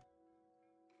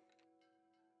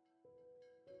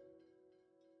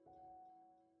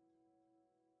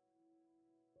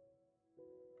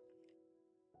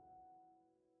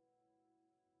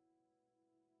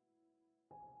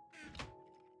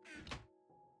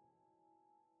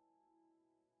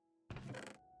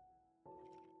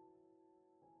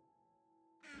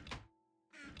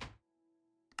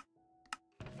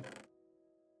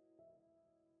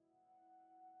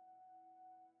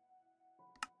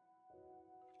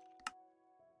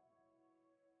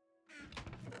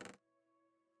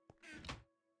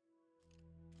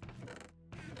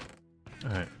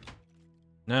 Alright.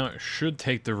 Now it should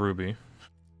take the ruby.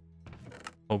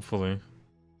 Hopefully.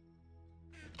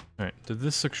 Alright, did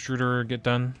this extruder get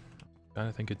done?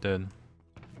 I think it did.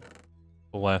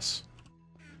 Less.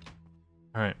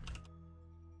 Alright.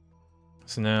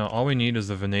 So now all we need is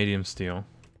the vanadium steel.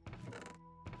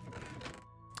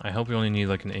 I hope we only need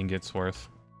like an ingot's worth.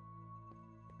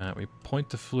 We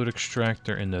point the fluid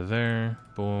extractor into there.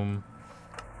 Boom.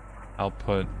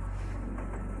 Output.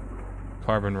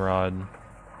 Carbon rod.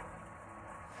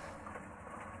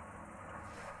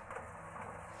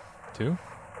 2?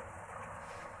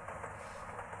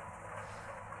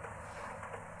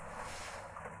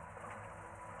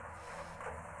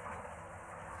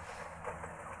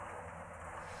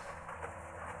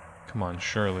 Come on,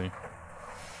 surely.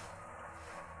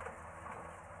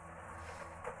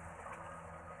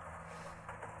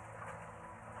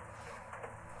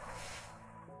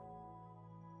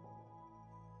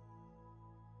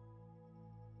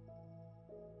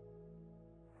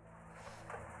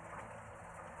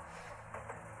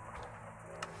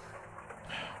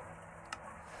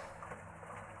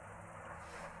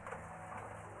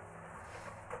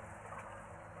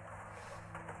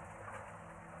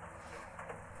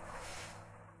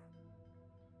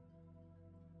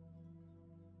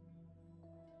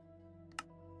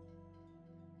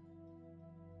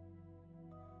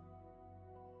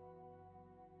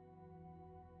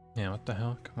 Yeah, what the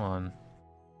hell? Come on.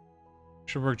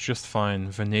 Should work just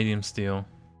fine. Vanadium steel.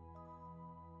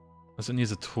 Unless it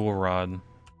needs a tool rod.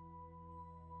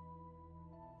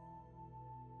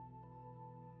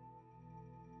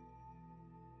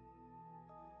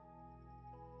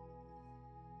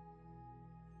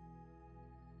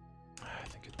 I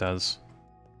think it does.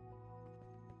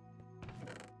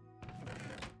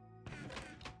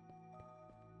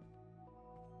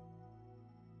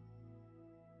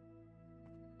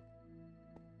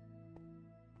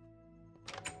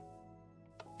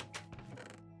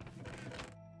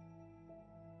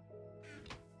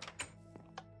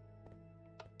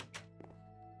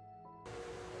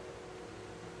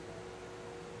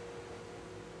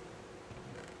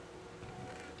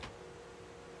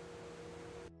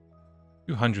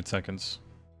 $200 seconds.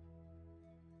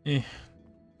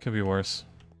 Could be worse.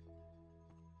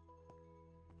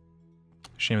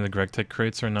 Shame the Greg Tech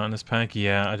crates are not in this pack.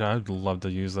 Yeah, I'd love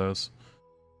to use those.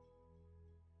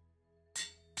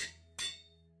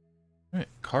 Alright,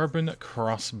 carbon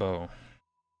crossbow.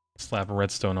 Slap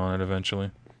redstone on it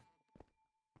eventually.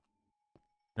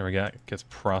 There we go, it gets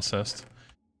processed.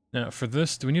 Now, for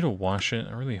this, do we need to wash it?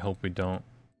 I really hope we don't.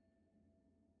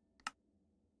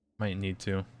 Might need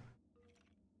to.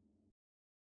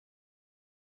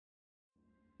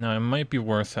 Now, it might be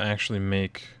worth to actually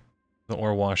make the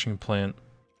ore washing plant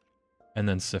and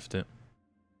then sift it.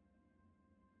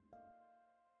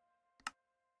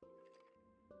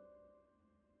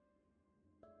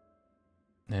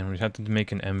 And we'd have to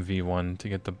make an MV one to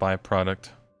get the byproduct,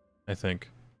 I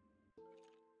think.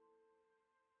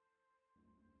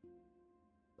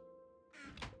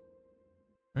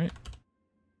 Right.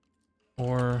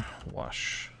 Or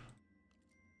wash.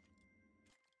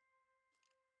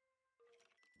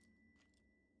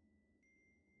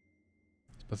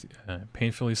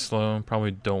 Painfully slow.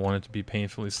 Probably don't want it to be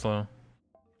painfully slow.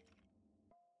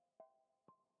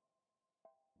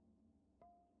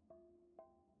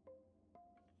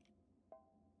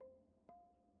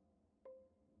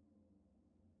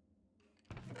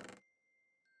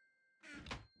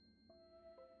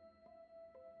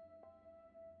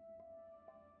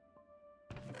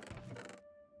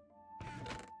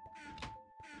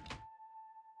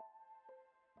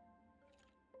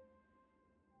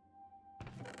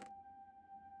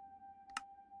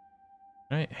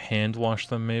 Right, hand wash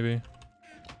them maybe.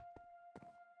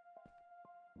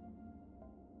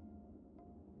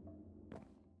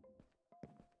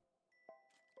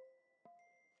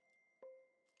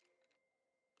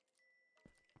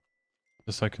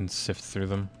 Just so I can sift through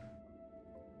them.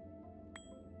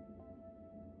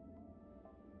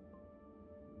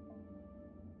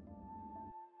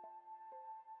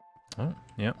 Oh,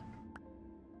 yep.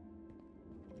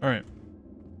 Alright.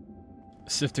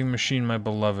 Sifting machine, my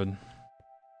beloved.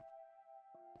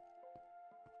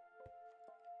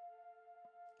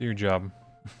 Do your job.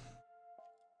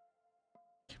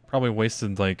 Probably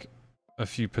wasted, like, a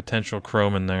few potential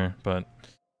chrome in there, but...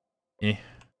 eh.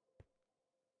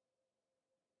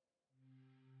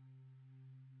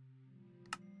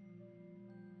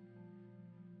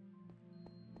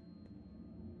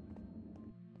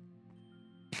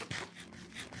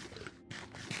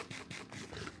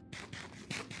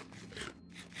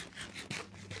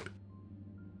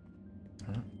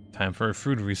 Time for a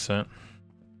food reset.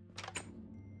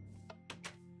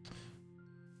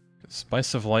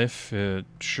 Spice of life, it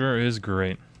sure is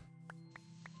great.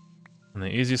 And the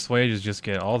easiest way is just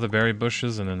get all the berry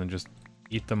bushes and then just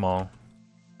eat them all.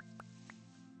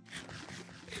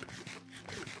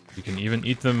 You can even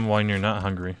eat them when you're not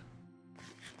hungry.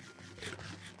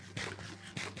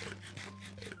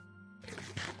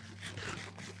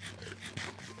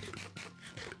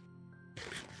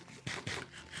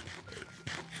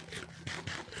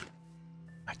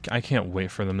 I can't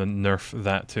wait for them to nerf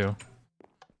that too.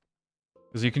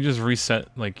 Because you can just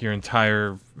reset, like, your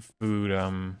entire food,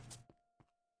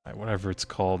 whatever it's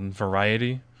called,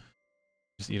 variety.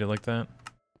 Just eat it like that.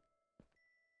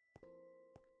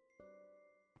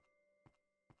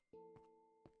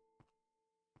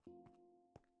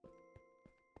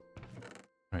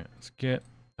 Alright, let's get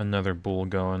another bowl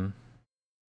going.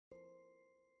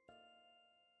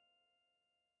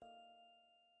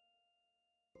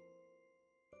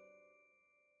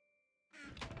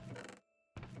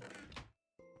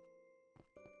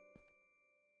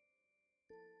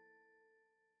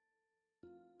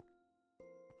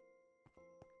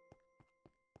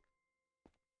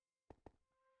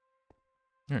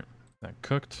 Alright, that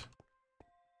cooked.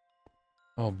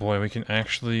 Oh boy, we can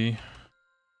actually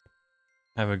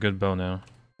have a good bow now.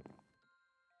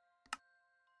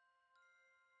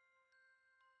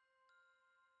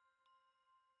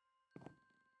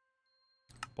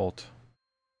 Bolt.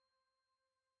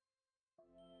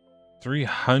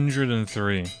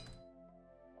 303.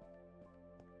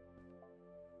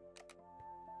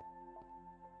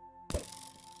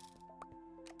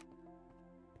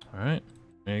 Alright,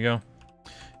 there you go.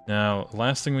 Now,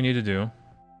 last thing we need to do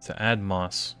is to add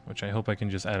moss, which I hope I can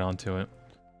just add on to it.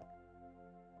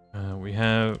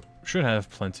 Should have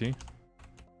plenty.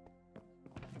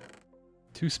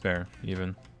 2 spare,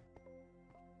 even.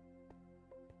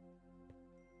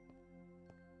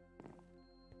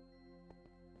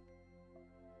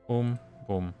 Boom,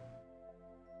 boom.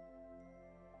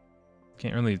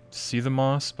 Can't really see the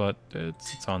moss, but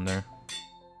it's on there.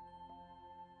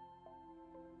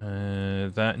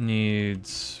 That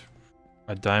needs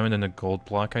a diamond and a gold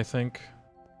block, I think.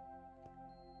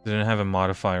 Didn't have a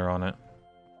modifier on it.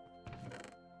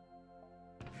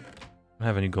 Don't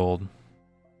have any gold.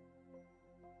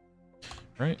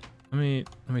 Right? Let me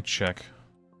check.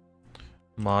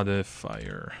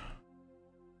 Modifier.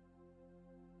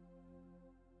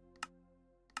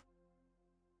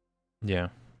 Yeah.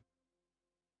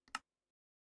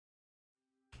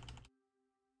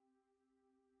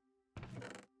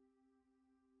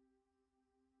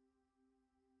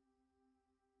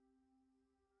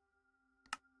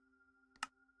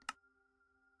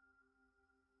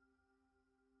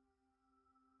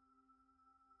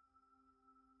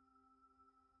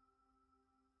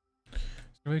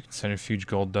 We can centrifuge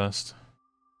gold dust.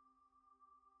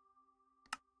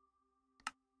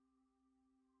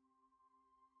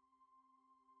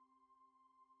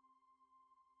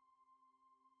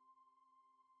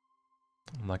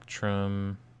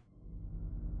 Electrum.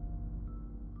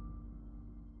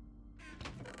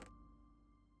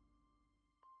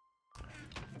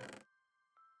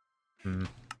 Hmm.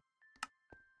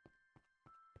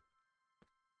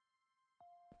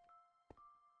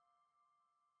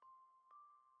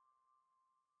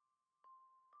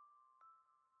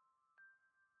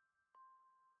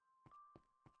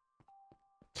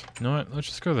 You know what? Let's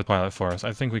just go to the Twilight Forest.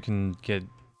 I think we can get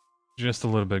just a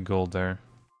little bit of gold there.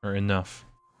 Or enough.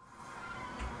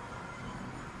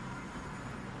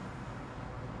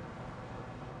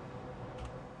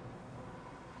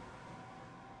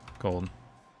 Gold.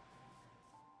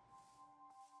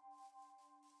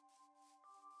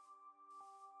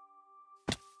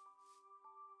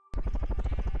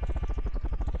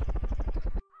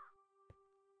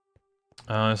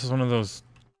 This is one of those...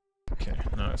 Okay,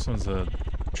 no, this one's a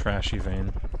trashy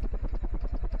vein.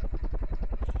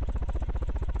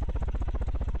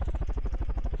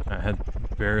 I had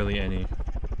barely any.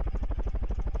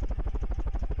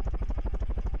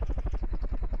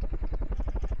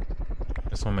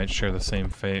 This one might share the same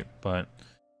fate, but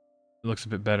it looks a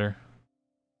bit better.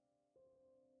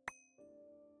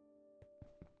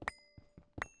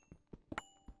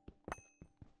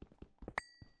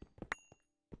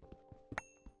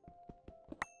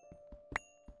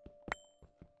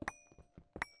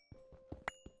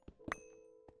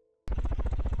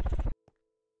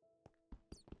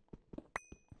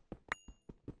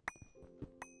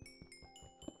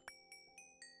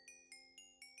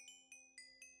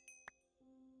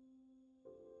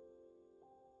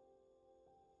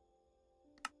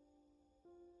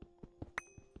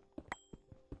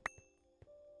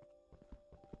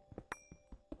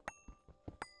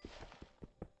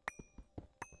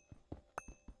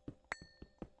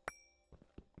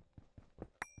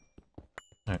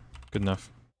 Alright, good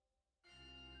enough.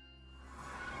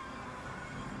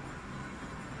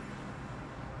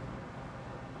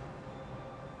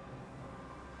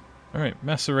 Alright,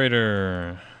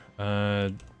 macerator.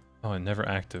 Oh, never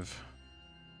active.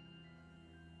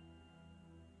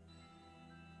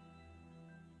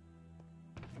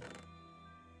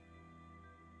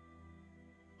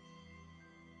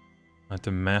 I have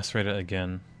to macerate it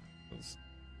again. It's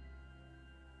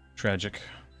tragic.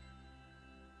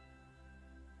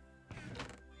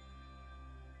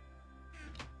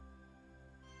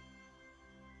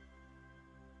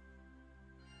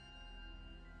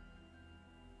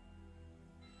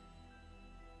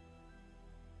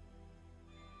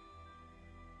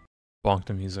 Bonk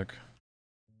the music.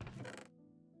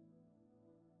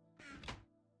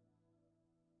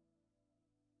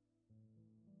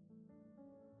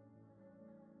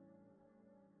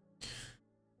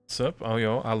 What's up? Oh,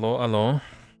 yo, hello.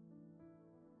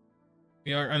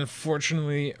 We are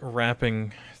unfortunately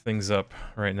wrapping things up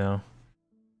right now.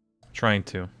 Trying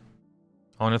to.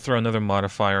 I want to throw another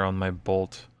modifier on my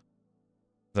bolt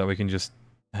so that we can just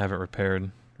have it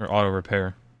repaired, or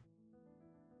auto-repair.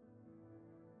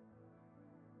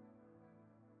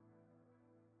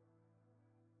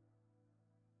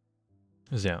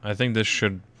 Yeah, I think this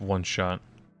should one-shot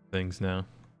things now.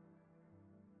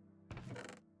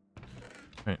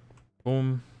 Right,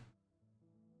 boom.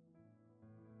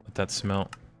 Let that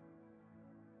smelt.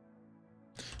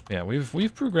 Yeah,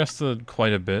 we've progressed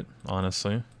quite a bit,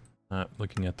 honestly.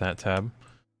 Looking at that tab.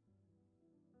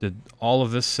 Did all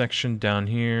of this section down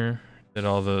here. Did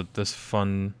all this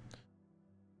fun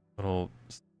little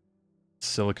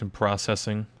silicon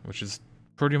processing, which is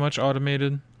pretty much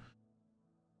automated.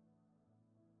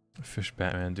 Fish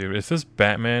Batman, dude. If this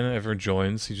Batman ever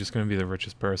joins, he's just gonna be the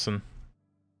richest person.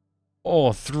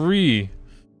 Oh, 3!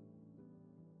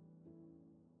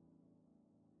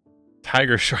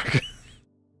 Tiger Shark.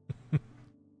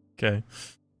 Okay.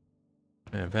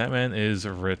 Man, Batman is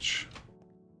rich.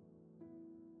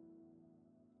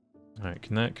 Alright,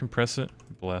 can that compress it?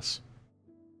 Bless.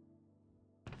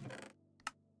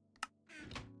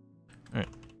 Alright,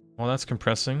 while that's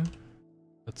compressing,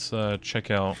 let's check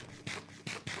out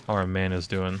how our man is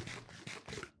doing.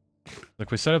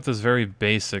 Look, we set up this very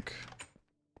basic,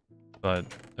 but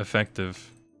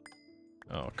effective...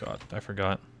 Oh god, I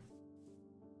forgot.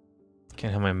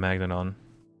 Can't have my magnet on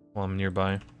while I'm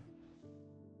nearby.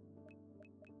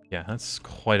 Yeah, that's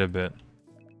quite a bit.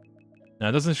 Now,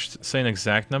 it doesn't say an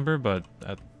exact number, but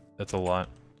that's a lot.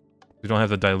 We don't have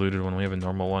the diluted one, we have a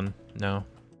normal one now.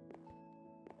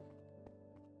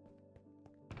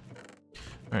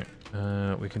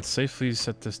 Alright, we can safely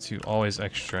set this to always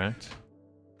extract.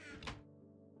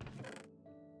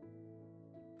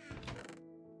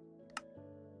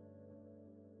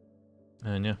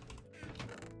 And yeah.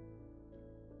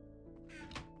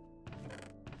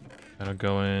 That'll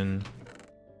go in.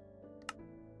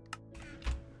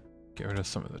 Get rid of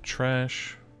some of the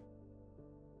trash.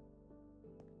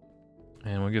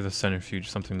 And we'll give the centrifuge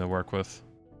something to work with.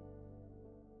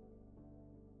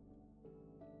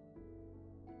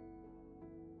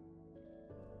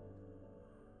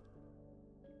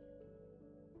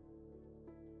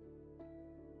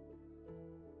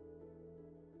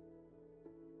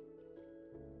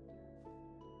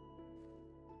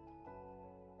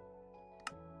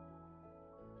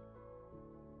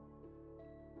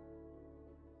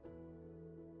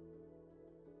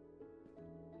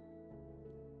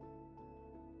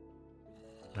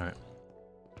 Alright.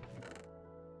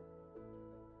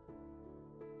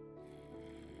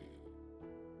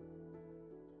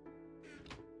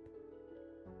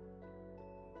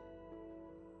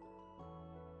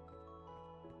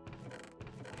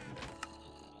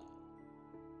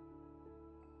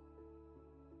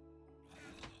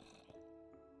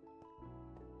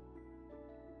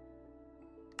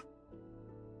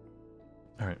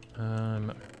 Alright,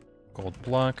 gold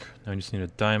block. Now I just need a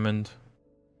diamond.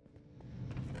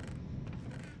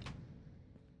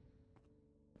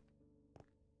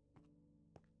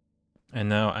 And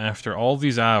now, after all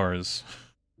these hours,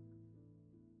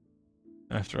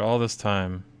 after all this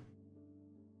time,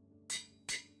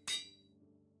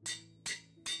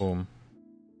 boom.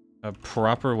 A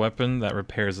proper weapon that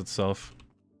repairs itself.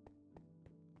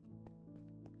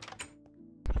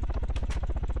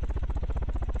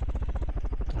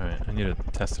 Alright, I need to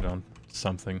test it on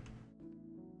something.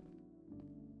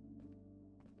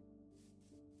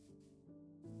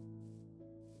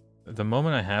 The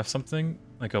moment I have something,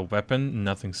 like a weapon,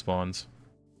 nothing spawns.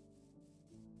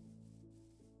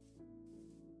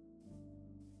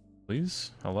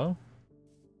 Please? Hello?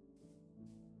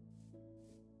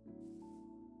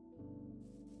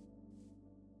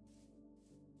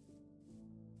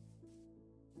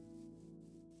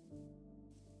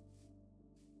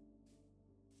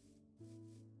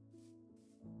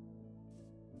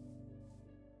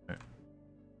 Right.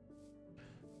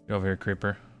 Get over here,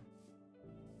 creeper.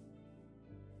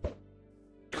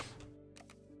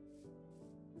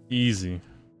 Easy.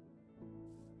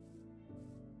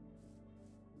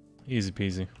 Easy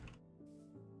peasy.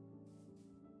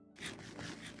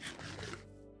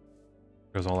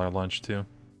 There's all our lunch too.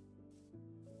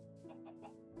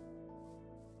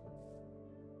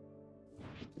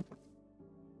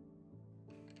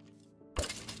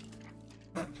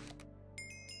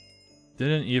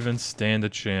 Didn't even stand a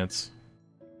chance.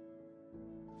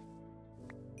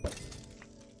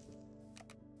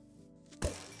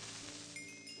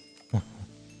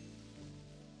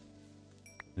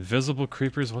 Invisible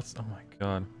creepers? What's... oh my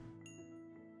god.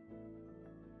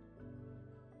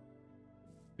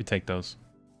 We take those.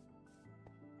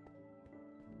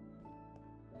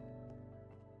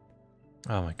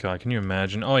 Oh my god, can you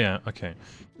imagine? Oh yeah, okay.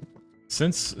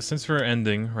 Since we're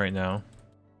ending right now,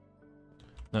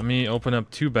 let me open up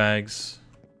 2 bags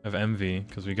of MV,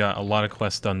 because we got a lot of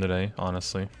quests done today,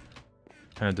 honestly.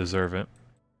 Kind of deserve it.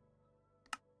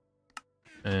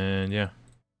 And yeah.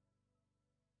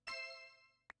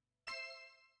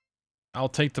 I'll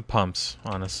take the pumps,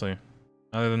 honestly.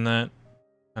 Other than that,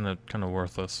 kind of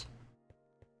worthless.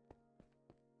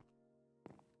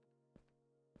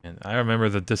 And I remember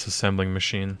the disassembling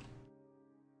machine.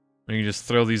 When you just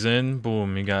throw these in,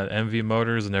 boom, you got MV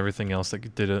motors and everything else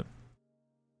that did it.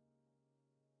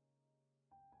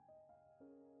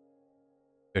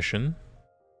 Fission.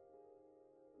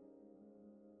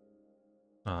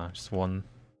 Just one.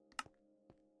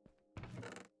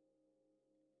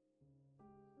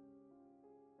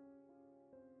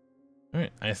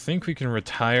 Alright, I think we can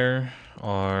retire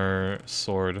our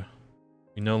sword.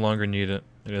 We no longer need it.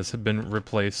 It has been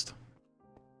replaced.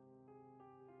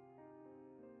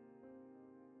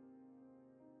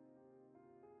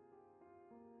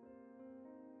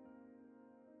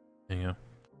 There you go.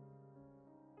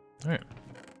 Alright.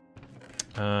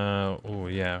 Oh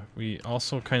yeah, we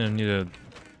also kind of need to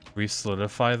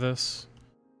re-solidify this.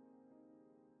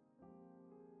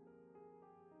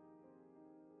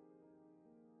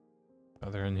 Oh,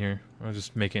 they're in here. I'll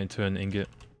just make it into an ingot.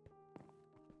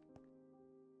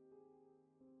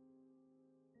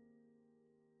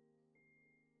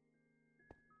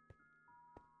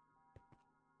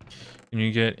 Can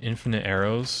you get infinite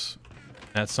arrows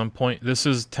at some point? This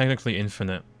is technically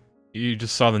infinite. You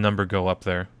just saw the number go up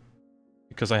there.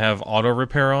 Because I have auto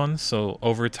repair on, so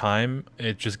over time,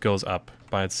 it just goes up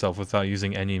by itself without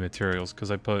using any materials,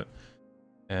 because I put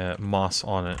moss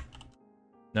on it.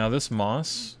 Now this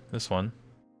moss, this one,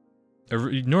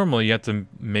 normally you have to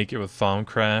make it with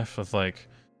Thaumcraft, with like,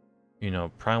 you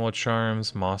know, primal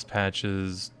charms, moss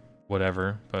patches,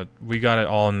 whatever, but we got it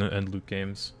all in loot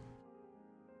games.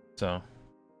 So,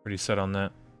 pretty set on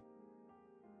that.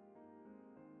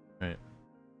 Right.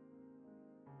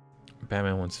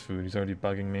 Batman wants food. He's already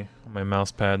bugging me on my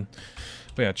mouse pad.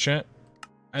 But yeah, chat.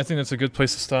 I think that's a good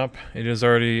place to stop. It is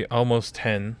already almost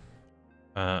 10.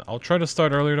 I'll try to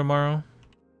start earlier tomorrow.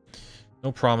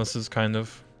 No promises, kind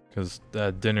of, because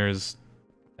dinner's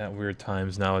at weird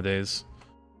times nowadays.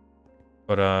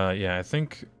 But yeah, I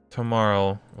think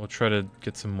tomorrow we'll try to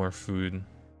get some more food.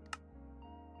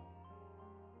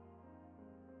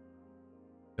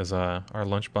 Because our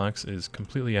lunchbox is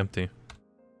completely empty.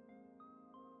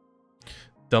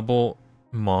 Double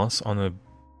moss on the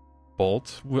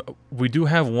bolt. We do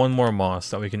have one more moss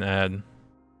that we can add,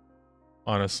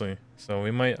 honestly. So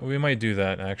we might do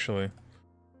that actually.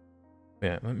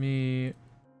 Yeah, let me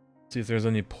see if there's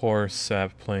any poor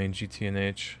sap playing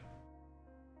GTNH.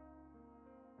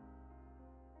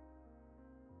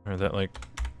 Or that like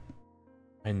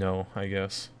I know, I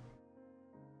guess.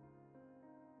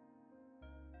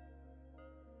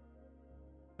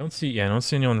 I don't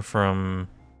see anyone from...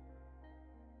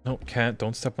 No, cat,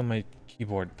 don't step on my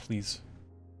keyboard, please.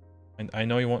 I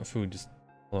know you want food, just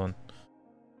hold on.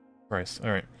 Christ,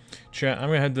 alright. Chat, I'm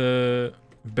gonna head to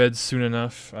bed soon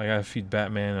enough. I gotta feed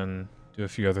Batman and do a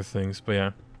few other things, but yeah.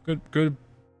 Good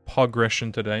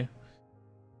progression today.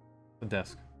 The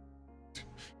desk.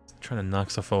 Trying to knock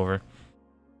stuff over.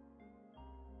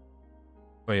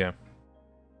 But yeah.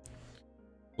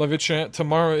 Love you, chat.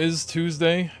 Tomorrow is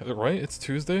Tuesday, right? It's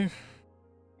Tuesday?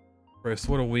 Christ,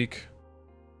 what a week.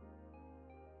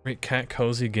 Great Cat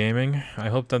Cozy Gaming. I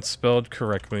hope that's spelled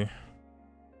correctly.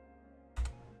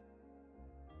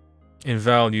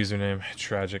 Invalid username.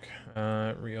 Tragic.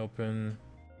 Reopen.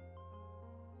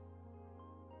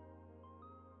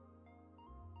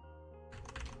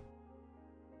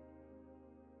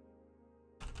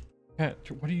 Cat,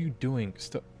 what are you doing?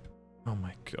 Stop. Oh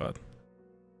my god.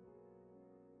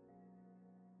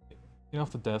 Get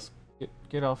off the desk.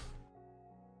 Get off.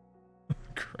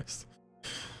 Christ.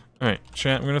 Alright,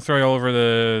 chat, I'm gonna throw you all over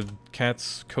the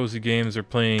Cat's Cozy Games. They're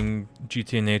playing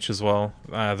GTNH as well.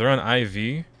 They're on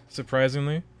IV,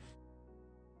 surprisingly.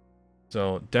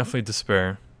 So, definitely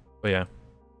despair. But yeah,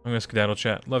 I'm gonna skedaddle,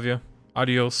 chat. Love you.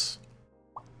 Adios.